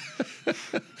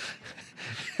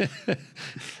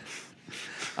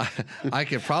 I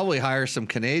could probably hire some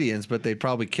Canadians, but they'd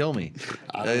probably kill me.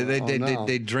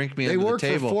 They'd drink me They under the work for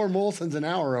table. 4 Molsons an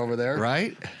hour over there.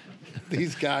 Right?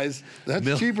 These guys, that's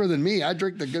Mil- cheaper than me. I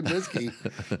drink the good whiskey.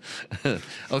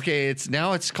 Okay,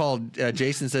 it's called,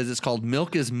 Jason says it's called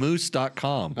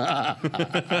milkismoose.com.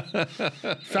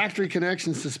 Factory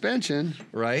connection suspension.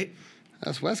 Right?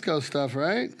 That's West Coast stuff,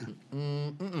 right?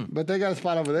 But they got a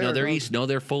spot over there. No, they're don't- east. No,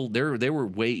 they're full. They were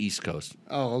way East Coast.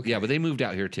 Oh, okay. Yeah, but they moved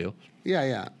out here too.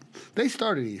 Yeah. They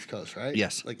started East Coast, right?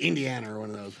 Yes. Like Indiana or one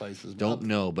of those places. Don't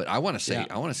know, but I want to say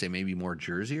Yeah. maybe more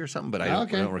Jersey or something, but I don't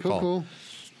Okay, recall. cool.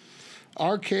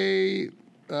 RK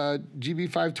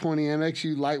GB520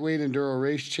 MXU lightweight enduro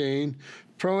race chain,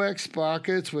 Pro X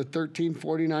sprockets with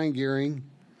 1349 gearing,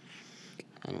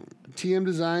 TM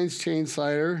Designs chain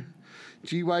slider,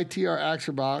 GYTR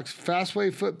axle box,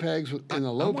 Fastway foot pegs in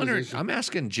the low I'm wondering. position. I'm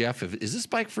asking Jeff is this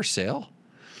bike for sale?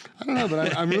 I don't know,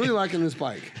 but I'm really liking this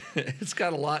bike. It's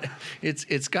got a lot.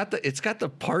 It's got the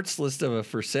parts list of a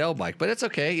for sale bike, but it's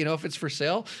okay. You know, if it's for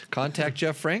sale, contact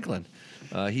Jeff Franklin.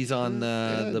 He's on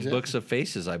the Jeff. Books of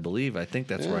Faces, I believe. I think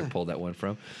that's where I Yeah. pulled that one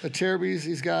from. Acerbis,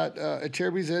 he's got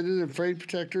Acerbis engine and frame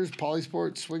protectors,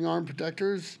 Polysport swing arm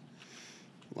protectors.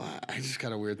 Wow, I just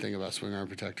got a weird thing about swing arm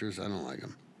protectors. I don't like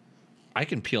them. I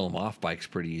can peel them off bikes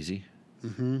pretty easy.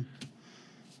 Mm-hmm.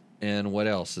 And what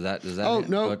else? Does that? Oh, it?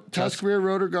 no. What, Tusk rear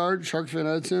rotor guard, shark fin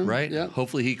Hudson. right? Yeah.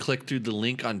 Hopefully he clicked through the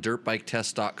link on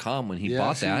dirtbiketest.com when he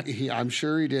bought that. I'm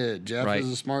sure he did. Jeff Right. is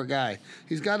a smart guy.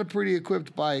 He's got a pretty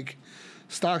equipped bike.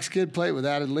 Stock skid plate with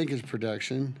added linkage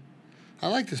protection. I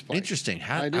like this bike. Interesting.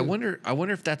 I do. I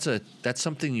wonder if that's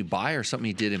something you buy or something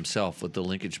he did himself with the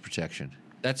linkage protection.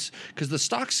 That's because the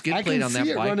stock skid I plate can on see that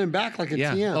it bike running back like a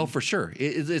yeah. TM. Oh, for sure.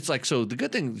 It's like, so the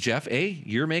good thing, Jeff,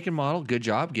 your make and model, good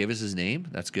job. Gave us his name.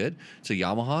 That's good. It's a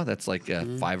Yamaha. That's like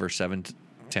 5 or 7,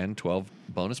 10, 12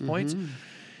 bonus points.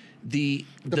 The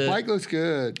bike looks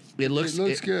good. It looks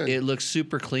good. It looks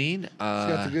super clean. It's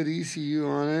got the good ECU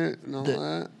on it and all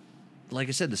that. Like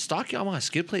I said, the stock Yamaha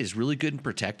skid plate is really good and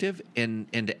protective, and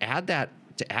to add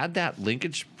that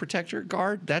linkage protector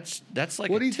guard, that's like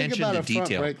What do you think attention about to a front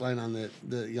detail. brake line on the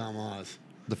Yamahas?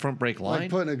 The front brake line Like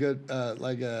putting a good,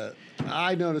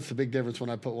 I noticed a big difference when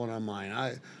I put one on mine.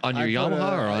 On your I put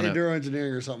Yamaha or on a- Enduro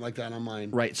Engineering or something like that on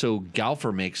mine. right? So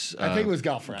Galfer makes. I think it was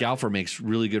Galfer. Galfer makes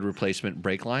really good replacement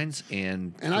brake lines,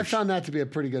 and And I found that to be a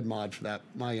pretty good mod for that,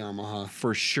 my Yamaha.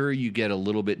 for sure you get a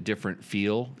little bit different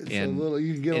feel, It's and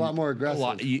you can get a and lot more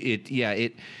aggressive.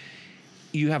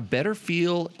 You have better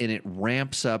feel, and it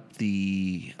ramps up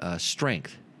the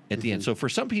strength at the end. So for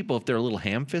some people, if they're a little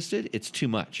ham-fisted, it's too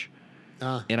much.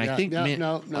 And I think, man,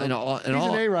 no. in all- He's an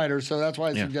A rider, so that's why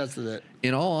I Yeah. suggested it.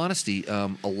 in all honesty, a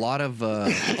lot of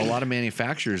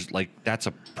manufacturers, like, that's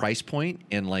a price point,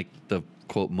 and like the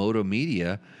quote Moto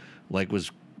Media, like,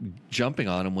 was jumping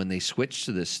on them when they switched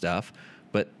to this stuff,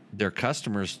 but their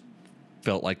customers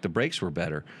felt like the brakes were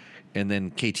better. And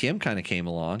then KTM kind of came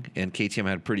along, and KTM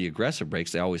had pretty aggressive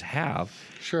brakes. They always have.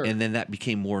 Sure. And then that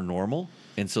became more normal,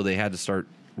 and so they had to start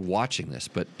watching this.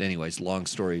 But anyways, long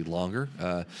story longer.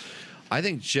 I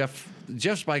think Jeff's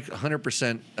bike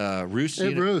 100% roost.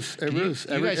 It roosts. It roosts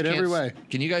in every way.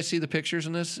 Can you guys see the pictures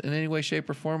in this in any way, shape,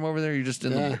 or form over there? You're just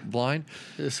in the blind.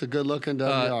 It's a good looking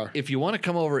WR. If you want to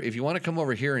come over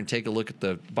here and take a look at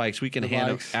the bikes, we can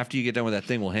hand them after you get done with that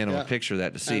thing. We'll hand them a picture of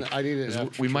that to see. And I need it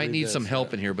 'Cause we might need some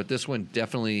help in here, but this one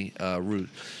definitely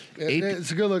roost.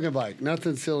 It's a good looking bike.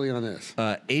 Nothing silly on this.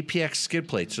 APX skid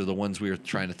plates are the ones we were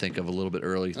trying to think of a little bit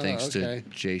early, thanks to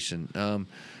Jason.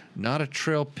 Not a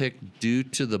trail pick due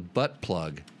to the butt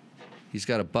plug. He's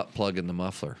got a butt plug in the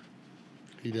muffler.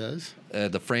 He does?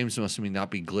 The frames must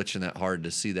not be glitching that hard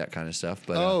to see that kind of stuff.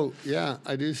 But yeah,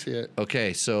 I do see it.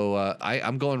 Okay, so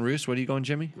I'm going roost. What are you going,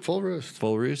 Jimmy? Full roost.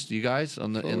 Full roost. You guys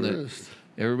on the roost.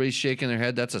 Everybody's shaking their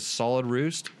head. That's a solid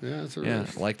roost. Yeah, it's a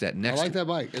roost. I like that. I like that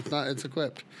bike. It's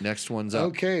equipped. Next one's up.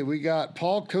 Okay, we got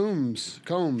Paul Combs.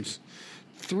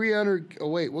 300. Oh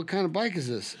wait, what kind of bike is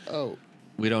this? Oh,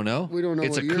 we don't know. We don't know.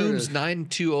 It's what a year Coombs it is.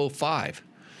 9205.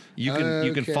 You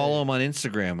can follow him on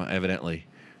Instagram, evidently,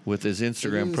 with his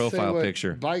Instagram profile what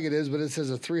picture. Bike it is, but it says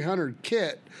a 300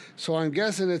 kit. So I'm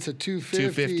guessing it's a 250.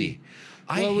 250.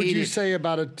 What would you say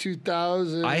about a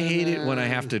 2000? I hate it when I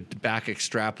have to back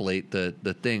extrapolate the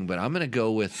thing, but I'm going to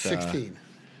go with 16.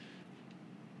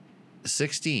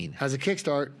 16 has a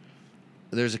kickstart.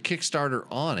 There's a Kickstarter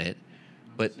on it,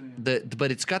 but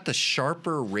it's got the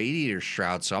sharper radiator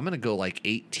shroud, so I'm going to go like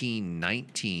 18,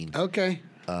 19. Okay.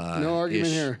 No argument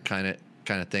here. Kind of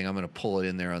thing. I'm going to pull it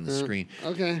in there on the screen.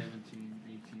 Okay.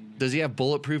 Does he have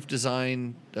bulletproof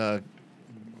design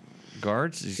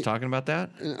guards? He's talking about that?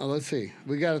 Let's see.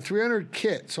 We got a 300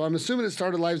 kit, so I'm assuming it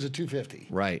started live as a 250.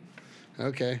 Right.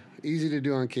 Okay. Easy to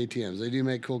do on KTMs. They do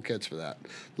make cool kits for that.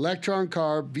 Electron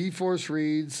carb, V-force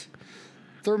reads,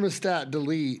 thermostat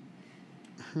delete.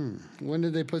 When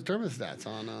did they put thermostats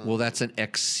on? Well, that's an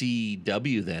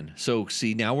XCW then. So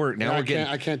see, now we're getting.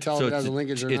 I can't tell if it has a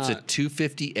linkage or it's not. It's a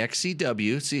 250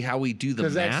 XCW. See how we do the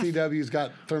Because math? XCW's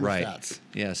got thermostats. Right.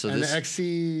 Yeah. So and this the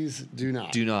XCs do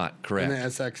not. do not. Correct. And the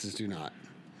SXs do not.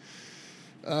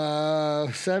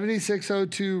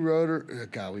 7602 rotor.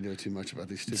 God, we know too much about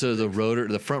these two. So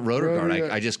the front rotor guard.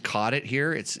 I just caught it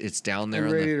here. It's down there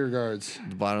on radiator guards.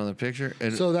 the bottom of the picture.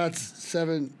 And So that's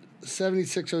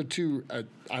 7602. I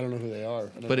don't know who they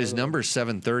are. but his number's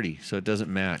 730, so it doesn't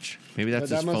match. Maybe that's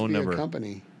But his that must phone be number. a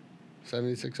company.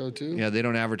 7602. Yeah, they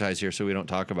don't advertise here, so we don't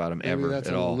talk about them Maybe ever that's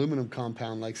at an all. aluminum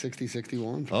compound like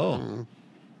 6061. Oh. I don't know.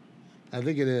 I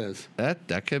think it is.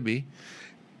 That could be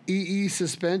EE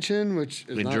suspension, which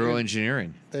is not Enduro good.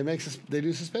 Engineering. They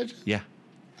do suspension. Yeah.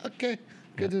 Okay,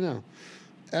 good to know.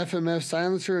 FMF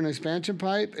silencer and expansion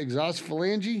pipe, exhaust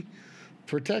phalange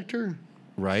protector,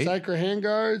 Right. Cycra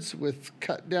handguards with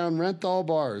cut down Renthal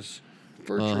bars,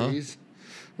 fir trees,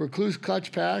 Recluse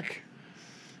clutch pack.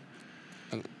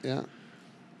 Yeah.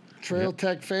 Trail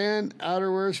Tech fan,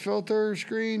 outerwears filter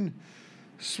screen,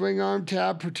 swing arm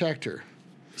tab protector.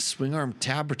 Swing arm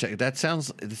tab protector. It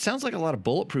sounds like a lot of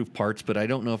bulletproof parts, but I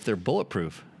don't know if they're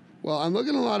bulletproof. Well, I'm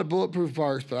looking at a lot of bulletproof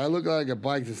parts, but I look like a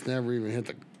bike that's never even hit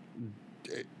the.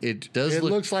 It does. It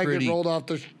look looks like pretty, it rolled off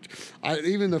the.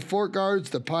 Even the fork guards,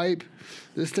 the pipe.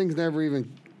 This thing's never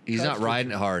even. He's not touched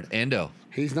riding it hard. Endo.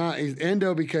 He's not. He's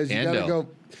endo because you gotta go.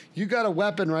 You got a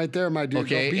weapon right there, my dude.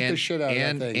 Okay, go beat and the shit out of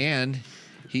that thing. and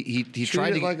he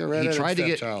tried it to like a he redheaded tried to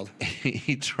get stepchild.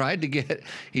 he tried to get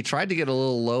a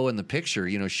little low in the picture.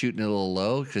 You know, shooting a little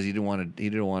low because he didn't want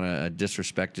to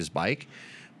disrespect his bike,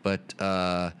 but.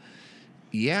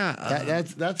 Yeah,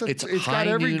 That's it's it's high got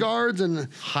every noon- guards and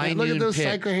high look at noon those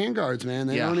pick. Cycra hand guards, man.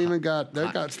 They Yeah. don't even got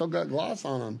still got gloss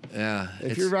on them. yeah.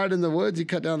 If you're riding in the woods, you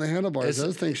cut down the handlebars.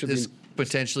 Those things should this be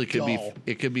potentially could dull. be.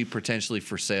 It could be potentially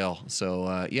for sale.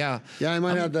 So yeah. Yeah, I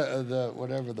might have the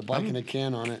whatever the bike in a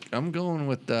can on it. I'm going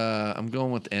with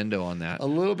Endo on that. A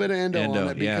little bit of endo Endo,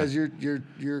 on it yeah. because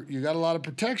you got a lot of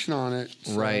protection on it.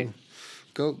 So Right.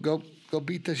 Go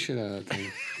beat the shit out of that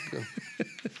thing. Go.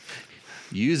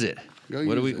 Use it. Go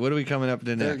What use it. are we coming up to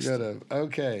They're next? good.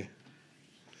 Okay.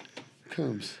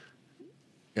 Coombs.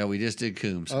 Yeah, we just did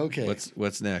Coombs. Okay.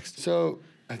 What's next? So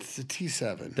it's the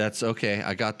T7. That's okay.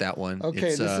 I got that one. Okay,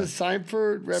 It's, this is Simon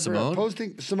Simone?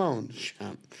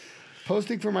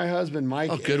 posting for my husband, Mike.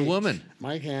 Oh, good H. woman.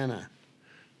 Mike Hanna.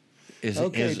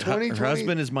 okay. Her 2020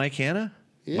 husband is Mike Hanna.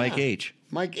 Yeah. Mike H.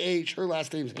 Mike H. Her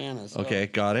last name's Hannah. So Okay,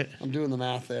 got it. I'm doing the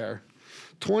math there.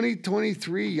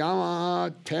 2023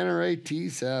 Yamaha Tenere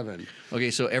T7.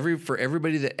 Okay, so for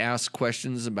everybody that asks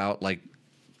questions about like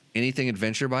anything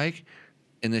adventure bike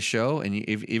in this show, and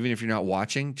even if you're not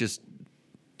watching, just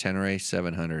Tenere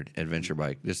 700 adventure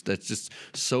bike. That's just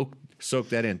soak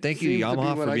that in. Thank you, Seems to be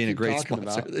Yamaha, what for I being a keep great talking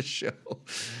sponsor about. of this show.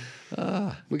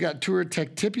 We got Tour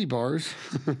Tech Tippy bars.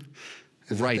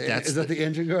 Right, Is that the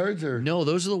engine guards or? No,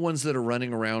 those are the ones that are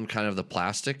running around kind of the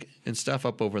plastic and stuff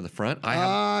up over the front. I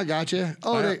have Gotcha.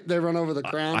 Oh, they run over the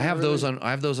crown. I have and those everything? on.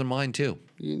 I have those on mine too,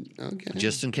 Okay.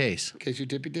 just in case. in case you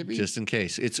tippy. Just in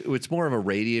case. It's more of a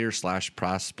radiator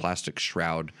 / plastic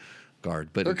shroud guard,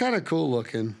 but They're kind of cool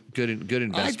looking. good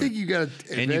investment. I think you got an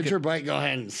And you adventure could- bike. Go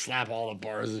ahead and slap all the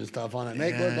bars and stuff on it.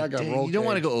 Make it look like a roll. You don't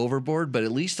want to cage. go overboard, but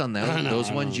at least on that, I know, those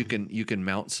I ones know. you can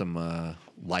mount some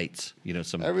lights.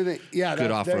 Some Everything. Yeah. good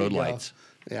there off-road you go. lights.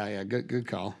 Yeah. Good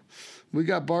call. We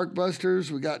got bark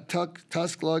busters. We got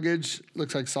tusk luggage.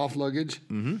 Looks like soft luggage.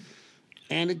 Mm-hmm.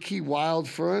 Anarchy Wild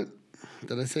Front.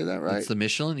 Did I say that right? It's the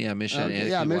Michelin, Michelin. Okay, Anarchy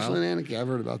yeah, Wild. Michelin Anarchy. I've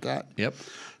heard about that. Yep.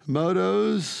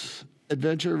 Motos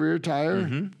Adventure rear tire.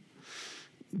 Mm-hmm.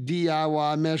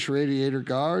 DIY mesh radiator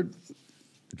guard.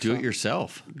 Do it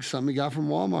yourself Something we got from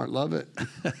Walmart. Love it.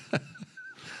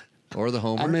 or the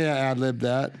Homer. I may have ad-libbed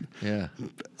that. yeah.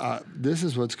 This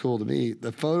is what's cool to me.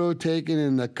 The photo taken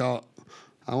in the,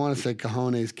 I want to say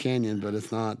Cajones Canyon, but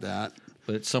it's not that.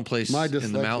 But it's someplace My in the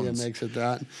dyslexia mountains. makes it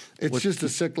that. It's What's- just a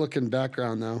sick-looking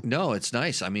background, though. No, it's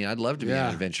nice. I mean, I'd love to be on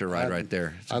an adventure ride right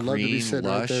there. It's I'd love to be green, sitting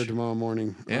right there lush. tomorrow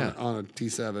morning Yeah. on a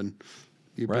T7.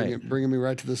 You Right. bringing me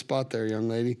right to the spot there, young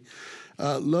lady.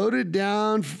 Loaded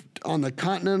down on the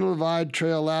Continental Divide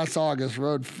Trail last August.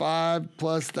 Rode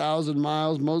 5,000+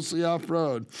 miles, mostly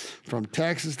off-road, from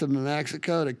Texas to New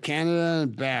Mexico to Canada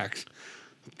and back.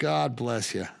 God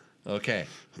bless you. Okay.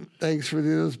 Thanks for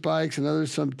those bikes and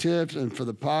others some tips and for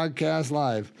the podcast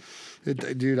live.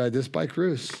 Dude, this bike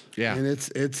roosts. Yeah. And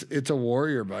it's a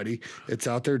warrior, buddy. It's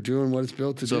out there doing what it's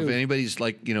built to So do. if anybody's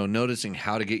noticing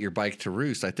how to get your bike to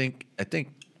roost, I think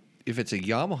if it's a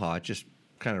Yamaha, it just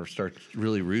kind of starts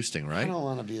really roosting, I right? don't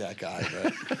want to be that guy,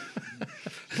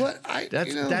 but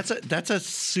That's a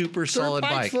super dirt solid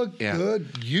bikes bike. look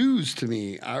good used to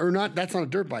me, or not. That's not a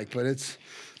dirt bike, but it's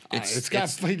got.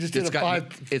 He just did it's a got-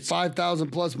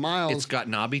 5,000+ miles. It's got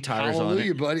knobby tires on it.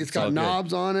 Hallelujah, buddy! It's got all good.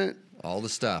 knobs on it. All the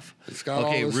stuff. It's got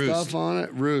okay, all the roost. stuff on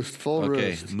it. Roost, full Okay,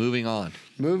 roost. moving on.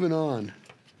 Moving on.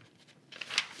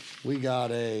 We got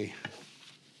a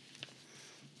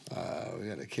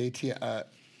KTM.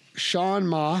 Sean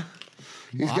Ma.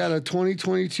 He's got a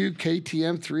 2022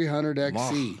 KTM 300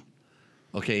 XC.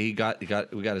 Okay, we got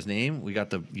his name. We got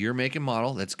the year, make, and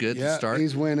model. That's good to Yeah, start.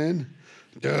 he's winning.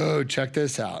 Dude, check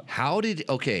this out.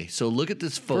 So look at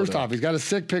this photo. First off, he's got a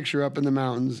sick picture up in the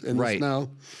mountains in the Right. snow.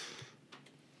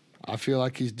 I feel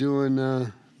like he's doing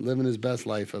living his best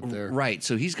life up there. Right.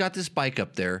 So he's got this bike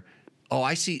up there. Oh,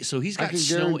 I see. So he's got can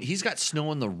snow. guarantee- He's got snow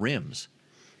on the rims.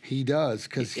 He does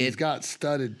because he's It- got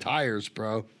studded tires,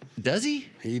 bro. Does he?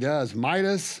 He does.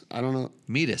 Midas, I don't know.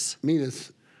 Meet us.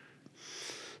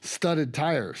 Studded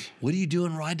tires. What are you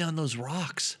doing riding on those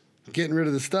rocks? Getting rid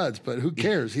of the studs, but who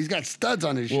cares? He's got studs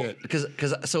on his shit. Because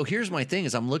so here's my thing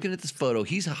is I'm looking at this photo.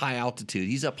 He's a high altitude.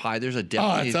 He's up high. There's a Oh,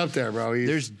 definitely it's up there, bro.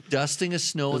 there's dusting of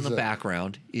snow in the There's a-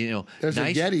 background. There's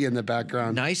nice, a Yeti in the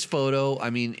background. Nice photo.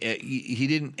 I mean, he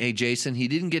didn't. Hey, Jason, he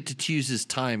didn't get to choose his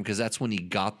time because that's when he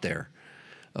got there.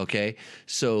 Okay,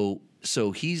 so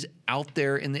he's out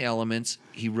there in the elements.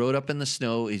 He rode up in the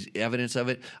snow. Is evidence of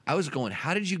it. I was going,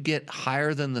 how did you get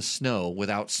higher than the snow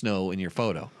without snow in your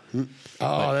photo?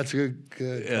 Oh, that's a good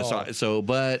Yeah, call.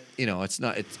 but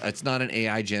it's not an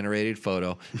AI generated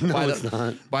photo. No, by it's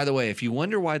not. By the way, if you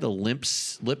wonder why the lip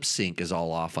sync is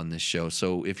all off on this show,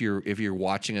 so if you're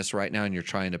watching us right now and you're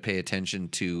trying to pay attention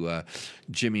to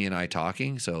Jimmy and I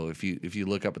talking, so if you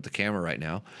look up at the camera right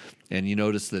now and you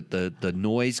notice that the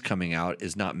noise coming out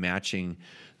is not matching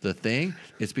the thing,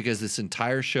 it's because this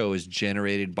entire show is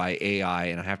generated by AI,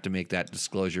 and I have to make that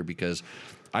disclosure because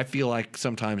I feel like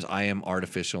sometimes I am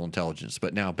artificial intelligence.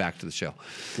 But now back to the show.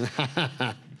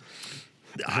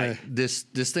 This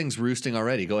thing's roosting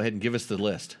already. Go ahead and give us the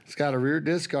list. It's got a rear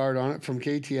disc guard on it from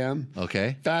KTM.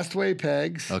 Okay. Fastway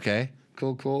pegs. Okay.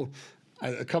 Cool.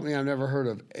 A company I've never heard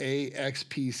of,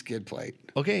 AXP skid plate.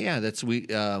 Okay. Yeah, that's we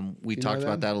talked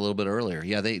about them? that a little bit earlier.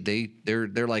 Yeah,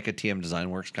 they're like a TM Design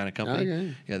Works kind of company.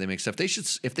 Okay. Yeah, they make stuff. They should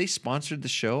if they sponsored the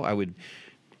show, I would.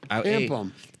 Pimp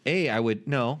 'em. I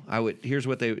would. Here's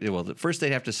what they. Well, first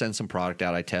they'd have to send some product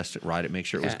out. I test it, ride it, make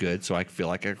sure it was Yeah. good, so I feel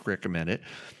like I could recommend it.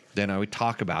 Then I would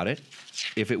talk about it.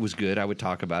 If it was good, I would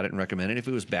talk about it and recommend it. If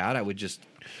it was bad, I would just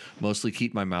mostly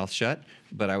keep my mouth shut.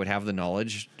 But I would have the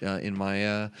knowledge in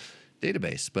my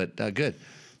database. But good.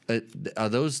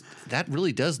 Those that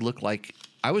really does look like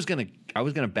I was gonna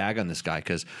bag on this guy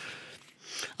because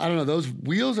I don't know. Those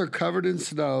wheels are covered in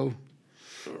snow.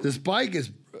 This bike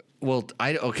is. Well,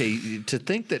 to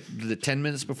think that the 10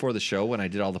 minutes before the show when I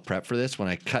did all the prep for this, when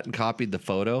I cut and copied the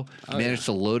photo, managed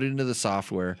to load it into the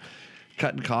software,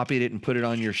 cut and copied it and put it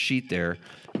on your sheet there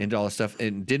and all this stuff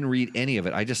and didn't read any of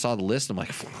it. I just saw the list. I'm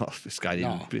like, oh, this guy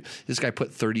didn't. No. This guy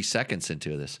put 30 seconds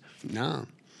into this. No.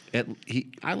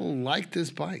 I like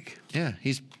this bike. Yeah,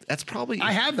 that's probably.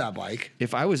 I have that bike.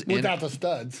 If I was without the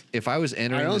studs. If I was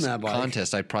entering own this that bike.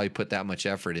 contest, I'd probably put that much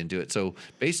effort into it. So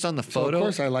based on the photo of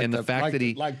course I like and the fact that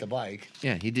he like the bike.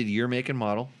 Yeah, he did year, make, and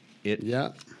model. It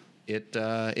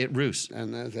roost.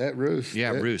 And that roost. Yeah,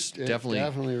 roost.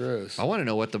 Definitely roost. I want to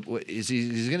know what is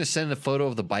he's going to send a photo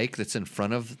of the bike that's in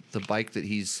front of the bike that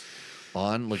he's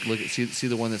on. Look at see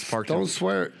the one that's parked. Don't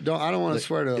swear. I don't want to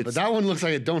swear to it, but it's- that one looks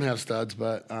like it don't have studs.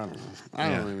 But I don't know. I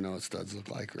Yeah. don't even know what studs look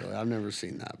like. Really, I've never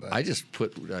seen that. But I just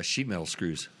put sheet metal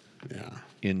screws yeah,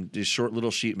 in just short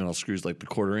little sheet metal screws, like the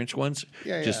 1/4-inch ones.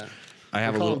 yeah. Just I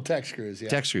have We a call little them tech screws. Yeah.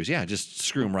 tech screws. Yeah, just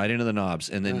screw them right into the knobs,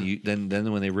 and then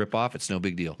then when they rip off, it's no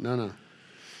big deal. No.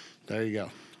 There you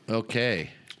go. Okay.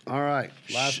 All right,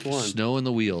 last one. Snow in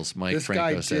the wheels, Mike This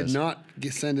Franco guy says. did not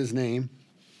send his name.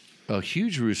 A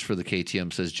huge roost for the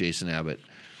KTM, says Jason Abbott.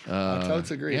 I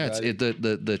totally agree. Yeah, buddy.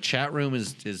 the chat room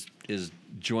is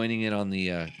joining in on the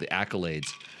accolades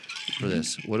for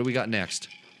this. What do we got next?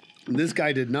 This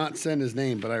guy did not send his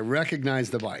name, but I recognize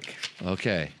the bike.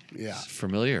 Okay. Yeah. It's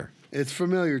familiar. It's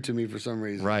familiar to me for some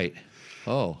reason. Right.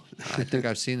 Oh, I think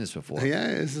I've seen this before. Yeah,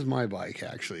 this is my bike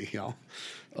actually. Y'all.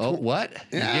 Oh, what?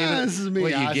 Yeah, this is me.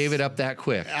 Wait, you gave it up that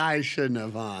quick. I shouldn't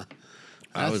have, huh?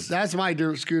 was- That's my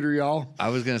dirt scooter, y'all. I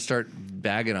was going to start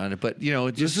bagging on it, but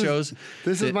it just shows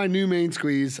This is my new main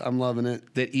squeeze. I'm loving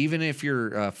it. that even if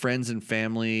you're friends and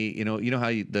family, you know how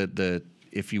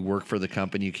if you work for the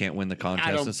company, you can't win the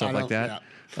contest and stuff like that.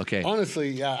 Yeah. Okay. Honestly,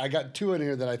 yeah, I got two in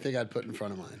here that I think I'd put in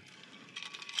front of mine.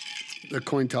 The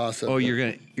coin toss. Oh,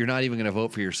 you're not even gonna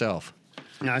vote for yourself.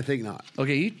 No, I think not.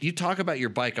 Okay, you talk about your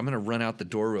bike. I'm gonna run out the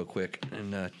door real quick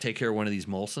and take care of one of these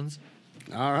Molsons.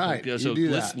 All right, So you do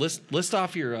that. list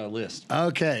off your list.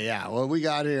 Okay, yeah. What we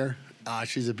got here?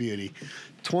 She's a beauty.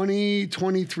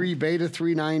 2023 Beta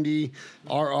 390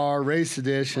 RR Race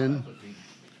Edition.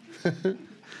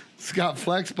 It's got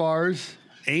flex bars,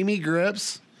 Amy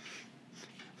grips,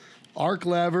 arc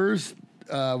levers.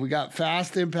 We got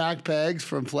fast impact pegs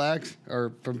from Flex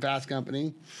or from Fast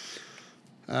Company.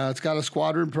 It's got a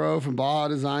Squadron Pro from Baja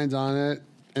Designs on it.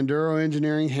 Enduro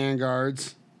Engineering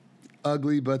handguards.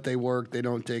 Ugly, but they work. They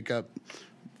don't take up.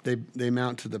 They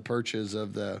mount to the perches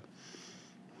of the.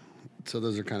 So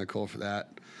those are kind of cool for that.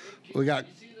 We got.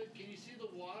 Can you see the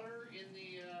water in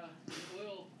the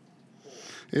oil?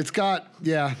 It's got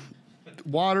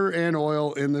water and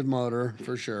oil in the motor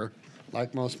for sure,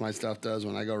 like most of my stuff does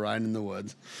when I go riding in the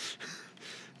woods.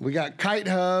 We got kite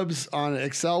hubs on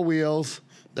Excel wheels.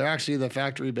 They're actually the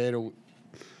factory Beta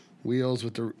wheels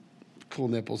with the cool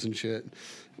nipples and shit.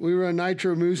 We run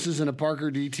Nitro Mooses and a Parker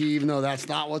DT, even though that's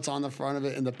not what's on the front of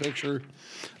it in the picture.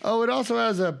 Oh, it also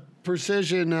has a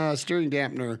precision steering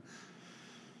dampener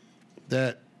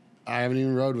that I haven't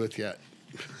even rode with yet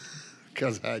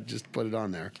because I just put it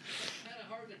on there. Kind of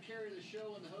hard to carry the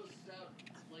show when the host is out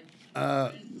like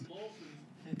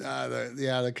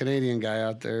The Canadian guy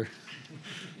out there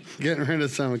getting rid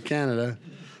of some of Canada.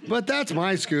 But that's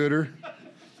my scooter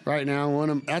right now.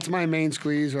 That's my main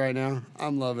squeeze right now.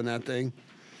 I'm loving that thing.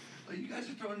 Oh, you guys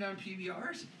are throwing down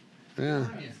PBRs? Yeah,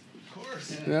 Of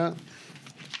course. yeah.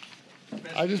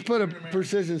 I just put a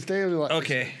precision stabilizer.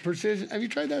 Okay. Precision. Have you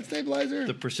tried that stabilizer?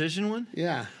 The precision one?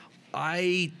 Yeah.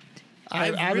 I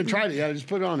haven't tried it yet. I just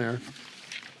put it on there.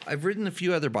 I've ridden a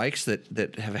few other bikes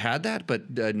that have had that, but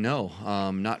no,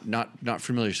 not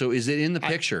familiar. So is it in the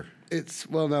picture?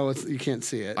 You can't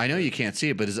see it. I know you can't see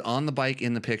it, but is it on the bike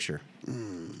in the picture?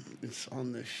 It's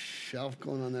on the shelf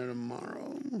going on there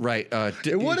tomorrow. Right.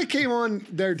 It would have came on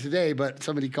there today, but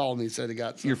somebody called me and said it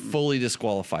got something. You're fully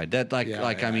disqualified. That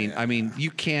I mean,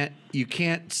 you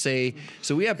can't say.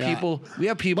 So we have people. We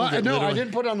have people. But, that no, I literally-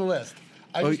 didn't put it on the list.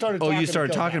 I just started. you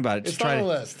started talking about it. It's to try not on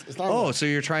to- the list. It's not on the list. So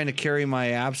you're trying to carry my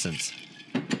absence.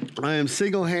 I am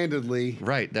single-handedly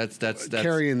Right. That's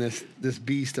carrying this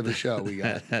beast of a show we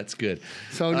got. That's good.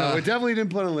 So no, it definitely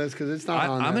didn't put on the list because it's not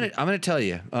on. I'm there. gonna tell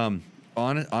you,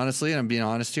 honestly, and I'm being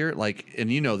honest here. Like,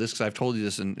 and you know this because I've told you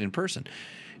this in person.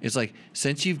 It's like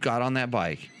since you've got on that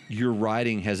bike, your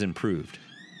riding has improved.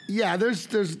 Yeah, there's.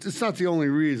 It's not the only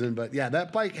reason, but yeah,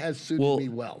 that bike has suited me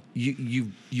well.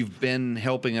 You've been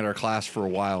helping at our class for a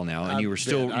while now, and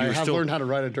I have learned how to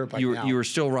ride a dirt bike now. You were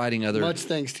still riding other. Much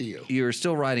thanks to you. You were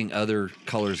still riding other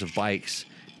colors of bikes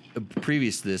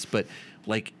previous to this, but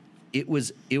like it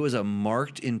was a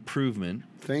marked improvement.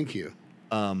 Thank you.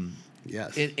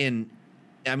 Yes. And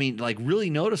I mean, like really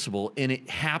noticeable, and it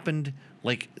happened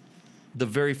like the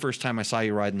very first time I saw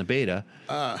you riding the Beta,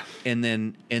 and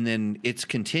then it's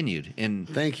continued. And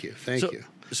Thank you.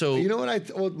 So You know what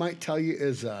what might tell you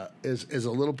is a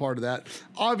little part of that.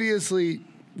 Obviously,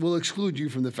 we'll exclude you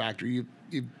from the factory.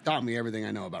 You've taught me everything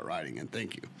I know about riding, and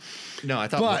thank you. no, I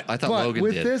thought Logan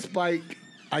with did. this bike,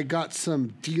 I got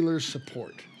some dealer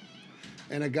support.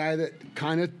 And a guy that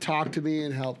kind of talked to me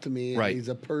and helped me. And Right. He's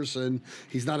a person.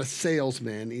 He's not a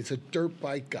salesman. He's a dirt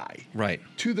bike guy. Right.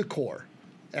 To the core,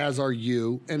 as are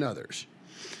you and others.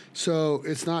 So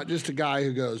it's not just a guy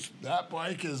who goes, that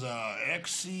bike is a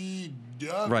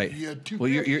XCW. Right. 250." Well,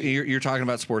 you're talking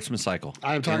about Sportsman Cycle.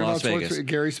 I'm talking in about Las Vegas. sports,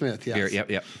 Gary Smith. Yes.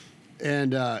 Yep.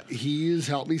 And he's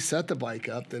helped me set the bike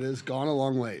up that has gone a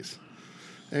long ways.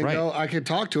 And Right. I can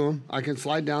talk to him. I can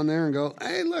slide down there and go,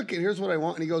 hey, look, here's what I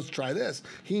want. And he goes, try this.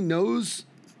 He knows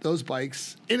those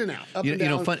bikes in and out, up and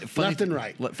down, left and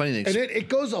right. Funny thing. And it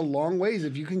goes a long ways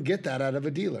if you can get that out of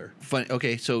a dealer.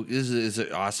 Okay, so this is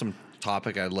an awesome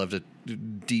topic. I'd love to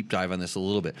deep dive on this a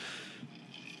little bit.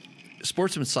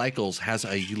 Sportsman Cycles has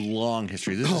a long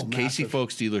history. This is Casey massive.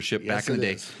 Folks dealership back Yes, in the it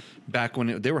day, is. back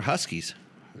when they were Huskies,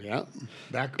 Yeah.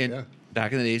 Back and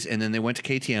back in the days, and then they went to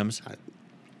KTM's,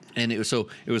 and it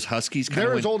was Huskies.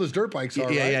 They're as old as dirt bikes are,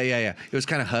 right? Yeah. It was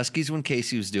kind of Huskies when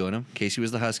Casey was doing them. Casey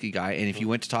was the Husky guy, and if you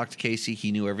went to talk to Casey,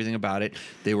 he knew everything about it.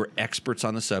 They were experts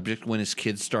on the subject. When his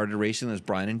kids started racing, as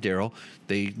Brian and Daryl,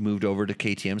 they moved over to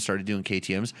KTM, started doing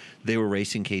KTMs. They were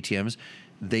racing KTMs.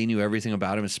 They knew everything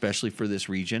about him, especially for this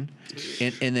region.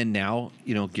 And then now,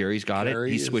 Gary's got it.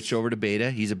 He switched over to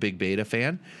Beta. He's a big Beta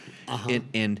fan,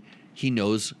 and he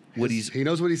knows what He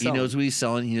knows what he's selling. He knows what he's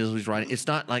selling. He knows what he's riding. It's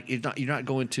not like you're not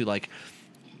going to like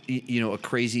a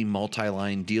crazy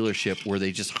multi-line dealership where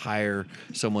they just hire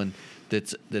someone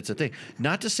that's a thing.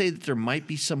 Not to say that there might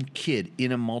be some kid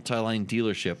in a multi-line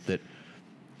dealership that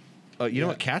you know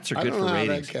what, cats are I good don't for know how that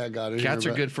ratings. cat got in Cats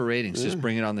here, are but- good for ratings. Just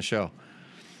bring it on the show.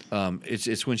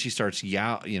 It's when she starts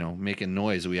making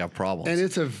noise that we have problems. And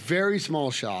it's a very small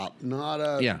shop, not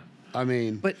a. Yeah. I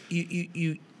mean, But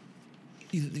you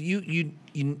need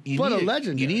But a You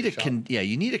legendary need a shop.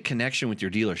 you need a connection with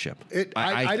your dealership.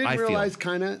 I didn't feel. realize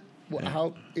kind of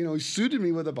how he suited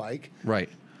me with a bike, Right,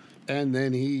 and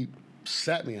then he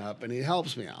set me up and he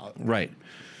helps me out. right,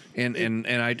 and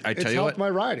I tell It's you helped what, my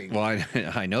riding. Well,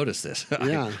 I noticed this.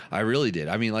 Yeah. I really did.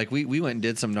 I mean, like we went and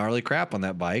did some gnarly crap on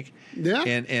that bike. Yeah.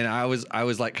 and I was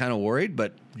like kind of worried,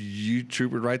 but you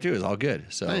troopered right through. It was all good.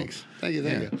 So Thanks. Thank you.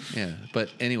 yeah, yeah. But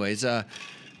anyways,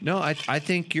 no, I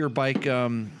think your bike.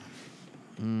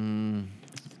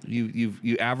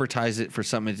 You advertised it for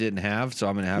something it didn't have, so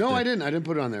I'm gonna have to. No, I didn't. I didn't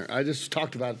put it on there. I just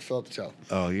talked about it to fill up the show.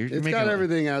 Oh, you're It's making got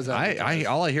everything as advertised.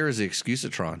 all I hear is the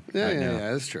Excusatron. Yeah, right now.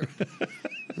 that's true.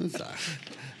 That's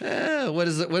What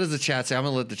does the chat say? I'm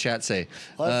gonna let the chat say.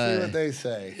 Let's see what they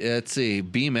say. Let's see.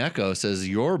 Beam Echo says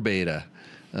your Beta.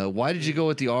 Why did you go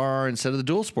with the RR instead of the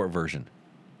dual sport version?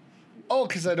 Oh,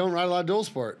 because I don't ride a lot of dual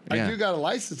sport. Yeah. I do got a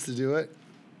license to do it.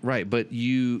 Right, but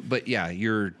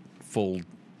you're full.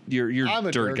 You're I'm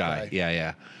a dirt guy. guy.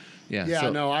 Yeah. Yeah,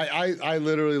 So, no, I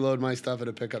literally load my stuff in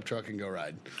a pickup truck and go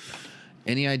ride.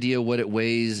 Any idea what it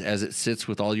weighs as it sits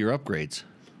with all your upgrades?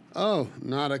 Oh,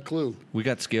 not a clue. We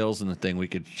got scales in the thing. We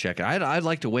could check it. I'd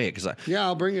like to weigh it because Yeah,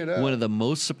 I'll bring it up. one of the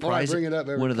most surprising bring it up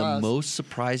every one of the class. most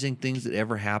surprising things that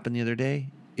ever happened the other day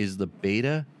is the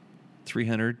Beta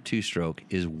 300 two-stroke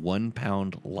is 1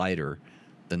 pound lighter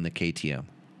than the KTM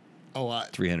Oh,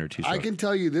 300 two-stroke. I can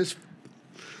tell you this.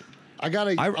 I got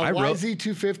a I wrote-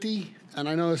 YZ250, and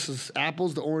I know this is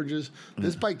apples to oranges.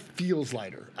 This Mm. bike feels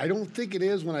lighter. I don't think it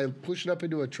is when I push it up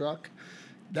into a truck.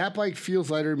 That bike feels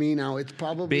lighter to me now. It's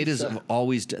probably Betas have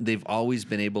always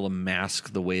been able to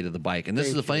mask the weight of the bike, and this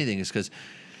is Thank the funny thing is because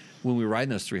when we were riding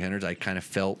those 300s, I kind of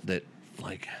felt that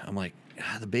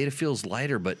the Beta feels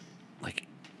lighter, but like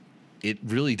it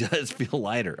really does feel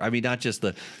lighter. I mean, not just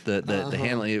the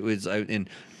handling. It was,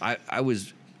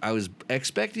 I was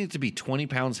expecting it to be 20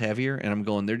 pounds heavier, and I'm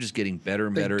going. They're just getting better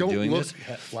and They better at don't doing look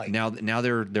this. like- Now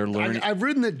they're learning. I've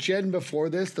ridden the Gen before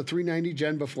this, the 390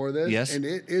 Gen before this, Yes. and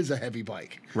it is a heavy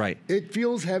bike. Right. It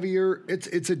feels heavier.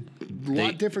 It's a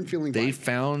lot different feeling They bike.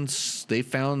 found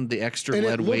the extra And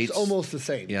lead it looks weights. almost the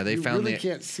same. Yeah, they You found really the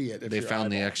can't see it if They you're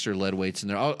found the eyeballing. extra lead weights in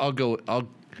there. I'll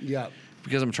Yeah.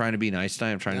 because I'm trying to be nice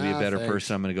tonight. I'm trying to be a better Thanks.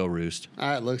 person. I'm going to go Roost.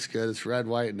 It looks good. It's red,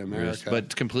 white, in America. Roost. But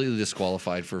it's completely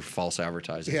disqualified for false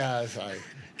advertising. yeah, sorry.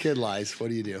 Kid lies. What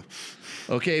do you do?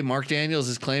 Okay, Mark Daniels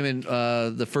is claiming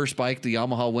the first bike the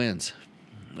Yamaha wins.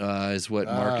 Is what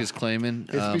Mark is claiming.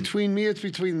 It's between me. It's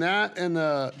between that and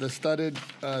the studded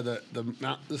the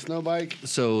snow bike.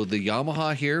 So the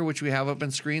Yamaha here, which we have up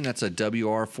on screen, that's a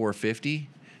WR450.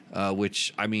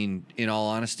 which, I mean, in all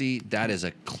honesty, that is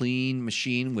a clean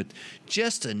machine with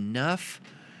just enough,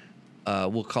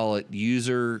 we'll call it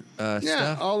user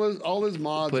stuff. all his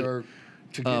mods But, are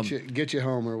to get you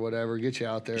home or whatever, get you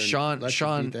out there. And Sean let you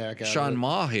beat the heck out of Sean it.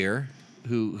 Ma here,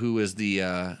 who is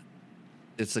the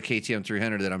it's the KTM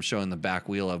 300 that I'm showing the back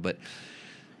wheel of, but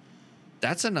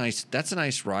that's a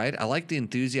nice ride. I like the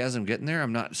enthusiasm getting there.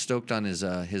 I'm not stoked on his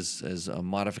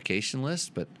modification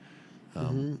list, but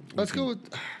Let's go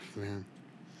with man.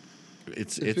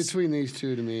 it's It's between these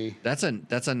two to me. that's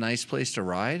a nice place to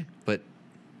ride. But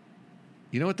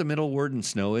you know what the middle word in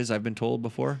snow is? I've been told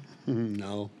before.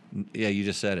 No. Yeah, you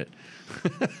just said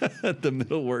it. The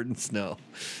middle word in snow.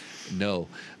 No.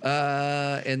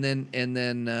 And then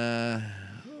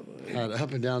Had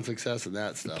up and down success in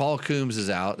that stuff. Paul Coombs is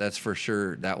out. That's for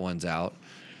sure. That one's out.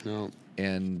 No.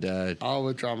 And I'll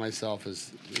withdraw myself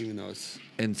even though it's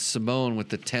Simone with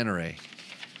the Tenere.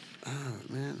 oh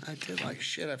man, I did like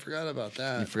shit. I forgot about You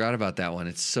that. forgot about that one.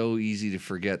 It's so easy to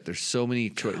forget. There's so many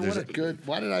God, choices. what a good.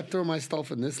 Why did I throw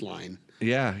myself in this line?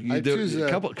 Yeah, I choose a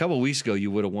a- couple weeks ago you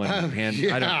would have won. Hand,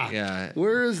 I don't, yeah.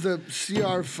 Where is the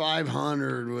CR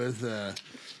 500 with the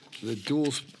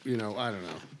dual? I don't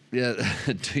know. Yeah.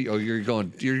 Oh, you're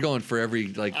going for every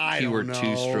like I keyword don't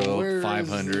know. 2-stroke Where is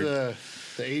 500.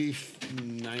 The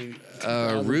 89.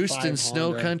 Roost in Snow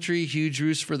Honda. Country, huge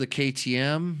roost for the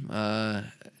KTM.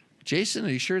 Jason, are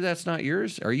you sure that's not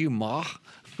yours? Are you Ma?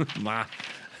 Ma.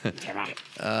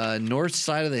 North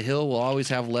side of the hill will always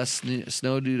have less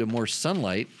snow due to more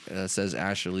sunlight, says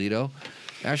Ashlito.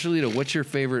 Ashlito, what's your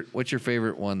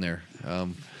favorite one there?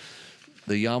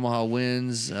 The Yamaha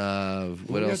wins. What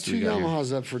We else got do two we got here?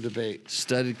 Yamahas up for debate.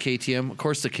 Studded KTM. Of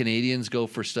course, the Canadians go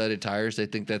for studded tires. They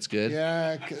think that's good.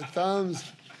 Yeah, thumbs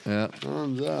Yeah. up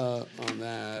on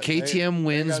that. KTM They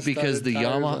wins got because the studded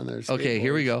tires on their Yamaha. Okay,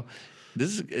 here we skateboards. go.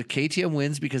 This is KTM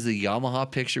wins because the Yamaha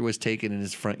picture was taken in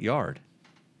his front yard.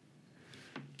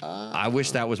 I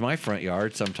wish that was my front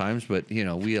yard sometimes, but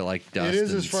we like dust. It is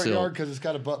and his front silt. yard because it's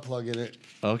got a butt plug in it.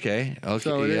 Okay.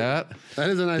 So it is- yeah. That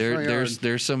is a nice front yard.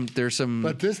 There's some.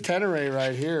 But this Tenere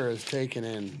right here is taken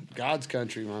in God's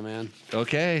country, my man.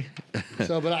 Okay.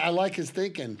 So, but I like his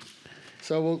thinking.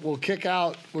 So we'll kick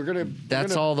out.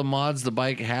 That's all the mods the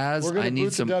bike has. We're gonna I need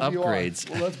boot some the WR. upgrades.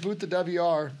 Well, let's boot the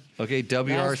WR. Okay, Now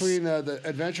WR. it's between the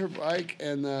adventure bike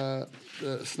and the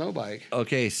snow bike.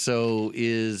 Okay, so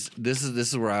this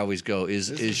is where I always go. Is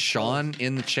is Sean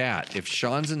in the chat? If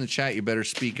Sean's in the chat, you better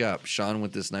speak up. Sean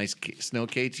with this nice snow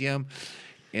KTM,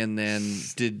 and then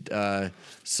did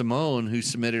Simone, who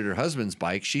submitted her husband's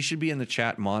bike, she should be in the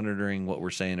chat monitoring what we're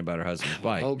saying about her husband's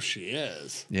bike. Hope she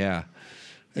is. Yeah,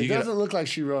 It You gotta- doesn't look like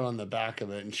she rode on the back of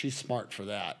it, and she's smart for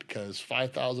that because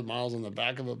 5,000 miles on the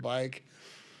back of a bike.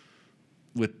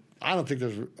 with I don't think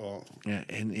there's. Oh, yeah,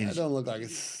 and that doesn't look like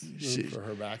it's room for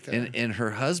her back there. and her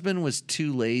husband was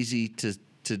too lazy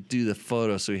to do the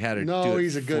photo, so he had her. no, do it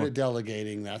he's a good for- at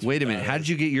delegating. That's Wait a what minute, that how is. did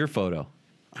you get your photo?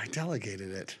 I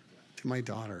delegated it to my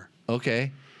daughter.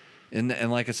 Okay. And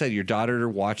like I said, your daughter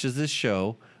watches this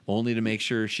show only to make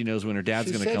sure she knows when her dad's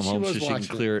She going to said come she home was so she can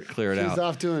watching clear it She's out.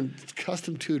 off doing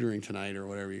custom tutoring tonight or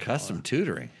whatever you call Custom it.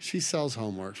 tutoring. She sells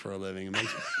homework for a living. It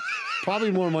makes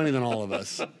probably more money than all of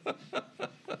us.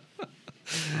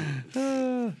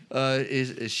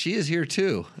 She is here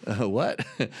too. What?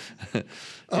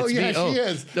 Oh It's yeah, me. she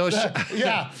is. No,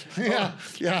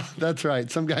 Yeah. That's right.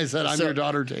 Some guy said, "I'm So- your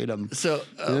daughter, Tatum." so,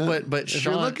 Yeah. but if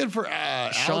Sean, you're looking for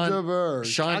Sean- algebra or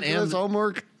Sean calculus M-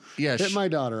 homework, yeah, hit my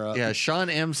daughter up. Yeah, Sean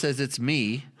M says it's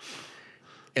me,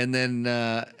 and then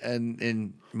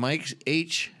and Mike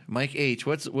H.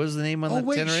 What was the name on Oh that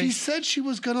wait, Tenere? she said she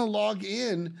was gonna log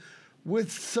in with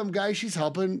some guy she's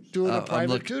helping doing a I'm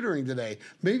private tutoring today.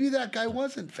 Maybe that guy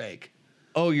wasn't fake.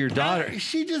 Oh, your daughter.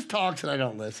 She just talks and I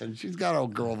don't listen. She's got a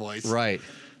girl voice. Right.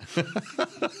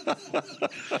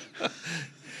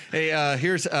 Hey,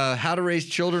 here's How to Raise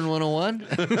Children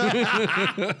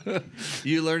 101.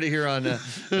 You learned it here on.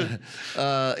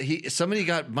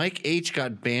 Mike H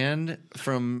got banned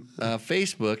from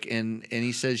Facebook, and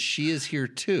he says she is here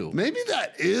too. Maybe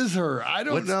that is her. I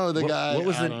don't know the guy. What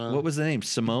was I the don't know. What was the name?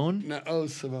 Simone. No,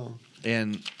 Simone.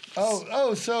 And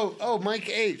Mike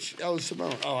H. Oh,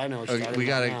 Simone. Oh, I know. What you're okay, talking we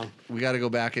about gotta now. we gotta go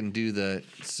back and do the.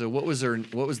 So what was their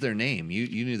name?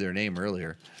 You knew their name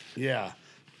earlier. Yeah,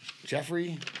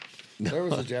 Jeffrey. There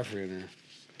was a Jeffrey in there.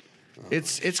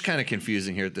 It's kind of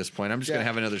confusing here at this point. I'm just gonna Yeah.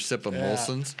 have another sip of Yeah.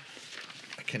 Molson's.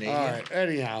 A Canadian. All right.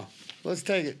 Anyhow, let's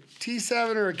take it.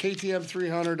 T7 or a KTM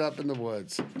 300 up in the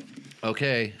woods.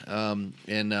 Okay, and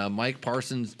Mike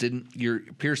Parsons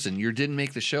didn't. Pearson, you didn't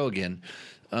make the show again.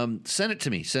 Send it to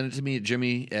me. Send it to me at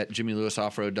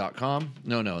jimmy@jimmylewisoffroad.com.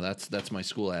 No, that's my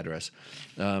school address.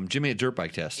 Jimmy at Dirt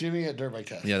Bike Test. Jimmy at Dirt Bike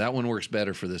Test. Yeah, that one works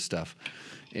better for this stuff.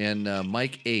 And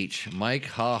Mike H. Mike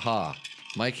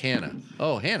Mike Hanna.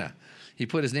 Oh, Hanna. He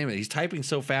put his name in it. He's typing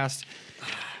so fast.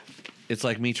 It's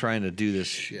like me trying to do this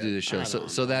show.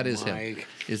 So that is Mike.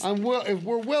 him. If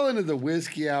we're well into the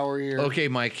whiskey hour here. Okay,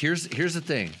 Mike. Here's the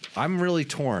thing. I'm really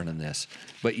torn on this,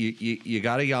 but you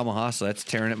got a Yamaha, so that's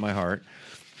tearing at my heart.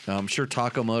 I'm sure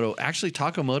Takamoto. Actually,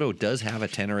 Takamoto does have a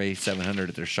Tenere 700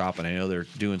 at their shop, and I know they're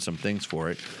doing some things for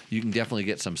it. You can definitely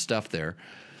get some stuff there.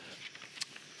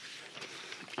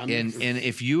 And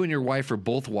if you and your wife are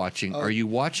both watching, are you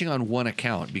watching on one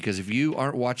account? Because if you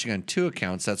aren't watching on two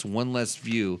accounts, that's one less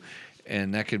view,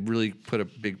 and that could really put a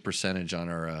big percentage on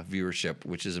our viewership,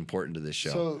 which is important to this show.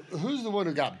 So who's the one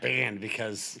who got banned?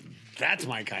 Because that's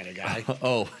my kind of guy.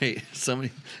 Oh, hey,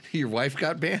 your wife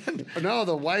got banned? No,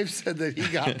 the wife said that he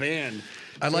got banned.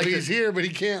 He's here, but he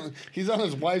can't. He's on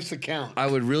his wife's account. I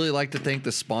would really like to thank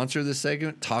the sponsor of this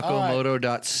segment,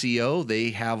 Takomoto.co. They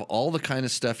have all the kind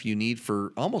of stuff you need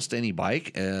for almost any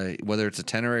bike, whether it's a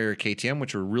Tenere or a KTM,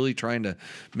 which we're really trying to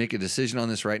make a decision on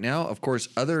this right now. Of course,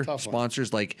 other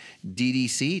sponsors like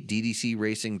DDC,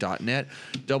 DDCRacing.net,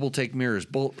 Double Take Mirrors,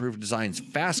 Bulletproof Designs,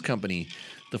 Fast Company,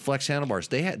 the Flex handlebars.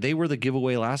 They were the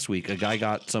giveaway last week. A guy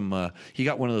got some. He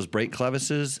got one of those brake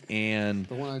clevises, and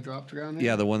the one I dropped around there.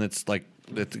 Yeah, the one that's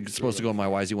supposed to go on my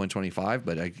YZ125,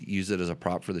 but I use it as a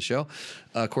prop for the show.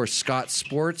 Of course, Scott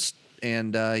Sports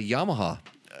and Yamaha,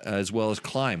 as well as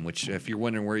Climb, which if you're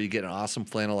wondering where you get an awesome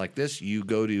flannel like this, you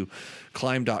go to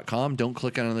climb.com. Don't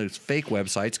click on those fake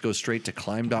websites. Go straight to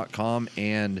climb.com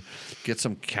and get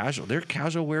some casual. Their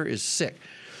casual wear is sick.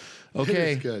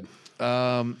 Okay. It's good.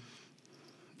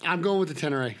 I'm going with the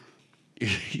Tenere.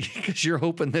 Because you're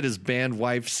hoping that his band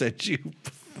wife sent you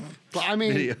But I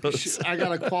mean, videos. I got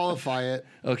to qualify it.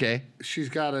 Okay. She's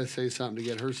got to say something to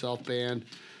get herself banned.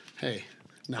 Hey,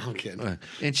 no, I'm kidding.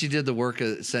 And she did the work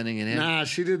of sending it in? Nah,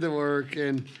 she did the work,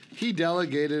 and he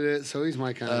delegated it, so he's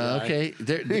my kind of guy. Okay.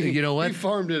 You know what? He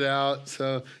farmed it out,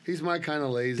 so he's my kind of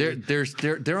lazy.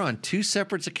 They're on two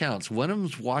separate accounts. One of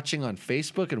them's watching on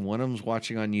Facebook, and one of them's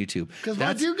watching on YouTube. Because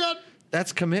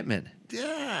That's commitment.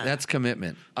 Yeah. That's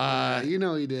commitment. You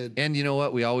know he did. And you know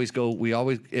what? We always go.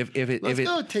 If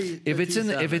it's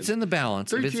in the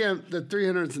balance. The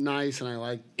 300's nice, and I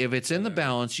like. If it's in the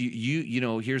balance, you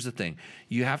know. Here's the thing.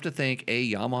 You have to thank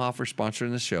Yamaha for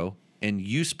sponsoring the show, and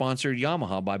you sponsored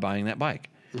Yamaha by buying that bike.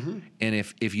 Mm-hmm. And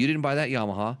if you didn't buy that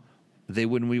Yamaha, they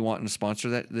wouldn't be wanting to sponsor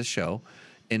this show.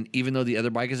 And even though the other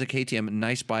bike is a KTM,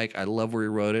 nice bike, I love where he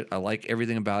rode it. I like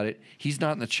everything about it. He's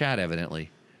not in the chat, evidently.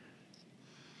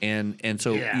 And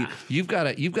so you've got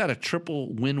a triple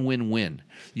win.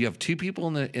 You have two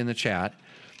people in the chat.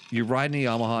 You're riding a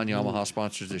Yamaha, and Yamaha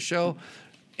sponsors the show,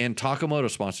 and Takamoto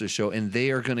sponsors the show, and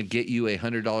they are going to get you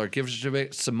 $100 gift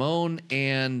certificate. Simone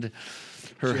and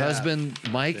her husband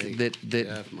Mike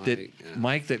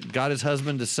Mike that got his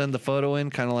husband to send the photo in,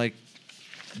 kind of like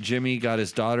Jimmy got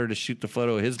his daughter to shoot the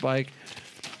photo of his bike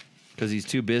because he's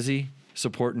too busy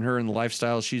supporting her in the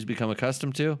lifestyle she's become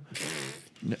accustomed to.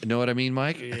 Know what I mean,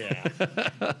 Mike?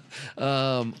 Yeah.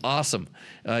 Awesome.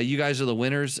 You guys are the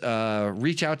winners.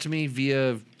 Reach out to me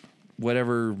via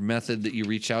whatever method that you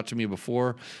reached out to me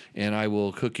before, and I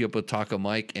will hook you up with Taco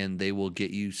Mike, and they will get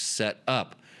you set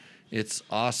up. It's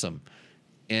awesome.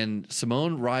 And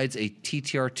Simone rides a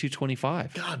TTR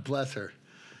 225. God bless her.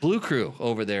 Blue Crew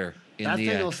over there. That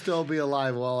thing will still be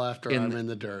alive well after I'm in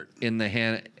the dirt. In the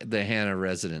Hannah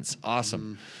residence.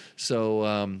 Awesome.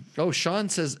 So, Sean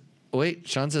says... Wait,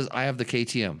 Sean says, I have the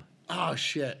KTM. Oh,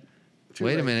 shit.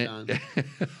 Wait a minute. Don't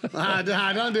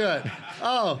do it.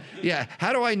 Oh. Yeah,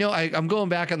 how do I know? I'm going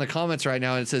back on the comments right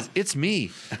now, and it says, it's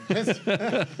me.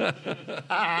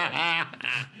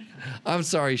 I'm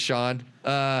sorry, Sean.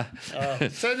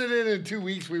 Send it in 2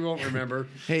 weeks. We won't remember.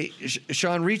 Hey,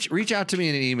 Sean, reach out to me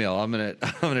in an email. I'm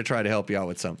gonna try to help you out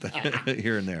with something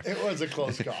here and there. It was a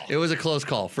close call. It was a close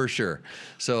call for sure.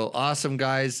 So awesome,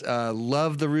 guys.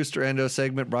 Love the Rooster Endo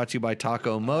segment brought to you by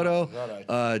Takamoto.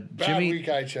 Bad Jimmy, week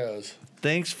I chose.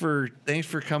 Thanks for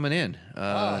coming in.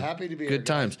 Happy to be here. Good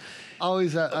times.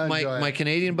 Always My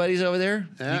Canadian buddies over there.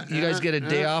 You guys get a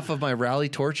day off of my rally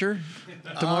torture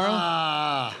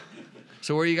tomorrow.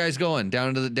 So where are you guys going?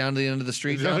 Down to the end of the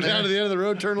street? Down to the end of the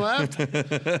road, turn left.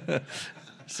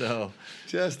 So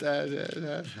just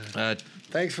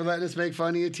thanks for letting us make fun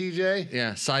of you, TJ.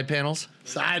 Yeah, side panels.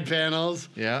 Side panels.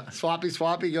 Yeah.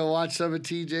 Swappy. Go watch some of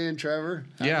TJ and Trevor.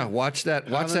 Watch that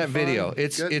video.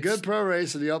 It's good pro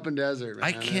race in the open desert.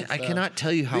 Man. I cannot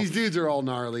tell you how these dudes are all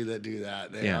gnarly that do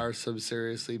that. They are some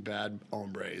seriously bad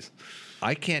hombres.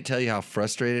 I can't tell you how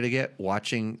frustrated I get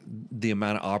watching the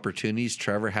amount of opportunities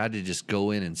Trevor had to just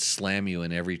go in and slam you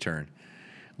in every turn.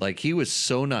 Like, he was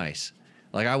so nice.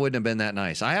 Like, I wouldn't have been that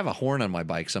nice. I have a horn on my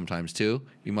bike sometimes too.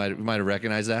 You might have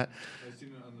recognized that. I seen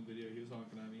it on the video. He was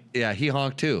honking at me. Yeah, he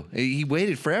honked too. He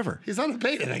waited forever. He's on a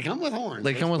beta. They come with horns.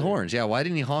 They come with horns. Yeah, why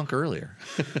didn't he honk earlier?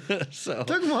 So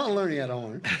Took him a while to learn he had a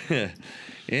horn.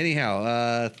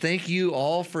 anyhow, thank you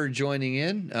all for joining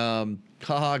in.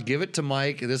 Haha, give it to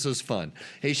Mike. This was fun.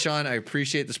 Hey, Sean, I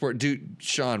appreciate the support. Dude,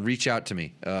 Sean, reach out to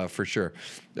me for sure.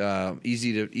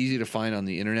 Easy to find on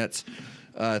the internets.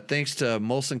 Thanks to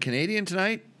Molson Canadian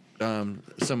tonight.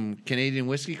 Some Canadian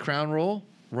whiskey, Crown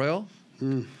Royal.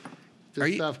 Good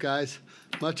you- stuff, guys.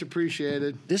 Much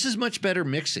appreciated. This is much better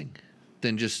mixing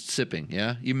than just sipping.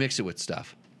 Yeah, you mix it with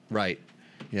stuff. Right.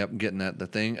 Yep, I'm getting the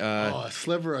thing. A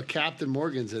sliver of Captain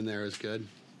Morgan's in there is good.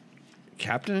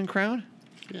 Captain and Crown.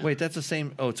 Yeah. Wait, that's the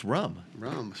same. Oh, it's rum.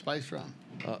 Rum, spice rum.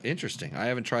 Interesting. I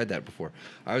haven't tried that before.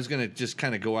 I was gonna just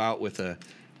kind of go out with a.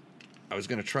 I was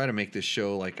gonna try to make this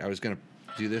show like I was gonna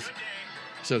do this.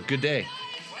 So good day,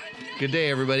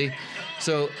 everybody.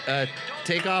 So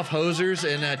take off hosers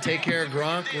and take care of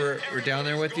Gronk. We're down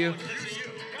there with you.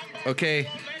 Okay.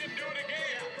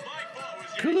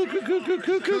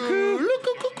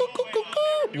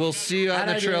 We'll see you on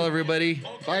the trail, everybody.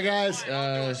 Bye, guys.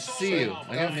 See you.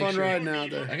 I Have fun riding out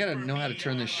there. I gotta know how to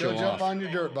turn this show Go jump off. on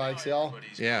your dirt bikes, y'all.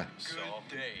 Yeah.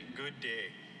 Good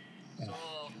day.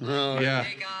 Oh, Yeah.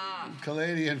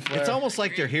 Canadian flair. It's almost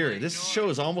like they're here. This show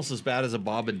is almost as bad as a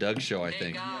Bob and Doug show, I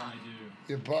think.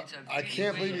 I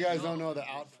can't believe you guys don't know the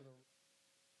outfit.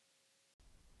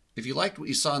 If you liked what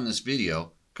you saw in this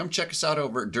video, come check us out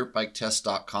over at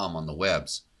dirtbiketest.com on the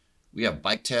webs. We have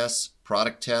bike tests,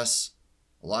 product tests,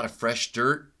 a lot of fresh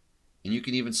dirt, and you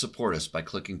can even support us by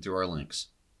clicking through our links.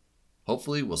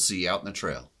 Hopefully, we'll see you out in the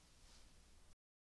trail.